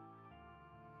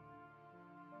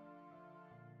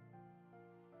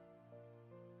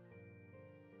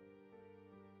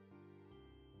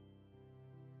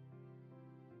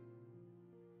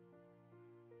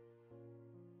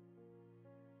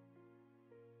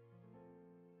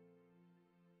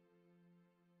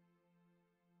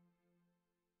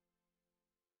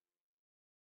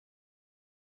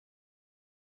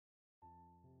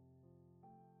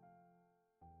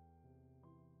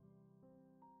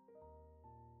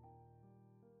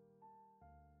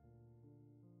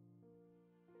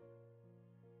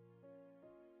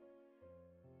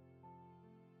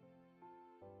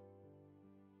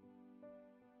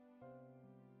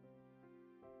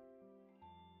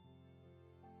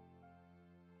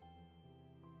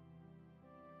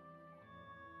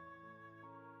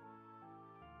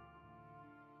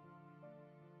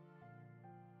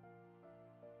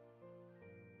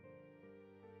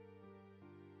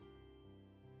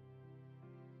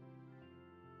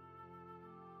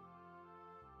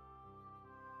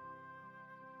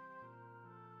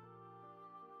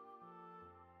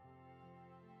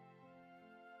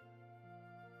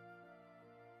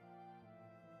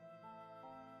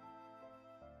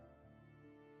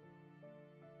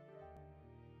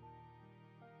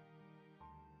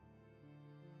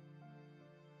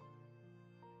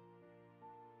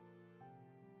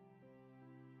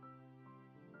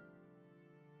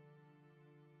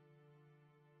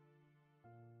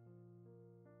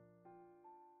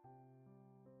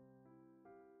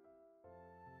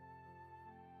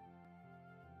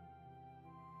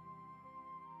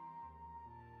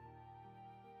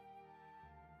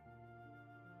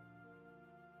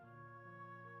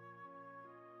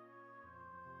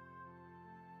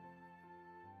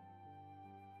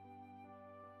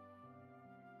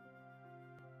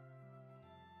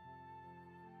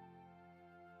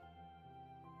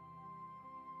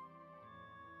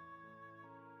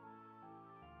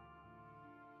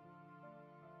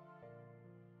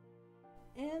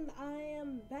 And I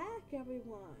am back,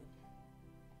 everyone.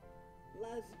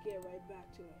 Let's get right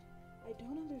back to it. I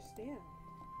don't understand.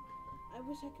 I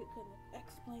wish I could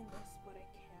explain this, but I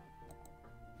can't.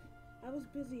 I was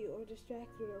busy or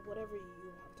distracted or whatever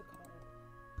you want to call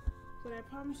it. But I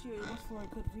promise you it was for a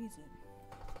good reason.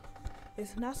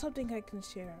 It's not something I can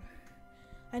share.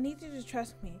 I need you to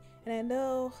trust me, and I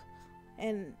know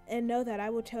and know that I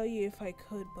would tell you if I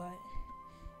could, but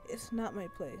it's not my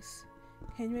place.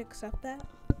 Can you accept that?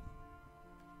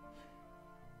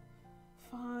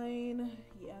 Fine,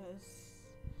 yes.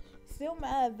 Still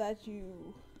mad that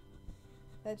you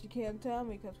can't tell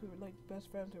me because we were like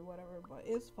best friends or whatever, but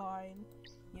it's fine.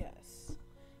 Yes.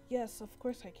 Yes, of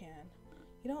course I can.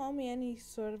 You don't owe me any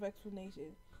sort of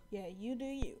explanation. Yeah, you do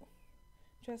you.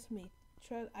 Trust me.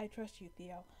 I trust you,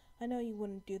 Theo. I know you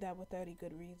wouldn't do that without a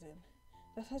good reason.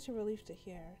 That's such a relief to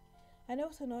hear. I know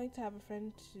it's annoying to have a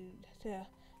friend to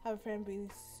have a friend be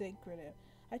secretive.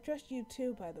 I trust you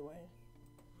too, by the way.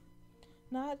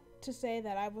 Not to say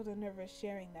that I wasn't nervous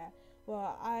sharing that.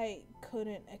 Well, I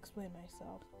couldn't explain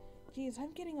myself. Geez,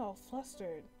 I'm getting all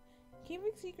flustered.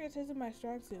 Keeping secrets isn't my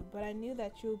strong suit, but I knew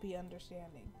that you'll be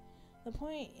understanding. The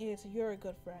point is, you're a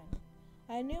good friend.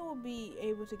 I knew we'll be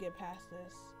able to get past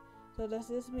this. So does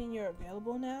this mean you're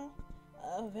available now?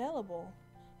 Available?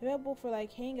 Available for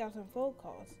like hangouts and phone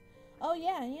calls. Oh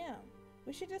yeah, I am.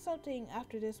 We should do something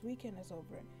after this weekend is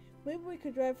over. Maybe we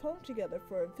could drive home together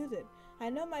for a visit. I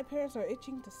know my parents are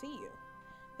itching to see you.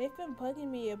 They've been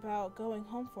bugging me about going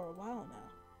home for a while now.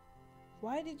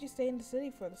 Why did you stay in the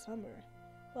city for the summer?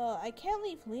 Well, I can't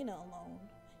leave Lena alone.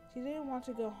 She didn't want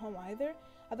to go home either.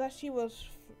 I thought she was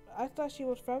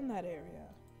from that area.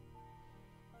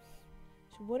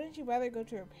 Wouldn't you rather go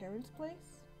to her parents'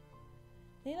 place?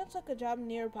 Lena took a job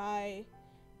near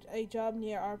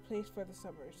our place for the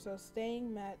summer, so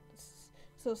staying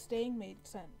made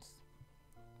sense.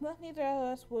 But neither of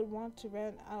us would want to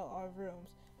rent out our rooms.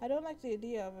 I don't like the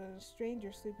idea of a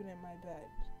stranger sleeping in my bed.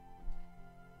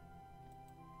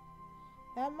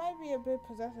 That might be a bit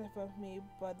possessive of me,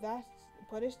 but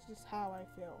it's just how I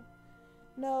feel.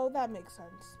 No, that makes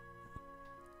sense.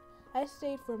 I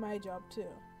stayed for my job too.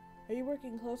 Are you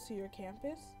working close to your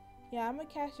campus? Yeah, I'm a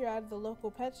cashier at the local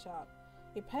pet shop.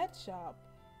 A pet shop?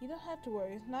 You don't have to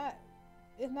worry.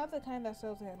 It's not the kind that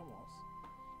sells animals.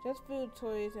 Just food,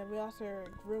 toys, and we offer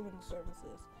grooming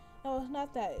services. No, it's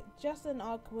not that. Just an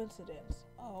odd coincidence.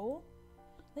 Oh?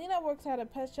 Lena works at a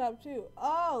pet shop too.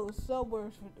 Oh, so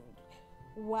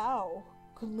wow.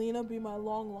 Could Lena be my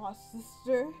long-lost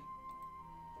sister?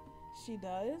 She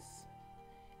does?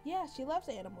 Yeah, she loves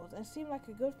animals and seemed like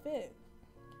a good fit.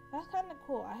 That's kind of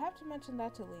cool. I have to mention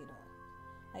that to Lena.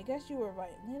 I guess you were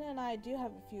right. Lena and I do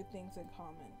have a few things in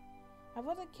common. I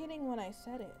wasn't kidding when I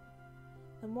said it.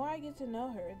 The more I get to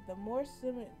know her, the more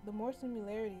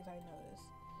similarities I notice.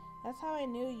 That's how I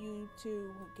knew you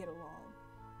two would get along.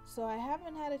 So I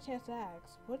haven't had a chance to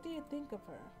ask, what do you think of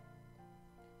her?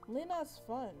 Lena's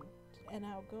fun and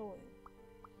outgoing.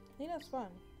 Lena's fun.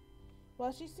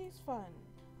 Well, she seems fun.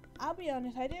 I'll be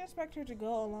honest, I didn't expect her to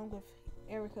go along with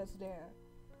Erica's dare.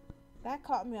 That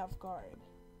caught me off guard.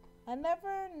 I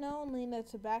never known Lena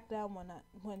to back down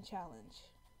when challenged.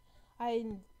 I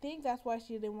think that's why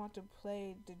she didn't want to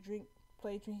play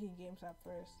drinking games at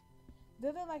first.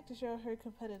 Doesn't like to show her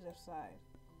competitive side.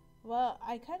 Well,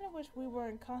 I kind of wish we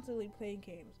weren't constantly playing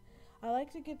games. I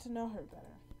like to get to know her better.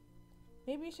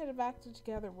 Maybe you should have acted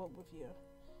together with you.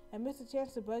 I missed a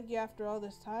chance to bug you after all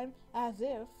this time, as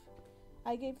if.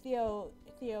 I gave Theo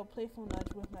a playful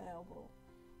nudge with my elbow.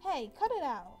 Hey, cut it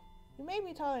out. You may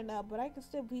be taller now, but I can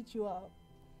still beat you up.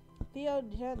 Theo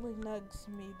gently nudged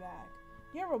me back.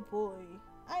 You're a bully.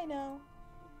 I know.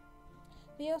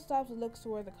 Theo stops and looks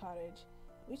toward the cottage.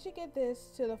 We should get this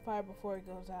to the fire before it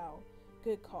goes out.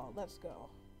 Good call. Let's go.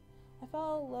 I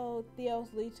followed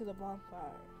Theo's lead to the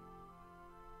bonfire.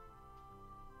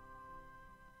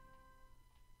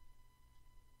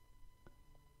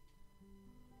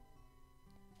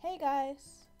 Hey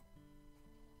guys.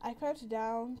 I crouched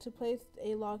down to place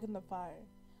a log in the fire.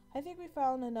 I think we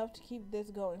found enough to keep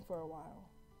this going for a while.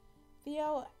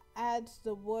 Theo adds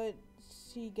the wood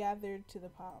she gathered to the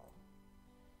pile.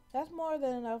 That's more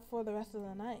than enough for the rest of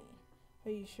the night.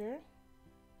 Are you sure?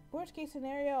 Worst case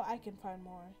scenario, I can find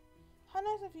more. How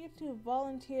nice of you to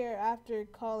volunteer after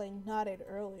calling Nodded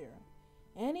earlier.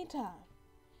 Anytime.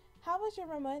 How was your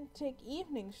romantic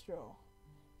evening stroll?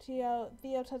 Theo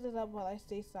touches up while I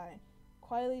stay silent,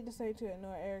 quietly deciding to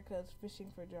ignore Erica's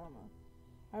fishing for drama.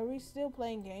 Are we still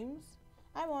playing games?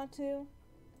 I want to.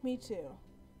 Me too.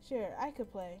 Sure, I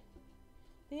could play.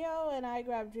 Theo and I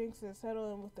grab drinks and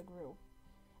settle in with the group.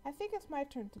 I think it's my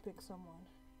turn to pick someone.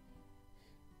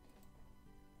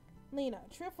 Lena,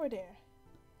 truth or dare?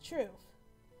 Truth.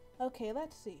 Okay,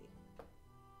 let's see.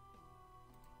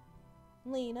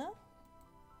 Lena?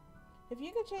 If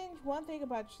you could change one thing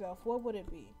about yourself, what would it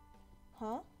be?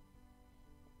 Huh?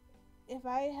 If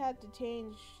I had to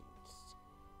change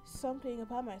something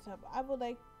about myself, I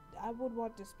would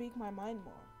want to speak my mind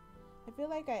more. I feel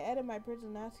like I edit my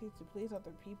personality to please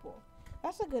other people.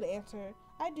 That's a good answer.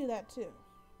 I do that too.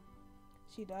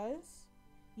 She does?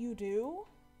 You do?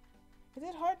 Is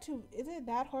it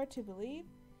that hard to believe?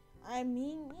 I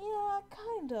mean, yeah,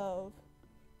 kind of.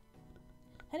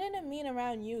 I didn't mean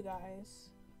around you guys.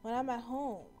 When I'm at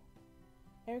home.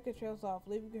 Erica trails off,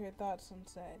 leaving her thoughts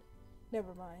unsaid.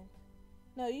 Never mind.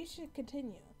 No, you should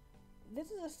continue. This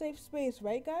is a safe space,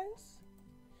 right, guys?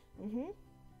 Mm-hmm.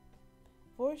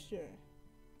 For sure.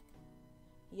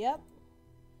 Yep.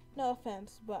 No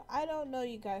offense, but I don't know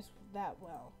you guys that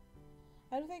well.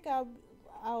 I don't think I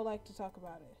would like to talk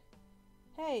about it.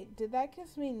 Hey, did that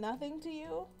kiss mean nothing to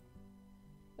you?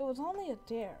 It was only a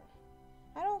dare.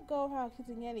 I don't go around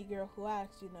kissing any girl who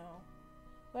asks, you know.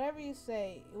 Whatever you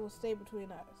say, it will stay between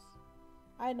us.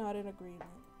 I nod in agreement.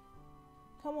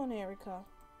 Come on, Erica.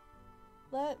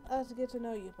 Let us get to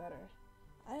know you better.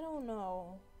 I don't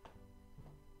know.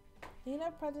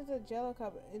 Lena presses a jello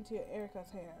cup into Erica's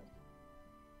hand.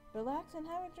 Relax and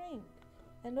have a drink.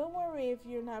 And don't worry if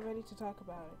you're not ready to talk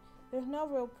about it. There's no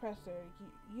real pressure.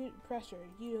 You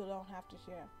don't have to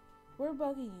share. We're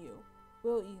bugging you.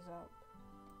 We'll ease up.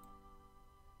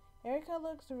 Erica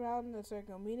looks around the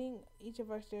circle, meeting each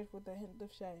of our stares with a hint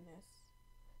of shyness.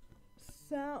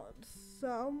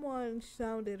 Someone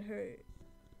sounded hurt.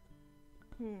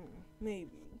 Maybe.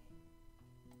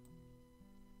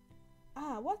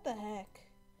 What the heck?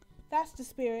 That's the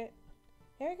spirit.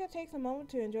 Erica takes a moment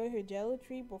to enjoy her jello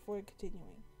treat before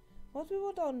continuing. Most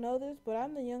people don't know this, but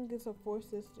I'm the youngest of 4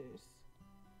 sisters.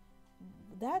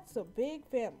 That's a big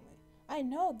family. I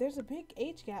know, there's a big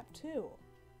age gap too.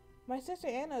 My sister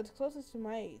Anna is closest to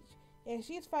my age, and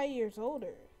she's 5 years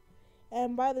older.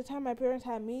 And by the time my parents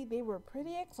had me, they were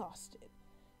pretty exhausted.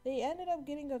 They ended up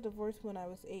getting a divorce when I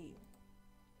was 8.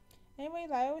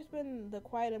 Anyways, I always been the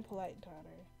quiet and polite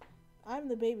daughter. I'm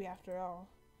the baby after all.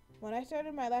 When I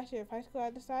started my last year of high school, I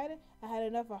decided I had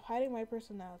enough of hiding my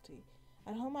personality.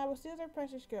 At home, I was still their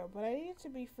precious girl, but I needed to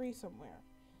be free somewhere.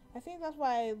 I think that's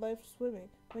why I love swimming.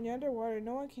 When you're underwater,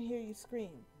 no one can hear you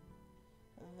scream.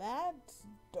 That's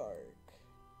dark.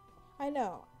 I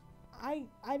know.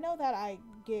 I know that I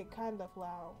get kind of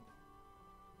loud.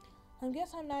 I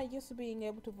guess I'm not used to being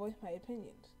able to voice my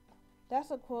opinions. That's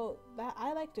a quote that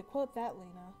I like to quote that,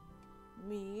 Lena.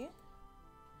 Me?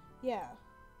 Yeah.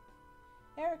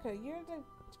 Erica, you're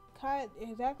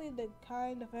exactly the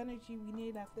kind of energy we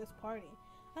need at this party.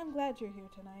 I'm glad you're here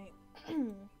tonight.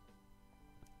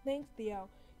 Thanks, Theo.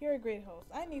 You're a great host.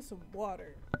 I need some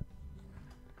water.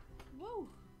 Woo!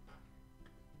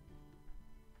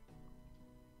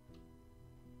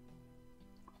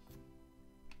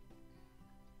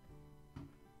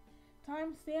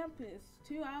 Timestamp is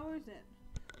 2 hours and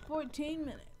 14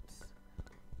 minutes.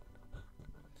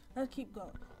 Let's keep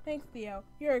going. Thanks, Theo.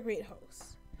 You're a great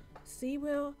host. See,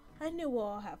 Will, I knew we'll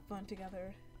all have fun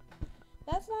together.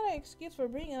 That's not an excuse for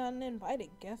bringing uninvited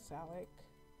guests, Alec.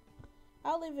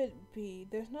 I'll leave it be.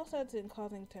 There's no sense in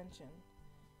causing tension.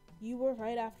 You were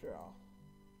right after all.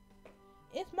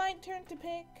 It's my turn to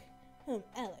pick.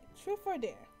 Alec, truth or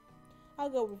dare? I'll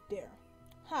go with dare.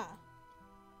 Ha.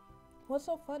 What's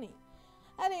so funny?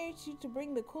 I dared you to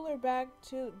bring the cooler back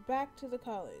to the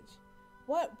college.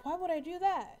 What? Why would I do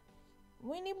that?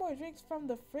 We need more drinks from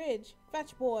the fridge.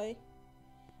 Fetch, boy.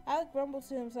 Alec grumbles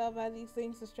to himself as he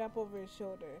slings the strap over his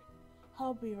shoulder.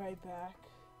 I'll be right back.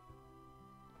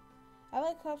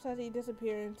 Alec claps as he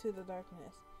disappears into the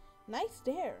darkness. Nice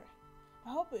dare.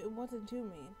 I hope it wasn't too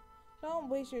mean. Don't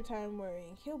waste your time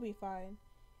worrying. He'll be fine.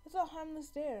 It's a harmless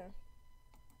dare.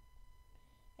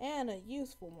 And a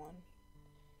useful one.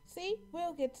 See?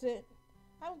 Will gets it.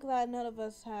 I'm glad none of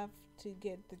us have to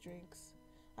get the drinks.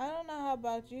 I don't know how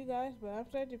about you guys, but I'm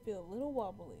starting to feel a little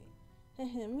wobbly.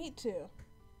 Me too.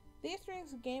 These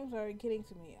drinks games are getting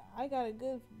to me. I got a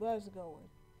good buzz going.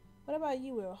 What about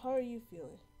you, Will? How are you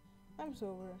feeling? I'm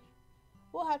sober.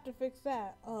 We'll have to fix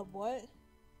that. What?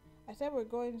 I said we're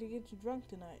going to get you drunk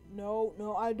tonight.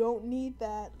 No, I don't need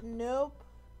that. Nope.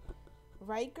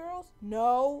 Right, girls?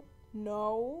 No.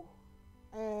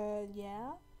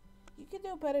 Yeah? You can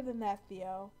do better than that,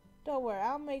 Theo. Don't worry,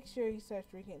 I'll make sure he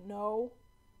starts drinking. No.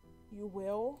 You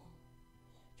will?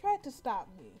 Try to stop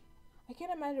me. I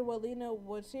can't imagine what Lena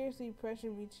would seriously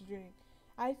pressure me to drink.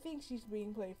 I think she's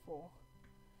being playful.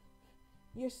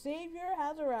 Your savior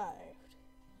has arrived.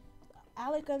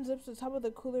 Alec unzips the top of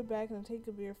the cooler bag and takes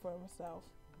a beer for himself.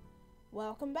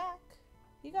 Welcome back.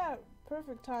 You got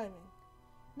perfect timing.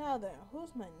 Now then,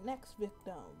 who's my next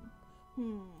victim?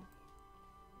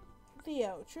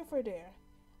 Theo, truth or dare?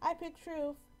 I pick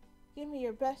truth. Give me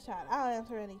your best shot. I'll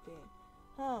answer anything.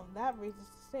 That raises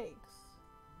the stakes.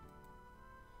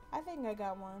 I think I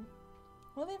got one.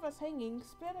 Don't leave us hanging.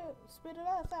 Spit it out.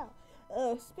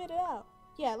 Spit it out.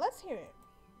 Yeah, let's hear it.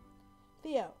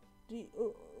 Theo, do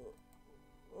you,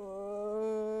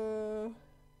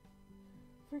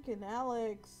 freaking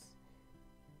Alex.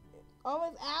 Oh,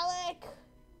 it's Alec.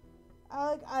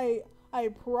 Alec, I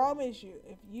promise you,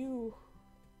 if you,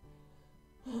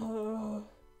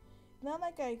 not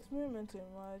like I experimented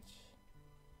much,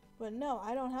 but no,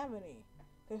 I don't have any.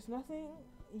 There's nothing.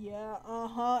 Yeah,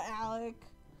 Alec.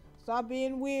 Stop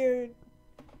being weird.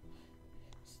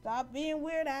 Stop being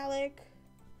weird, Alec.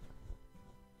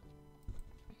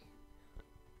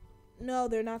 No,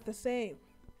 they're not the same.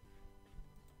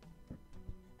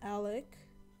 Alec.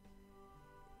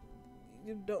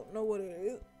 You don't know what it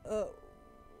is.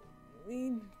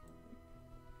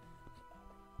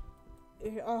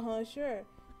 Sure.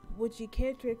 Would you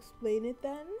care to explain it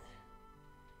then?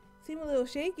 Seem a little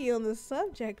shaky on the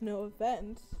subject, no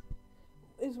offense.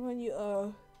 Is when you,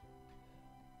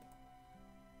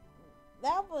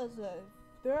 that was a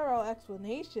thorough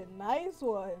explanation. Nice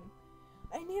one.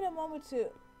 I need a moment to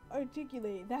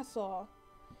articulate, that's all.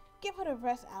 Give it a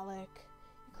rest, Alec.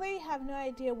 You clearly have no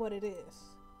idea what it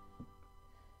is.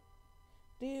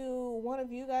 Do one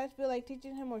of you guys feel like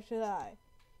teaching him, or should I?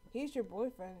 He's your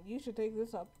boyfriend. You should take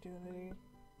this opportunity.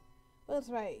 Well, that's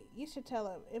right. You should tell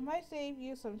him. It might save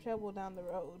you some trouble down the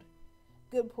road.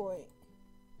 Good point.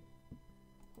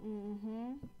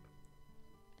 Mm-hmm.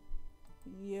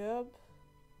 Yep.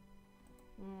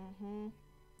 Mm-hmm.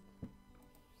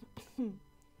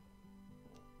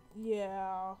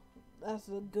 Yeah, that's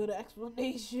a good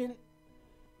explanation.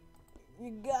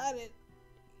 You got it.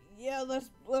 Yeah, let's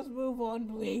move on,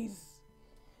 please.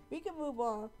 We can move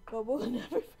on, but we'll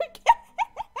never forget.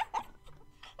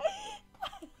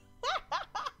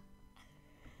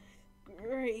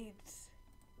 Great.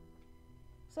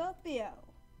 So, Theo,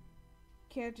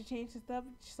 care to change the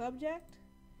subject?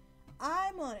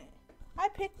 I'm on it. I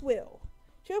picked Will.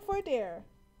 Truth or dare?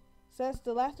 Since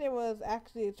the last dare was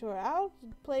actually a chore, I'll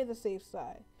play the safe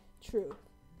side. Truth.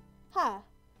 Ha!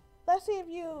 Let's see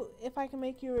if I can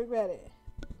make you regret it.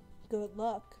 Good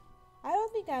luck. I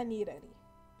don't think I need any.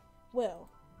 Will,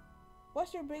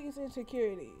 what's your biggest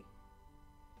insecurity?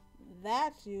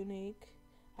 That's unique.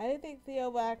 I didn't think Theo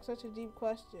would ask such a deep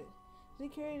question.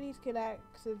 Insecurities can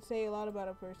act and say a lot about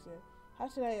a person. How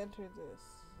should I enter this?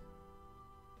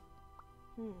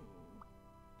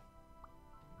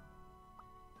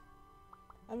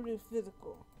 I'm gonna do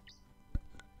physical.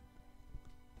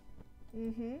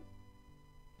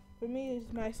 For me,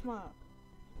 it's my smile.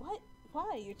 What?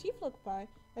 Why? Your teeth look fine.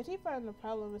 My teeth aren't the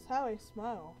problem. It's how I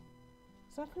smile.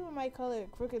 Some people might call it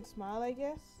a crooked smile, I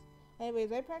guess.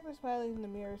 Anyways, I practice smiling in the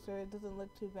mirror so it doesn't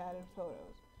look too bad in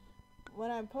photos.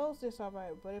 When I'm posed, it's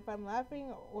alright, but if I'm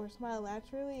laughing or smile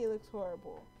naturally, it looks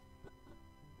horrible.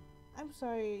 I'm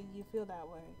sorry you feel that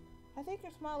way. I think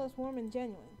your smile is warm and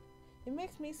genuine. It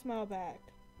makes me smile back.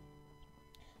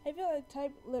 I feel like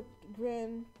tight-lipped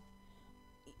grin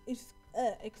is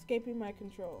escaping my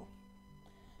control.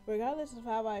 Regardless of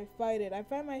how I fight it, I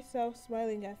find myself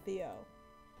smiling at Theo.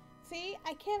 See,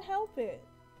 I can't help it.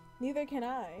 Neither can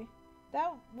I.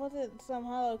 That wasn't some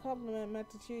hollow compliment meant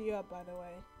to cheer you up, by the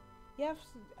way.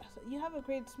 You have a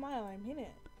great smile, I mean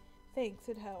it. Thanks,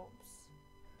 it helps.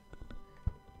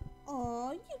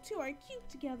 Aw, you two are cute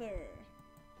together.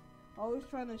 Always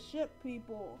trying to ship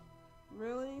people.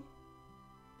 Really?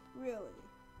 Really?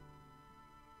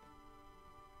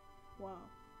 Wow.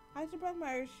 I suppress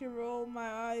my urge to roll my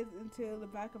eyes into the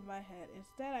back of my head.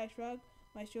 Instead, I shrug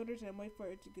my shoulders and wait for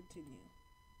it to continue.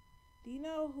 Do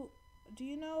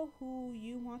you know who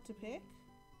you want to pick?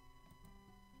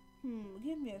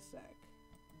 Give me a sec.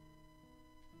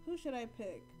 Who should I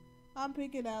pick? I'm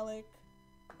picking Alec.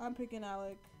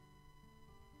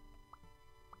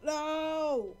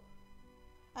 No!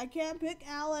 I can't pick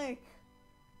Alec.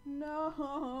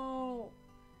 No.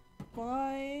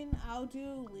 Fine, I'll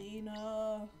do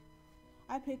Lena.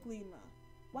 I pick Lena.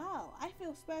 Wow, I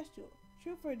feel special.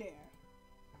 Truth or dare?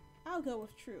 I'll go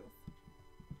with truth.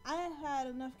 I had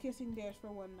enough kissing dares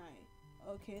for one night.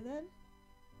 Okay then.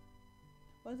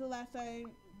 What's the last thing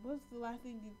you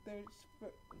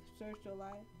searched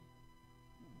online?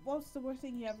 What's the worst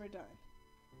thing you ever done?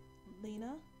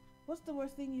 Lena, what's the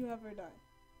worst thing you ever done?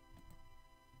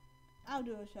 I'll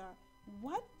do a shot.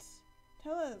 What?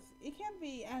 Tell us. It can't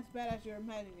be as bad as you're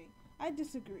imagining. I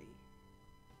disagree.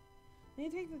 Then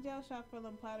he takes the gel shot from the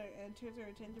platter and turns her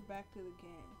attention back to the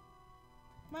game.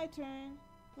 My turn.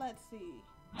 Let's see.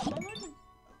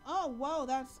 Oh, whoa,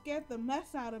 that scared the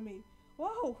mess out of me.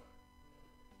 Whoa.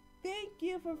 Thank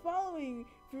you for following,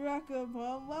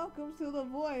 Drakabum. Welcome to the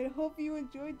void. Hope you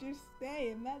enjoyed your stay.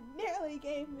 And that nearly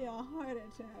gave me a heart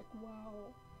attack.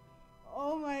 Wow.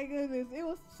 Oh my goodness. It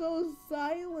was so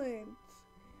silent.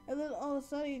 And then all of a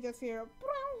sudden you just hear,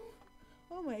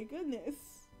 oh my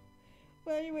goodness.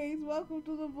 But anyways, welcome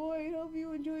to the void. Hope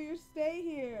you enjoy your stay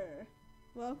here.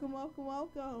 Welcome, welcome,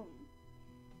 welcome.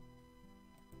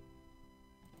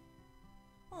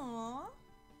 Aww.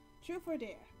 Truth or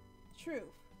dare? Truth.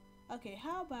 Okay,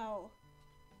 how about,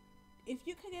 if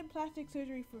you could get plastic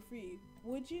surgery for free,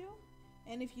 would you?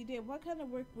 And if you did, what kind of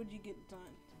work would you get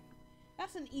done?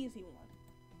 That's an easy one.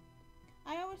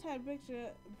 I always had bit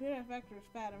affected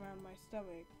fat around my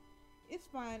stomach. It's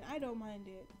fine, I don't mind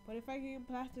it. But if I get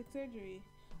plastic surgery,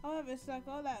 I'll have it suck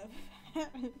all that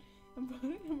fat and put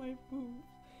it in my boobs.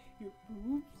 Your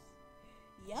boobs?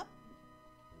 Yep.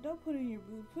 Don't put it in your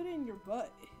boobs, put it in your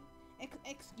butt.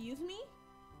 Excuse me?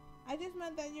 I just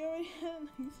meant that you already had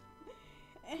a nice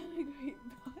and a great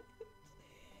butt.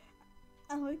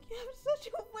 I'm like, you have such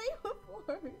a way with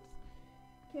words.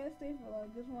 Can't stay for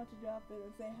long, just want to drop in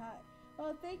and say hi.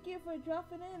 Oh, thank you for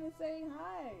dropping in and saying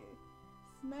hi.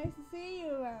 nice to see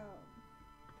you around.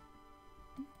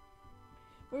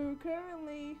 We're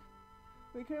currently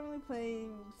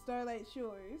playing Starlight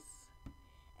Shores,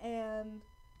 and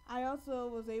I also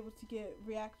was able to get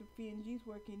reactive PNGs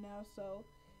working now, so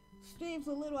stream's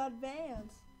a little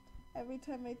advanced. Every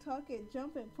time I talk it,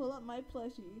 jump and pull up my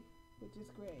plushie, which is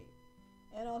great.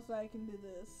 And also I can do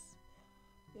this.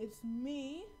 It's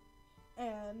me,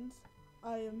 and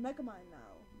I am Megamind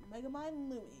now. Megamind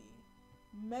Lumi.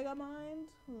 Megamind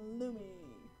Lumi.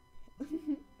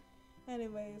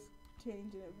 Anyways,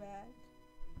 changing it back.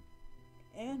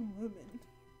 And women.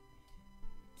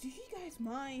 Do you guys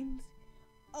mind?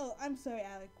 Oh, I'm sorry,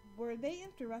 Alec. Were they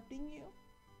interrupting you?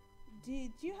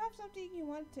 Did you have something you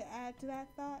wanted to add to that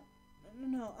thought?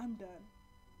 No, I'm done.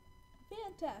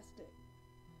 Fantastic.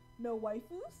 No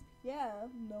waifus? Yeah,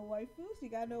 no waifus? You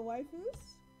got no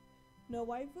waifus? No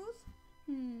waifus?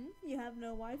 You have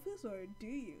no waifus, or do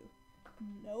you?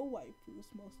 No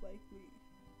waifus, most likely.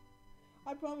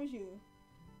 I promise you,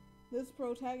 this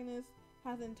protagonist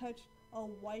hasn't touched a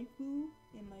waifu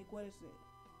in, like, what is it?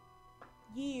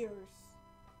 Years.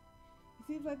 He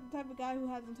seems like the type of guy who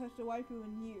hasn't touched a waifu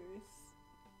in years.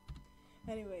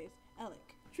 Anyways,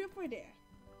 Alec, truth or dare?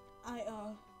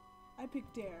 I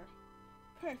picked dare.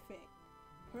 Perfect.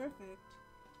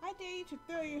 I dare you to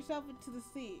throw yourself into the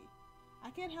sea. I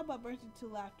can't help but burst into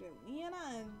laughter.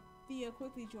 Leanna and Thea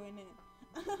quickly join in.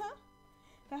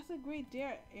 That's a great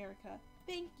dare, Erica.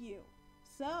 Thank you.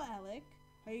 So, Alec,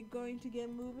 are you going to get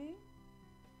moving?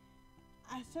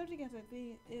 I started to guess I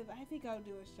think I'll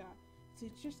do a shot.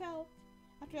 Suit yourself.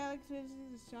 After Alex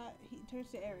finishes the shot, he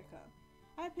turns to Erica.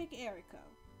 I pick Erica.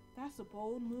 That's a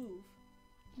bold move.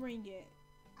 Bring it.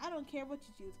 I don't care what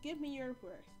you choose. Give me your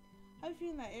worst. I have a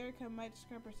feeling that Erica might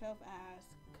describe herself as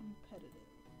competitive.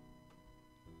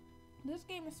 This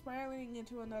game is spiraling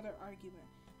into another argument.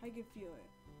 I can feel it.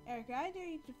 Erica, I dare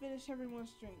you to finish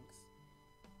everyone's drinks.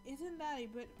 Isn't that a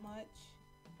bit much?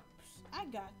 Psst, I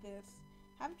got this.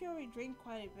 Haven't you already drank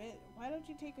quite a bit? Why don't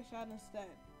you take a shot instead?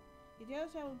 The jail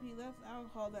shot would be less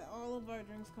alcohol than all of our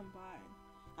drinks combined.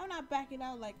 I'm not backing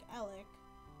out like Alec.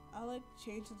 Alec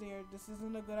changed his ear. This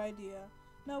isn't a good idea.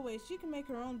 No way, she can make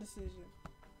her own decision.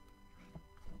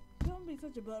 Don't be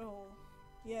such a butthole.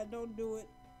 Yeah, don't do it.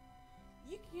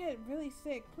 You can get really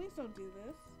sick. Please don't do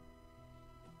this.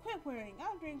 Quit worrying.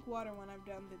 I'll drink water when I'm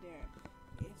done the dare.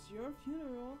 It's your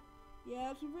funeral.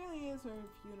 Yeah, it really is her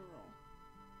funeral.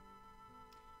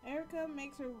 Erica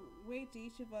makes her way to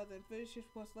each of us and finishes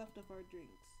what's left of our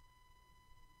drinks.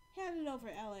 Hand it over,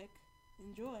 Alec.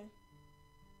 Enjoy.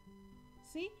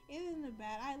 See? It isn't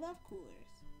bad. I love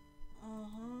coolers.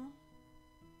 Uh-huh.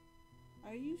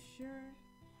 Are you sure?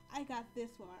 I got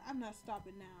this one. I'm not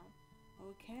stopping now.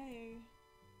 Okay.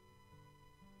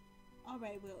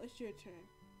 Alright, Will. It's your turn.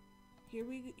 Here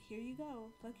you go.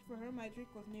 Lucky for her, my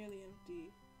drink was nearly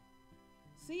empty.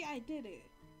 See? I did it.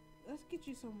 Let's get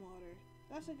you some water.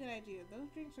 That's a good idea. Those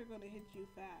drinks are going to hit you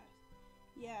fast.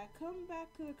 Yeah, come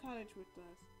back to the cottage with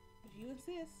us. If you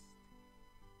insist.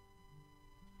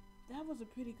 That was a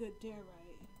pretty good dare,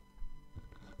 right?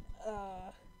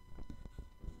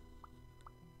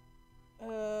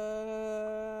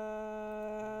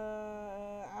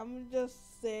 I'm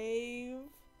just save.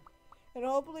 And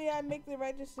hopefully I make the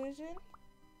right decision.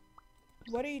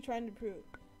 What are you trying to prove?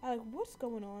 Alec, what's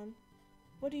going on?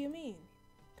 What do you mean?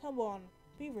 Come on,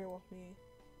 be real with me.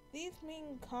 These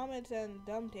mean comments and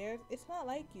dumb dares, it's not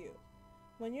like you.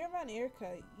 When you're around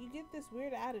Erica, you get this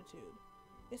weird attitude.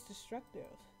 It's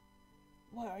destructive.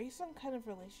 What, are you some kind of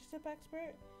relationship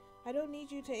expert? I don't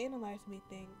need you to analyze me,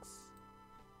 thanks.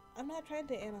 I'm not trying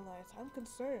to analyze, I'm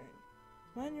concerned.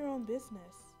 Mind your own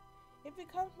business. It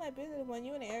becomes my business when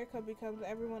you and Erica becomes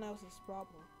everyone else's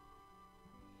problem.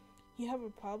 You have a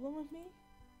problem with me?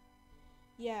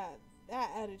 Yeah,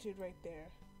 that attitude right there.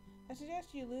 I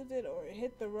suggest you lose it or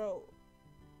hit the road.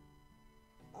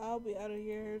 I'll be out of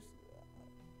here.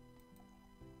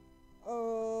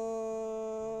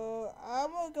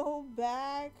 I'm gonna go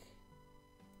back.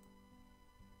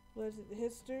 Was it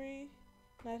history?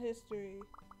 Not history.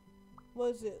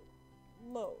 Was it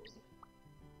load?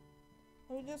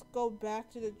 Let me just go back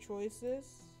to the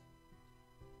choices.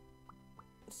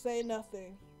 Say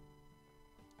nothing.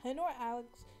 I know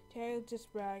Alex Terry is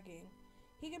just bragging.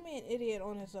 He can be an idiot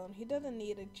on his own. He doesn't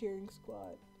need a cheering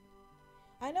squad.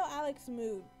 I know Alex's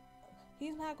mood.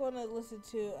 He's not going to listen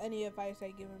to any advice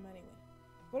I give him anyway.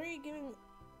 What are you giving?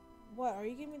 What, are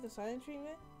you giving me the silent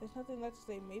treatment? There's nothing left to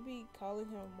say. Maybe calling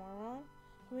him a moron?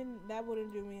 I mean, that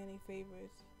wouldn't do me any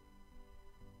favors.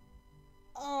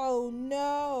 Oh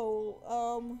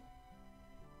no.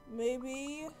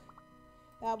 Maybe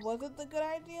that wasn't the good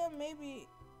idea. Maybe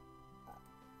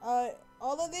Uh,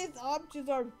 all of these options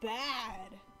are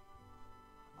bad.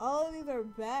 All of these are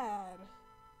bad.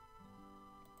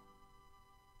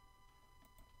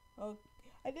 Oh,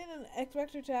 I didn't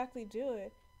expect her to actually do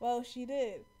it. Well, she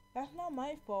did. That's not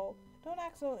my fault. Don't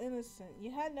act so innocent. You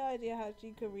had no idea how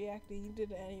she could react and you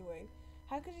did it anyway.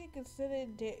 How could you consider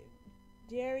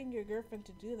daring your girlfriend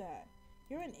to do that?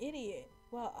 You're an idiot.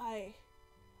 Well, I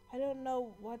don't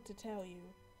know what to tell you.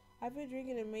 I've been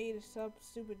drinking and made some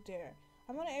stupid dare.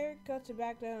 I want Erica to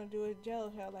back down and do a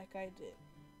jello shot like I did.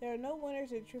 There are no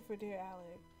winners in Truth or Dare,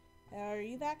 Alec. Are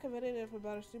you that competitive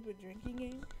about a stupid drinking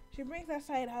game? She brings that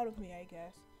side out of me, I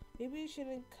guess. Maybe you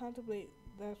shouldn't contemplate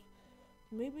that.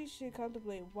 Maybe you should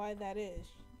contemplate why that is,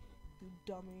 you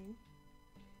dummy.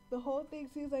 The whole thing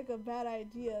seems like a bad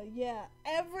idea. Yeah,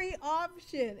 every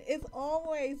option is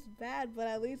always bad, but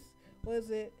at least, was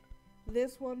it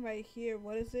this one right here?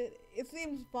 What is it? It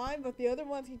seems fine, but the other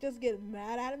ones, he just get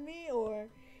mad at me, or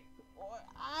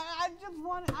I just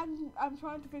want, I'm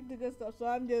trying to pick the good stuff, so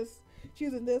I'm just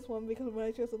choosing this one because when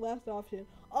I chose the last option,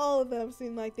 all of them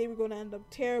seemed like they were going to end up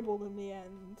terrible in the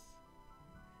end.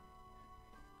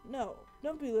 No,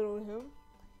 don't belittle him.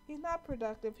 He's not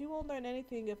productive. He won't learn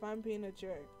anything if I'm being a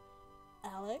jerk.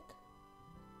 Alec?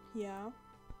 Yeah?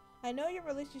 I know your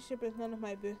relationship is none of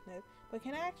my business, but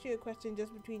can I ask you a question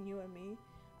just between you and me?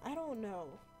 I don't know.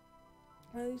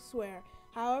 I swear,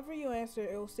 however you answer,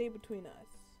 it will stay between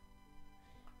us.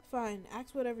 Fine,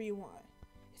 ask whatever you want.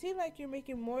 It seems like you're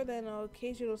making more than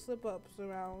occasional slip-ups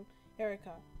around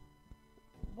Erica.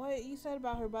 What you said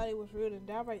about her body was rude and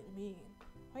downright mean.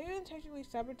 Are you intentionally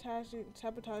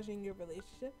sabotaging your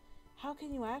relationship? How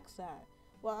can you ask that?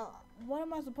 Well, what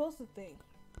am I supposed to think?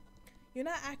 You're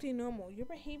not acting normal.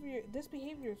 This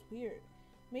behavior is weird.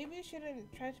 Maybe you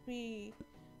shouldn't try to be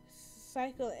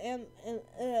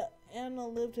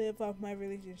analytic of my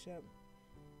relationship.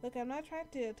 Look, I'm not trying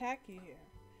to attack you here.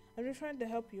 I'm just trying to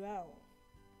help you out.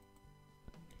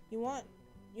 You want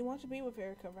to be with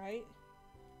Erica, right?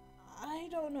 I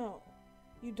don't know.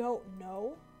 You don't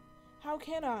know? How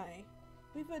can I?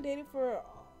 We've been dating for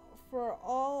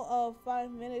all of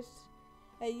 5 minutes,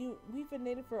 and we've been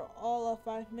dating for all of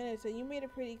 5 minutes, and you made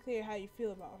it pretty clear how you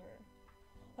feel about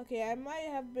her. Okay, I might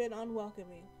have been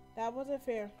unwelcoming. That wasn't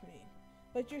fair of me.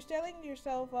 But you're setting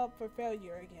yourself up for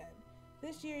failure again.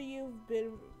 This year you've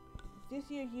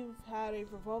had a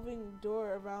revolving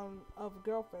door of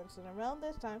girlfriends, and around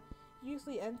this time you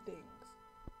usually end things.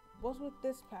 What's with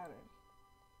this pattern?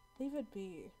 Leave it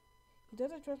be. He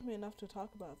doesn't trust me enough to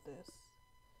talk about this.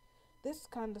 This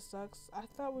kinda sucks. I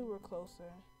thought we were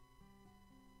closer.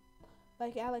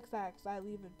 Like Alex asks, I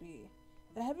leave it be.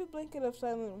 A heavy blanket of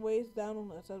silence weighs down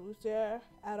on us as we stare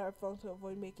at our phone to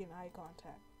avoid making eye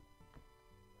contact.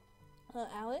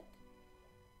 Alec?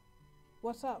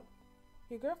 What's up?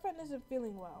 Your girlfriend isn't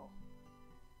feeling well.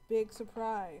 Big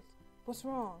surprise. What's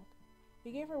wrong?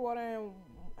 We gave her water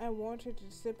and warned her to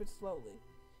sip it slowly.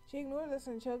 She ignored us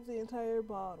and chugged the entire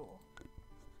bottle.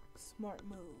 Smart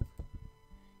move.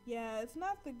 Yeah, it's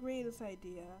not the greatest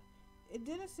idea. It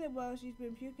didn't sit well. She's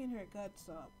been puking her guts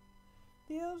up.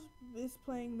 Theo is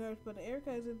playing nurse, but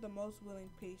Erica isn't the most willing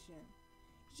patient.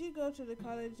 She go to the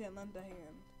cottage and lend a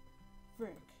hand.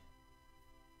 Frick.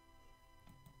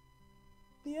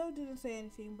 Theo didn't say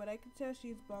anything, but I could tell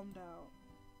she's bummed out.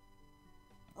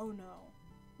 Oh no.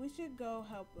 We should go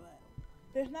help out.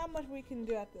 There's not much we can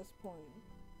do at this point.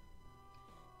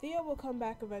 Theo will come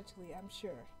back eventually, I'm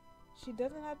sure. She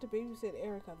doesn't have to babysit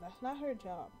Erica. That's not her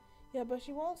job. Yeah, but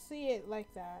she won't see it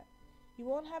like that. You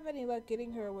won't have any luck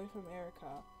getting her away from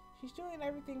Erica. She's doing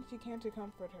everything she can to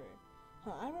comfort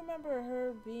her. I remember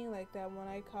her being like that when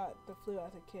I caught the flu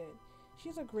as a kid.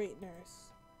 She's a great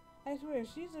nurse. I swear,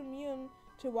 she's immune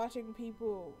to watching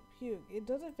people puke. It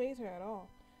doesn't faze her at all.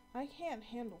 I can't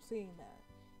handle seeing that.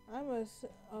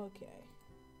 Okay.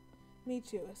 Me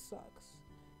too, it sucks.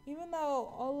 Even the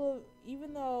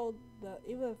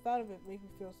thought of it makes me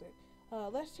feel sick.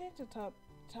 Let's change the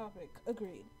topic.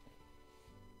 Agreed.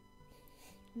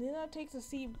 Nina takes a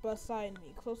seat beside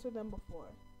me, closer than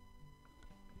before.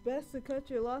 Best to cut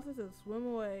your losses and swim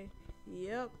away.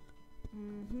 Yep.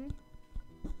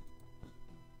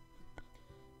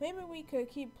 Maybe we could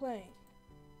keep playing.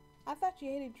 I thought you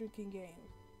hated drinking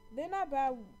games. They're not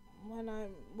bad when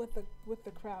I'm with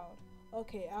the crowd.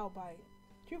 Okay, I'll bite.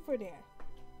 Truth or dare?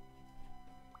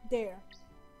 Dare.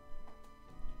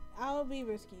 I'll be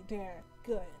risky. Dare.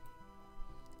 Good.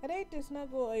 I'd hate to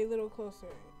snuggle a little closer.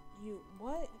 You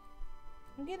what?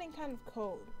 I'm getting kind of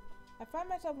cold. I find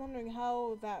myself wondering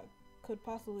how that could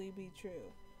possibly be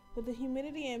true. With the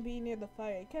humidity and being near the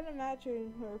fire, I can't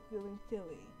imagine her feeling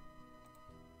chilly.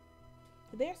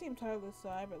 The dare seemed harmless, so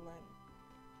I relent.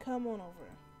 Come on over.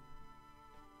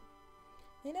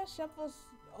 Lena shuffles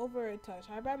over a touch.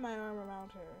 I wrap my arm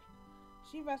around her.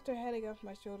 She rests her head against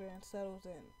my shoulder and settles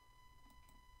in.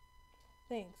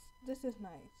 Thanks. This is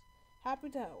nice. Happy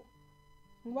to help.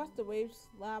 We watch the waves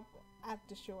lap at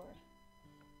the shore.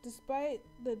 Despite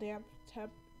the damp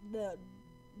damp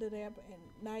and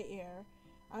night air,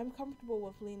 I'm comfortable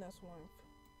with Lena's warmth.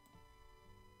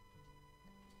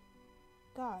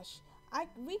 Gosh,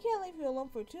 we can't leave you alone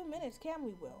for 2 minutes, can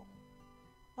we, Will?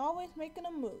 Always making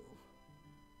a move.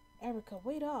 Erica,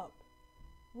 wait up.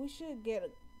 We should get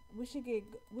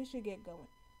going.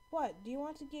 What? Do you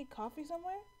want to get coffee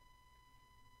somewhere?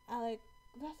 Alec,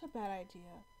 that's a bad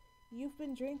idea. You've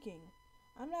been drinking.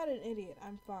 I'm not an idiot.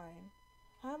 I'm fine.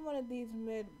 I have one of these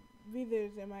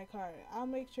breathers in my car. I'll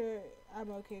make sure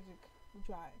I'm okay to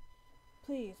drive.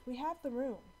 Please, we have the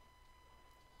room.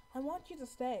 I want you to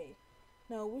stay.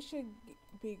 No, we should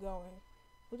be going.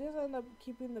 We'll just end up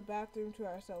keeping the bathroom to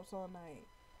ourselves all night.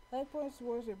 Light points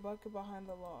towards a bucket behind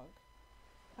the log.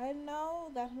 I know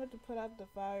that's meant to put out the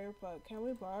fire, but can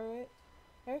we borrow it?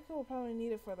 Erica will probably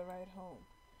need it for the ride home.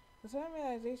 The sudden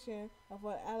realization of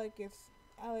what Alec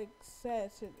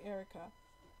said to Erica.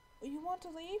 You want to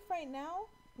leave right now?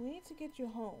 We need to get you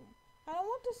home. I don't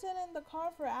want to sit in the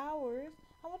car for hours.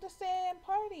 I want to stay and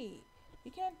party.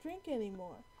 You can't drink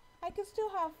anymore. I can still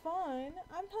have fun.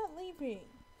 I'm not leaving.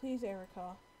 Please,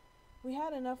 Erica. We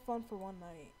had enough fun for one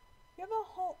night.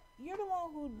 You're the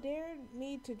one who dared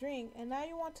me to drink, and now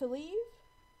you want to leave?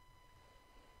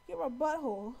 You're a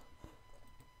butthole.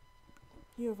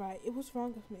 You're right. It was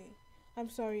wrong of me. I'm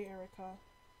sorry, Erica.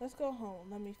 Let's go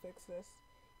home. Let me fix this.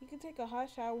 You can take a hot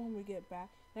shower when we get back,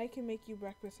 and I can make you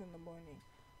breakfast in the morning.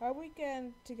 Our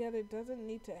weekend together doesn't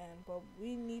need to end, but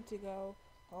we need to go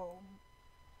home.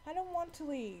 I don't want to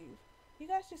leave. You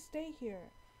guys should stay here.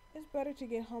 It's better to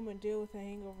get home and deal with the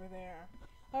hangover there.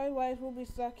 Otherwise, we'll be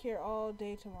stuck here all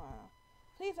day tomorrow.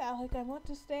 Please, Alec, I want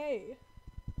to stay.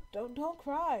 Don't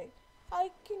cry.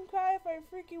 I can cry if I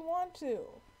freaking want to.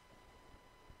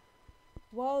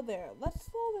 Well there, let's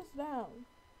slow this down.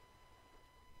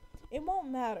 It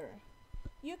won't matter.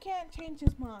 You can't change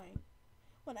his mind.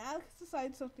 When Alex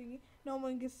decides something, no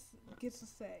one gets to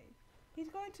say. He's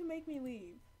going to make me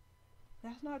leave.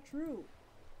 That's not true.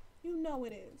 You know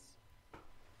it is.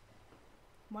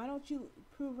 Why don't you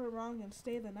prove her wrong and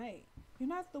stay the night? You're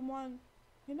not the one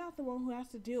who has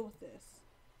to deal with this.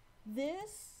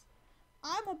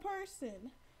 I'm a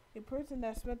person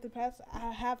that spent the past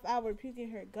half hour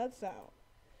puking her guts out.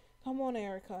 Come on,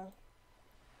 Erica.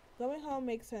 Going home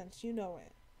makes sense, you know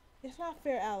it. It's not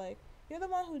fair, Alec. You're the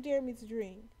one who dared me to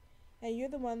drink, and you're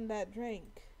the one that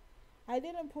drank. I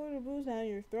didn't pour the booze down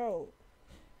your throat.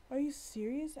 Are you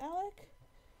serious, Alec?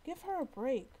 Give her a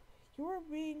break. You were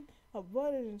being a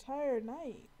butt an entire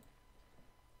night.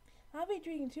 I'd be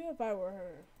drinking too if I were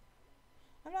her.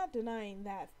 I'm not denying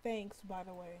that. Thanks, by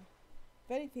the way.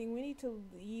 If anything, we need to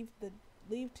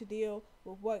leave to deal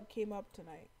with what came up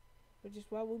tonight, which is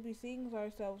why we'll be seeing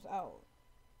ourselves out.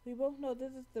 We both know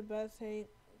this is the best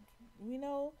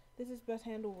best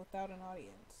handled without an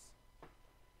audience.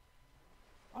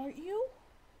 Are you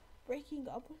breaking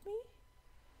up with me?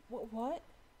 What?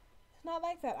 It's not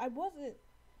like that. I wasn't.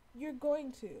 You're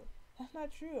going to. That's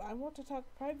not true. I want to talk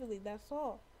privately, that's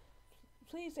all.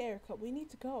 Please, Erica, we need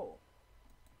to go.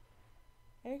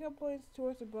 Erica points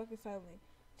towards the bucket silently,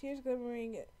 tears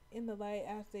glimmering in the light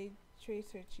as they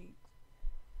trace her cheeks.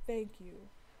 Thank you.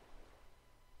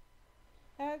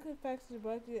 Erica packs the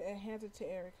bucket and hands it to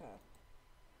Erica.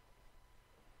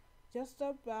 Just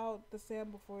step out the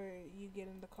sand before you get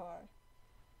in the car.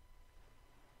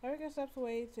 Erica steps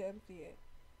away to empty it.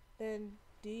 Then,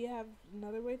 do you have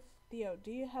another way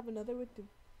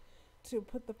to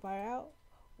put the fire out?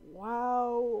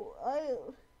 Wow,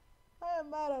 I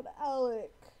am mad at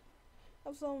Alec.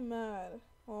 I'm so mad.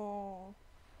 Oh,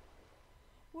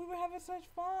 we were having such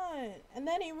fun, and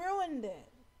then he ruined it.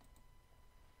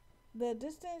 The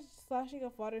distant slashing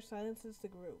of water silences the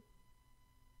group.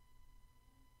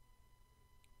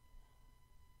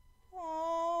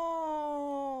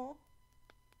 Oh.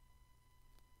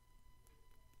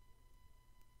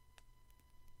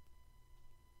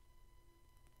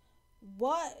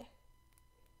 What?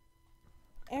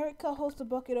 Erica holds the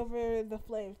bucket over the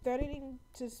flame, threatening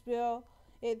to spill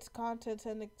its contents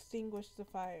and extinguish the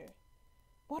fire.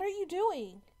 What are you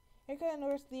doing? Erica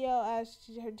ignores Theo as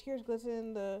her tears glisten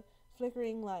in the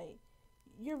flickering light.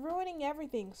 You're ruining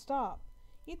everything. Stop.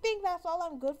 You think that's all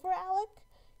I'm good for, Alec?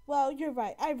 Well, you're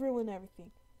right. I've ruined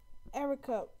everything.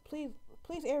 Erica, please,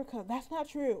 Erica, that's not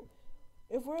true.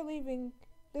 If we're leaving,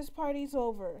 this party's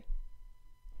over.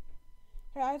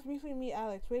 Her eyes briefly meet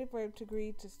Alex, waiting for him to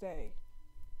agree to stay.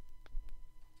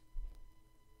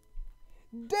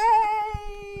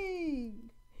 Dang!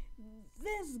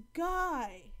 This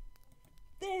guy!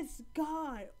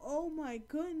 Oh my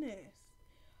goodness!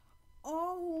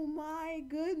 Oh my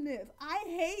goodness! I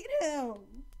hate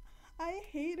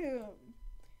him!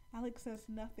 Alex says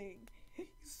nothing.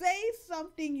 Say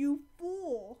something, you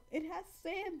fool! It has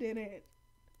sand in it.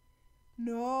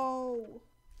 No.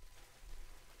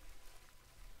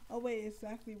 Oh wait, it's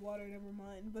actually water, never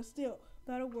mind. But still,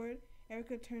 without a word,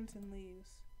 Erica turns and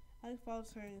leaves. Alex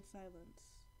follows her in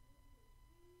silence.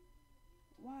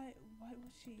 Why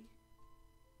was she?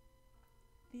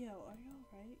 Theo, are you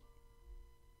alright?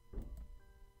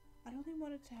 I only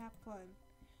wanted to have fun.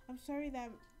 I'm sorry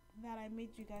that I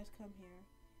made you guys come here.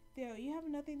 Theo, you have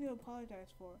nothing to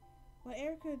apologize for. What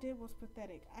Erica did was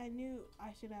pathetic. I knew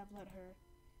I should have let her.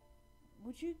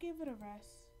 Would you give it a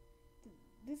rest?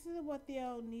 This is what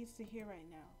Theo needs to hear right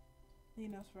now.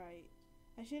 Leno's right.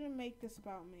 I shouldn't make this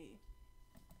about me.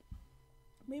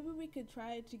 Maybe we could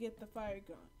try to get the fire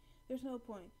going. There's no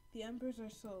point. The embers are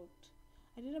soaked.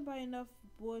 I didn't buy enough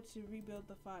wood to rebuild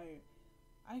the fire.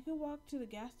 I could walk to the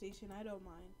gas station. I don't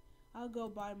mind. I'll go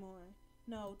buy more.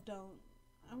 No, don't.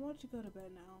 I want to go to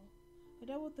bed now. I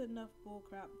dealt with enough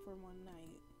bullcrap for one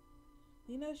night.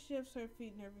 Lena shifts her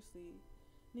feet nervously.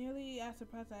 Nearly as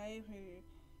surprised I am her,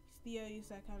 Theo used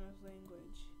that kind of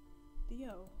language.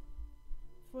 Theo.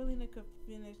 Before Lena could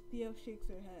finish, Theo shakes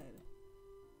her head.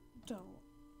 Don't.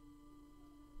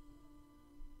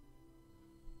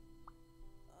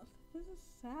 This is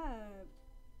sad.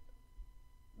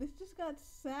 This just got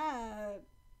sad.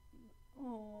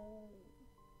 Oh.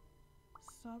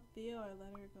 Stop Theo or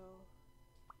let her go.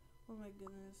 Oh my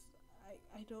goodness.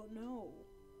 I don't know.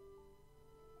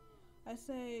 I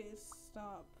say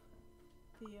stop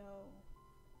Theo.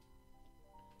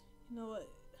 You know what?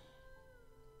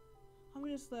 I'm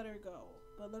gonna just let her go.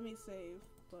 But let me save.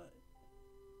 But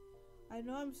I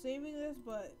know I'm saving this,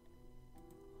 but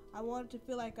I want it to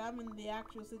feel like I'm in the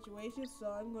actual situation, so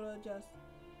I'm gonna just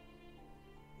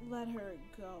let her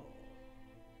go.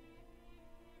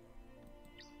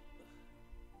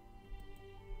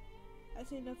 I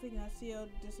say nothing as Theo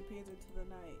disappears into the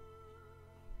night.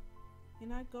 You're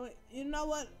not going. You know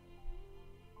what?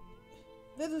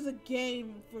 This is a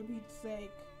game, for Pete's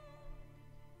sake.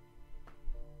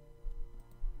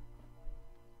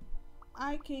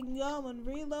 I can go and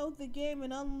reload the game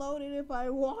and unload it if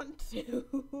I want to.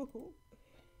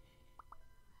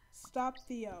 Stop,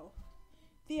 Theo.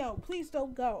 Theo, please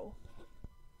don't go.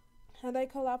 And I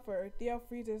call out for her. Theo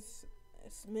freezes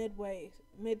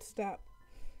mid-step.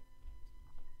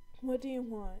 What do you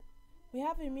want? We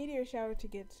have a meteor shower to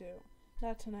get to.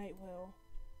 Not tonight, Will.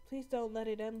 Please don't let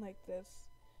it end like this.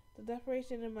 The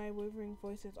desperation in my wavering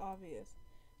voice is obvious.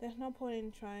 There's no point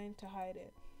in trying to hide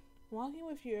it. Walking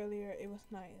with you earlier, it was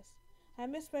nice. I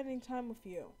miss spending time with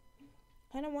you.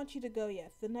 I don't want you to go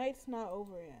yet. The night's not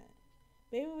over yet.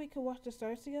 Maybe we could watch the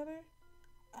stars together?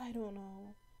 I don't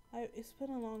know. It's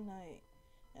been a long night.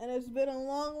 And it's been a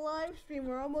long live stream.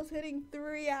 We're almost hitting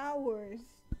 3 hours.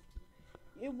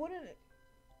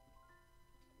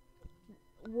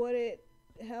 Would it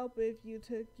help if you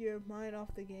took your mind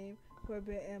off the game for a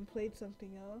bit and played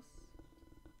something else?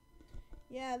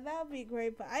 Yeah, that would be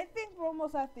great, but I think we're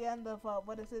almost at the end of,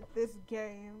 this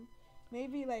game.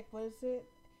 Maybe,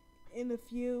 in a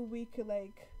few, we could,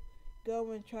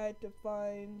 go and try to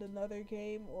find another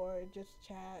game or just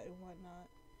chat and whatnot.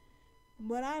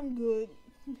 But I'm good.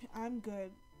 I'm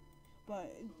good.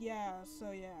 But, yeah,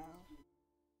 so yeah.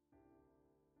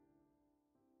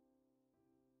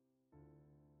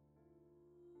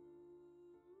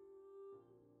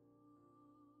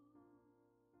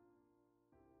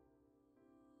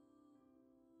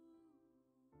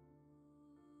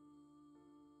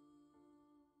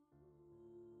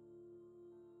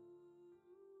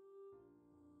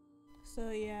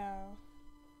 So yeah,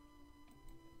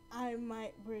 I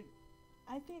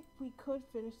think we could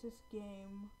finish this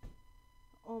game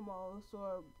almost,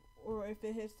 or if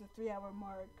it hits the 3-hour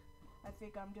mark, I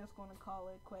think I'm just gonna call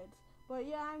it quits. But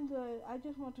yeah, I'm good. I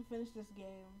just want to finish this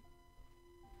game.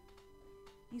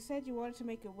 You said you wanted to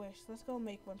make a wish. Let's go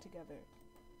make one together.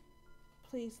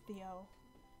 Please, Theo.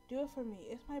 Do it for me.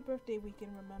 It's my birthday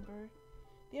weekend, remember?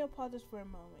 Theo pauses for a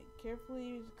moment,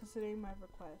 carefully considering my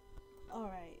request.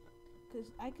 Alright.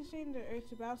 Because I constrain the urge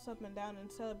to bounce up and down in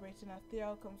celebration as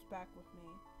Theo comes back with me.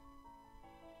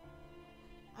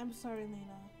 I'm sorry,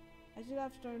 Lena. I should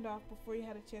have stormed off before you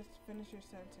had a chance to finish your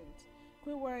sentence.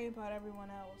 Quit worrying about everyone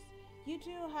else. You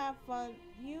two have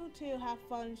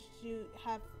fun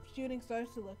shooting stars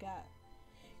to look at.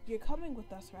 You're coming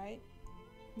with us, right?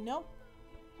 Nope.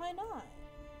 Why not?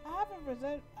 I have a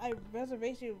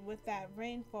reservation with that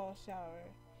rainfall shower.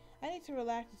 I need to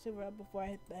relax and super up before I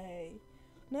hit the hay.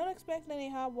 Don't expect any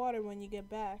hot water when you get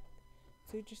back.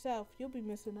 Suit yourself. You'll be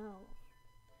missing out.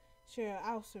 Sure,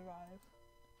 I'll survive.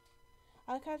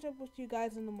 I'll catch up with you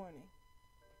guys in the morning.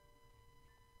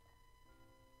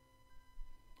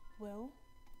 Will?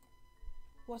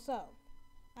 What's up?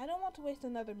 I don't want to waste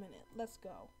another minute. Let's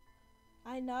go.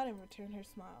 I nod and return her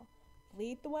smile.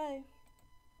 Lead the way.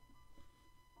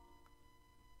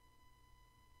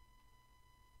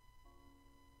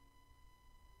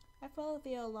 I follow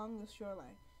Theo along the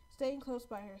shoreline, staying close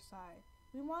by her side.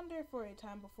 We wander for a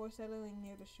time before settling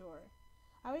near the shore.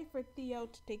 I wait for Theo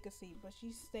to take a seat, but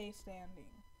she stays standing.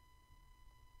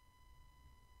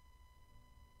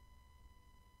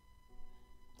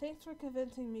 Thanks for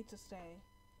convincing me to stay.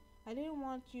 I didn't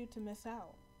want you to miss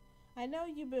out. I know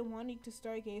you've been wanting to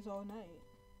stargaze all night.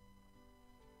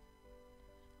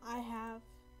 I have.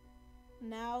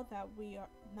 Now that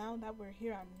we're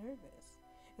here, I'm nervous.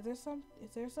 Is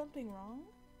there something wrong?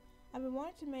 I've been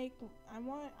wanting to make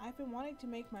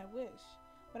my wish,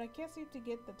 but I can't seem to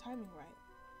get the timing right.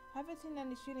 I haven't seen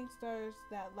any shooting stars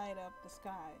that light up the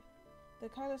sky. The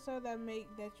kind of star that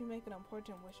you make an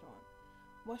important wish on.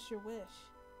 What's your wish?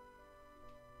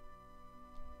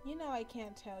 You know I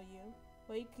can't tell you,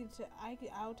 but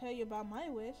I'll tell you about my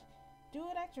wish.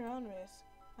 Do it at your own risk.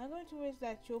 I'm going to wish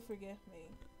that you'll forgive me.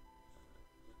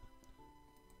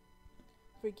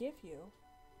 Forgive you?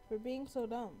 For being so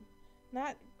dumb.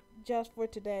 Not just for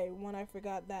today when I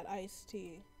forgot that iced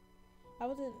tea. I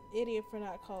was an idiot for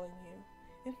not calling you.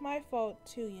 It's my fault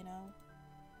too, you know.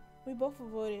 We both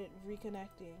avoided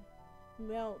reconnecting.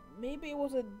 Well, maybe it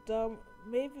was dumb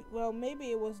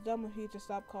of you to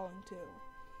stop calling too.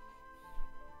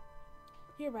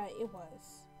 You're right, it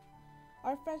was.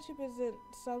 Our friendship isn't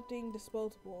something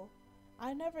disposable.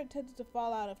 I never intended to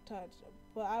fall out of touch,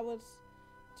 but I was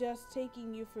just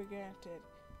taking you for granted.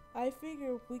 I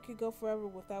figured I could go forever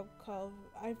without calling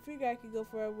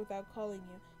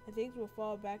you, and things would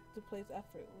fall back to place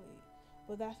effortlessly.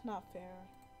 But that's not fair.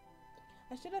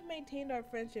 I should have maintained our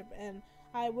friendship, and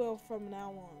I will from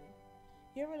now on.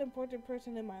 You're an important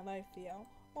person in my life, Theo.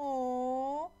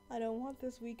 Aww, I don't want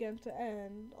this weekend to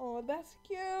end. Oh, that's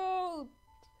cute.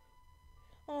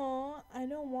 Aww, I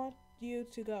don't want you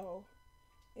to go.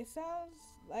 It sounds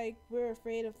like we're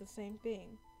afraid of the same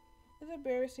thing. It's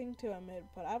embarrassing to admit,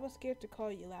 but I was scared to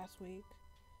call you last week.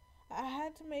 I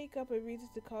had to make up a reason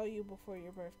to call you before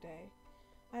your birthday.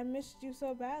 I missed you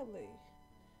so badly.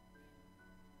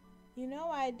 You know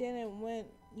I didn't win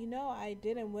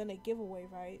a giveaway,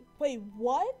 right? Wait,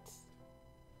 what?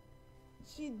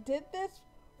 She did this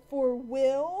for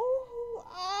Will?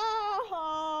 Oh.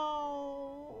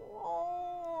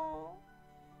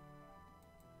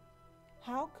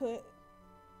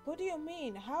 What do you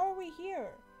mean? How are we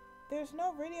here? There was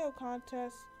no radio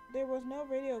contest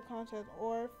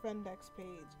or Friendex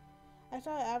page. I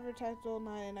saw it advertised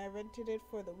online and I rented it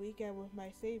for the weekend with my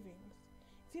savings.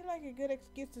 It seemed like a good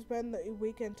excuse to spend the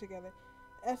weekend together,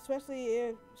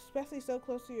 especially so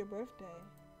close to your birthday.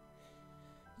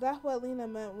 That's what Lena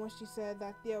meant when she said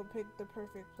that Theo picked the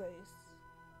perfect place.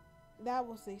 That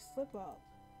was a slip up.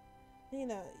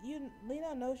 Lena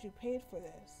knows you paid for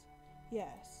this.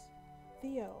 Yes.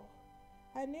 Theo,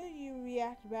 I knew you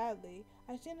react badly.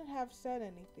 I shouldn't have said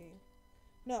anything.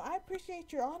 No, I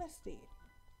appreciate your honesty.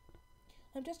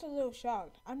 I'm just a little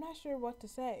shocked. I'm not sure what to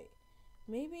say.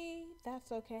 Maybe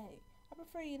that's okay. I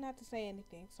prefer you not to say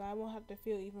anything so I won't have to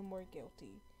feel even more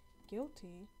guilty.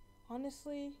 Guilty?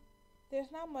 Honestly,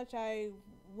 there's not much I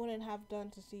wouldn't have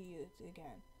done to see you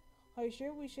again. Are you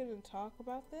sure we shouldn't talk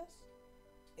about this?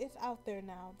 It's out there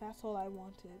now. That's all I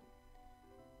wanted.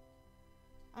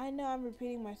 I know I'm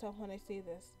repeating myself when I say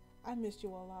this. I missed you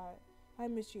a lot. I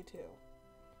miss you too.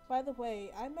 By the way,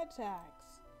 I meant to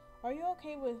ask, are you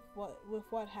okay with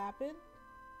what happened?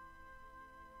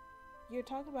 You're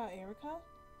talking about Erica?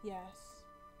 Yes.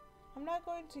 I'm not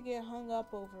going to get hung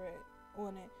up on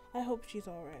it. I hope she's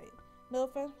alright. No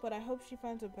offense, but I hope she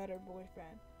finds a better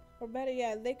boyfriend. Or better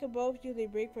yet, they could both use a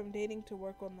break from dating to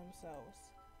work on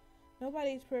themselves.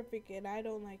 Nobody's perfect and I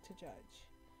don't like to judge.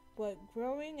 But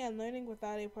growing and learning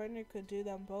without a partner could do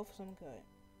them both some good.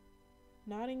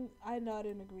 I nod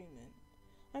in agreement.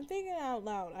 I'm thinking out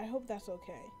loud. I hope that's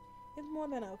okay. It's more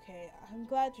than okay. I'm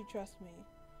glad you trust me.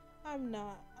 I'm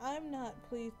not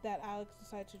pleased that Alex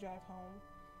decided to drive home.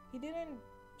 He didn't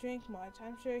drink much.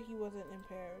 I'm sure he wasn't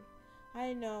impaired.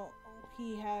 I know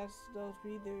he has those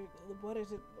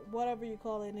whatever you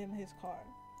call it, in his car.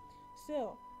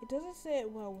 Still, it doesn't sit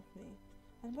well with me.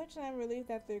 As much as I'm relieved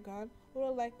that they're gone, I would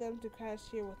have liked them to crash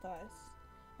here with us.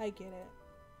 I get it.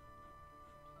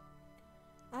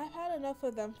 I've had enough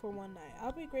of them for one night.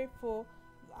 I'll be grateful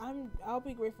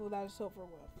that it's over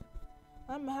with.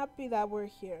 I'm happy that we're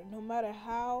here, no matter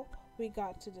how we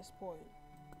got to this point.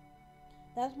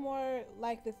 That's more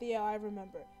like the Theo I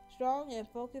remember, strong and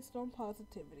focused on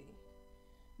positivity.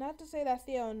 Not to say that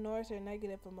Theo ignores her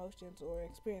negative emotions or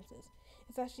experiences,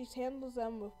 it's that she handles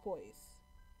them with poise.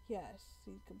 Yes,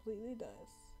 she completely does.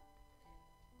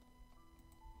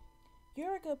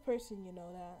 You're a good person, you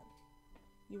know that.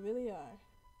 You really are.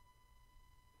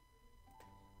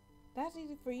 That's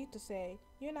easy for you to say.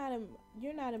 You're not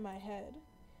in my head.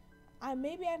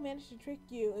 Maybe I managed to trick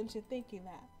you into thinking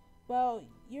that. Well,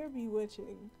 you're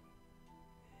bewitching.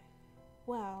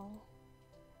 Wow.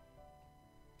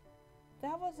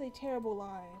 That was a terrible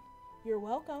line. You're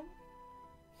welcome.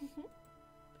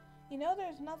 You know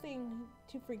there's nothing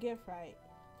to forgive, right?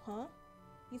 Huh?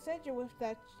 You said your wish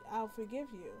that I'll forgive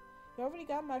you. You already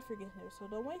got my forgiveness, so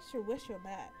don't waste your wish on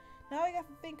that. Now I got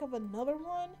to think of another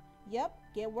one? Yep,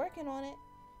 get working on it.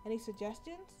 Any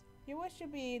suggestions? Your wish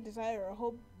should be a desire or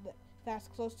hope that's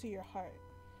close to your heart.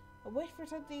 A wish for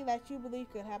something that you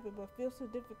believe could happen but feels so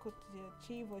difficult to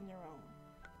achieve on your own.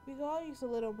 We can all use a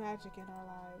little magic in our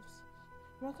lives.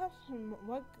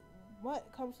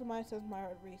 What comes to mind says my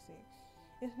heart racing.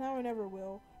 It's now or never,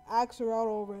 Will. Axe her out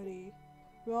already.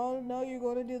 We all know you're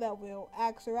going to do that, Will.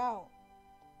 Axe her out.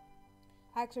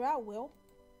 Axe her out, Will.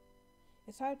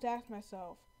 It's hard to ask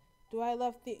myself. Do I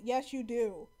love Yes, you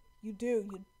do. You do.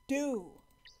 You do.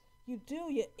 You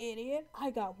do, you idiot.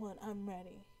 I got one. I'm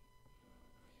ready.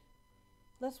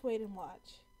 Let's wait and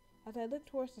watch. As I look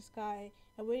towards the sky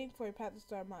and waiting for a path to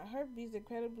start, my heart beats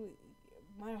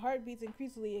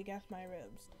increasingly against my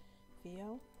ribs.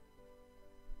 Theo?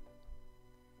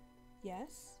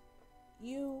 Yes?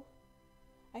 You?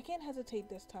 I can't hesitate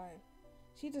this time.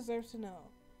 She deserves to know.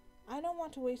 I don't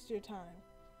want to waste your time.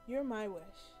 You're my wish.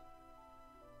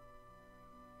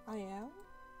 I am?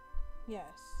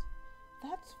 Yes.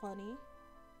 That's funny.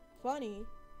 Funny?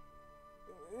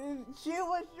 She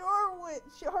was your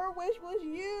wish. Her wish was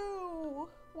you.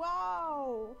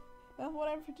 Wow. That's what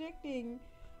I'm predicting.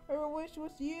 Her wish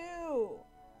was you.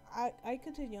 I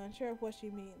continue, unsure of what she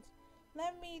means.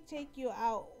 Let me take you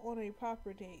out on a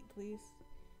proper date, please.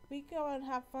 We go and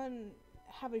have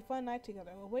a fun night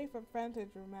together, away from friends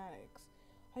and dramatics.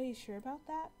 Are you sure about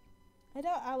that? I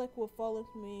doubt Alec will follow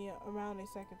me around a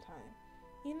second time.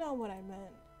 You know what I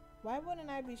meant. Why wouldn't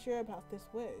I be sure about this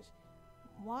wish?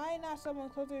 Why not someone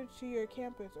closer to your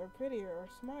campus or prettier or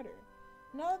smarter?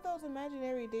 None of those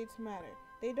imaginary dates matter.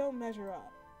 They don't measure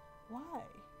up. Why?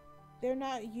 They're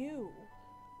not you.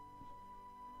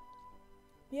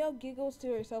 Mio giggles to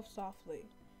herself softly.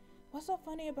 What's so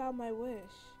funny about my wish?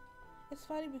 It's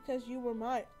funny because you were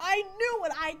mine. I knew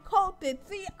it! I called it!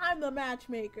 See, I'm the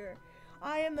matchmaker.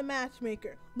 I am the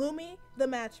matchmaker. Lumi, the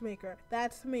matchmaker.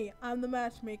 That's me. I'm the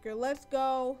matchmaker. Let's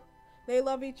go. They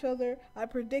love each other. I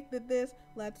predicted this.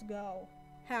 Let's go.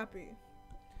 Happy.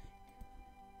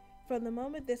 From the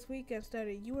moment this weekend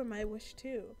started, you were my wish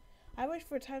too. I wished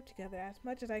for time together as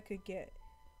much as I could get.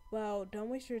 Well, don't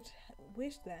waste your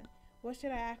wish then. What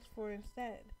should I ask for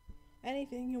instead?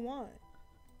 Anything you want.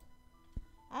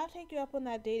 I'll take you up on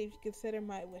that date if you consider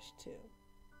my wish too.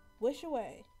 Wish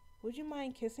away. Would you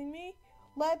mind kissing me?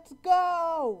 Let's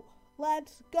go!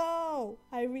 Let's go!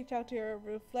 I reach out to her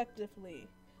reflectively.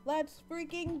 Let's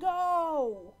freaking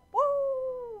go!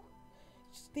 Woo!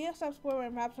 Thea stops forward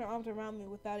and wraps her arms around me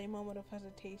without a moment of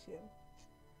hesitation.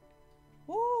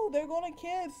 Woo! They're gonna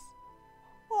kiss!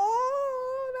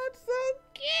 Oh, that's so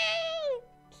cute!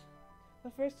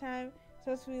 The first time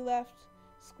since we left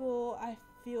school, I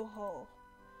feel whole.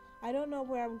 I don't know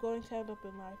where I'm going to end up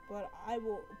in life,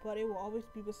 but it will always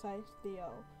be beside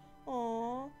Theo.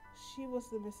 Aww, she was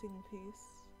the missing piece.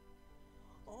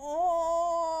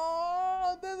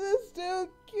 Oh, this is still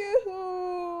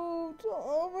cute.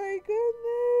 Oh my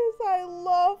goodness, I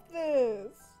love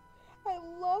this. I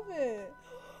love it.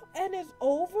 And it's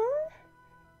over?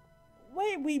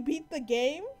 Wait, we beat the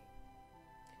game?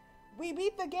 We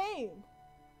beat the game.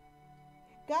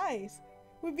 Guys,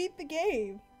 we beat the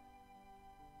game.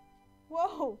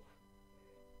 Whoa.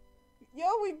 Yo,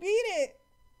 we beat it.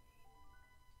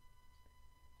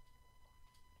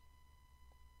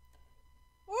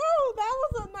 Whoa, that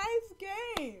was a nice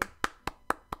game.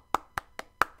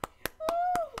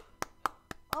 Woo.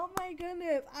 Oh my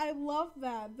goodness, I love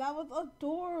that. That was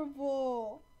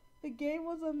adorable. The game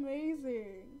was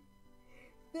amazing.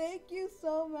 Thank you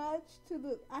so much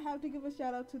I have to give a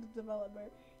shout out to the developer.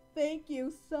 Thank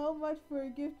you so much for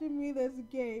gifting me this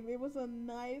game. It was a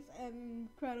nice and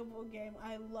incredible game.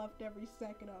 I loved every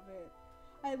second of it.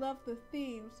 I loved the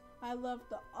themes. I loved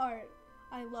the art.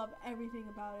 I loved everything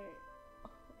about it.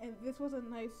 And this was a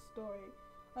nice story.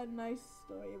 A nice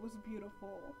story. It was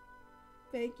beautiful.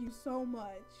 Thank you so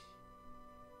much.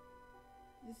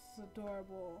 This is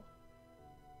adorable.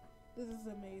 This is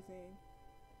amazing.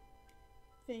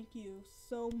 Thank you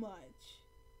so much.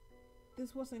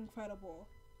 This was incredible.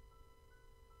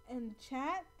 And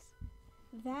chat,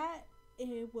 that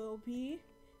it will be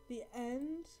the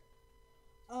end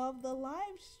of the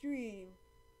live stream.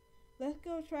 Let's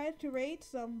go try to rate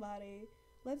somebody.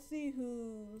 Let's see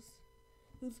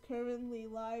who's currently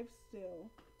live still.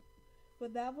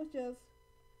 But that was just,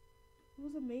 it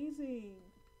was amazing.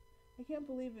 I can't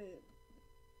believe it.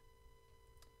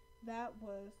 That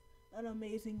was an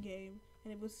amazing game,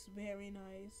 and it was very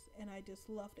nice, and I just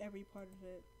loved every part of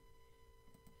it.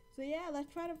 So yeah,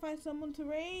 let's try to find someone to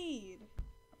raid.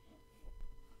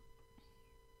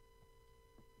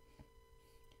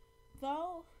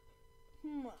 Though,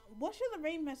 what should the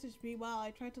raid message be while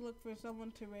I try to look for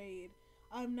someone to raid?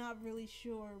 I'm not really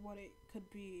sure what it could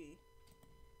be.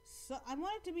 So I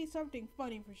want it to be something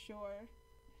funny for sure.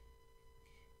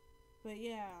 But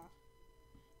yeah.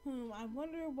 I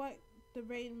wonder what the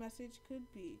raid message could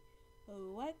be.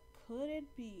 What could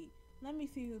it be? Let me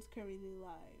see who's currently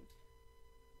live.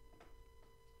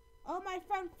 Oh, my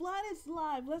friend Flood is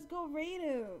live. Let's go raid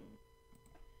him.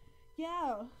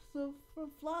 Yeah, so for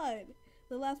Flood,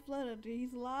 the last Flood hunter,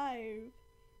 he's live.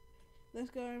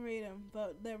 Let's go and raid him.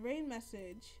 But the raid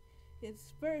message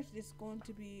is first it's going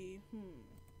to be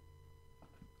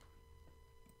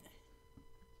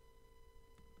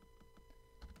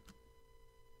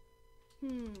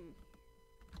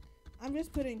I'm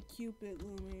just putting Cupid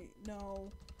Lumi.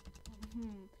 No.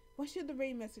 What should the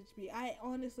raid message be? I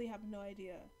honestly have no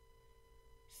idea.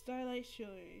 Starlight, sure.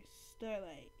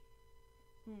 Starlight.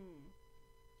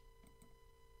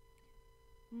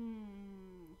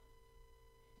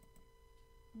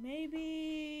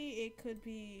 Maybe it could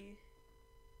be.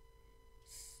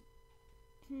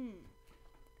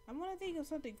 I want to think of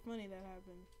something funny that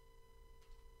happened.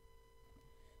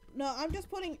 No, I'm just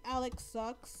putting Alex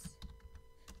sucks.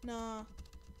 Nah.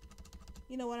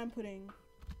 You know what I'm putting?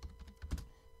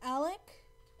 Alec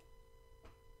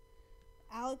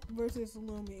versus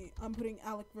Lumi. I'm putting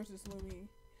Alec versus Lumi.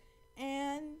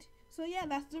 And so yeah,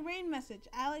 that's the raid message.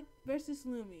 Alec versus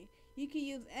Lumi. You can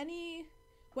use any.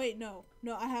 Wait, no,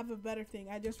 I have a better thing.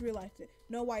 I just realized it.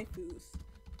 No waifus.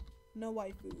 No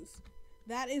waifus.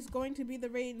 That is going to be the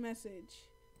raid message.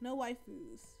 No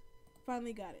waifus.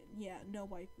 Finally got it. Yeah, no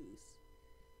waifus.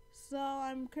 So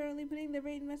I'm currently putting the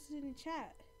raid message in the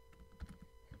chat.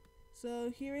 So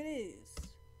here it is.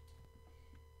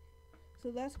 So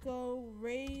let's go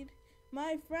raid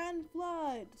my friend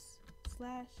Floods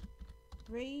 /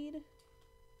 raid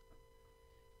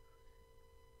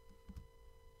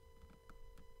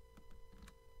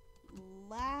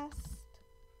last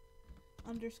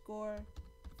 _ flood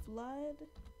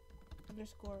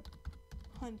 _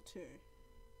 hunter.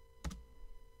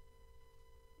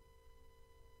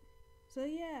 So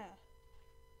yeah,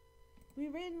 we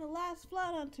raided the last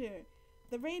flood hunter.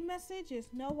 The raid message is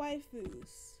no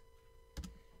waifus.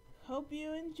 Hope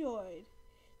you enjoyed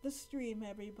the stream,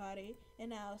 everybody,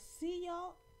 and I'll see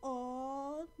y'all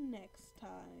all next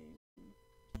time.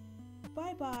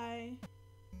 Bye bye.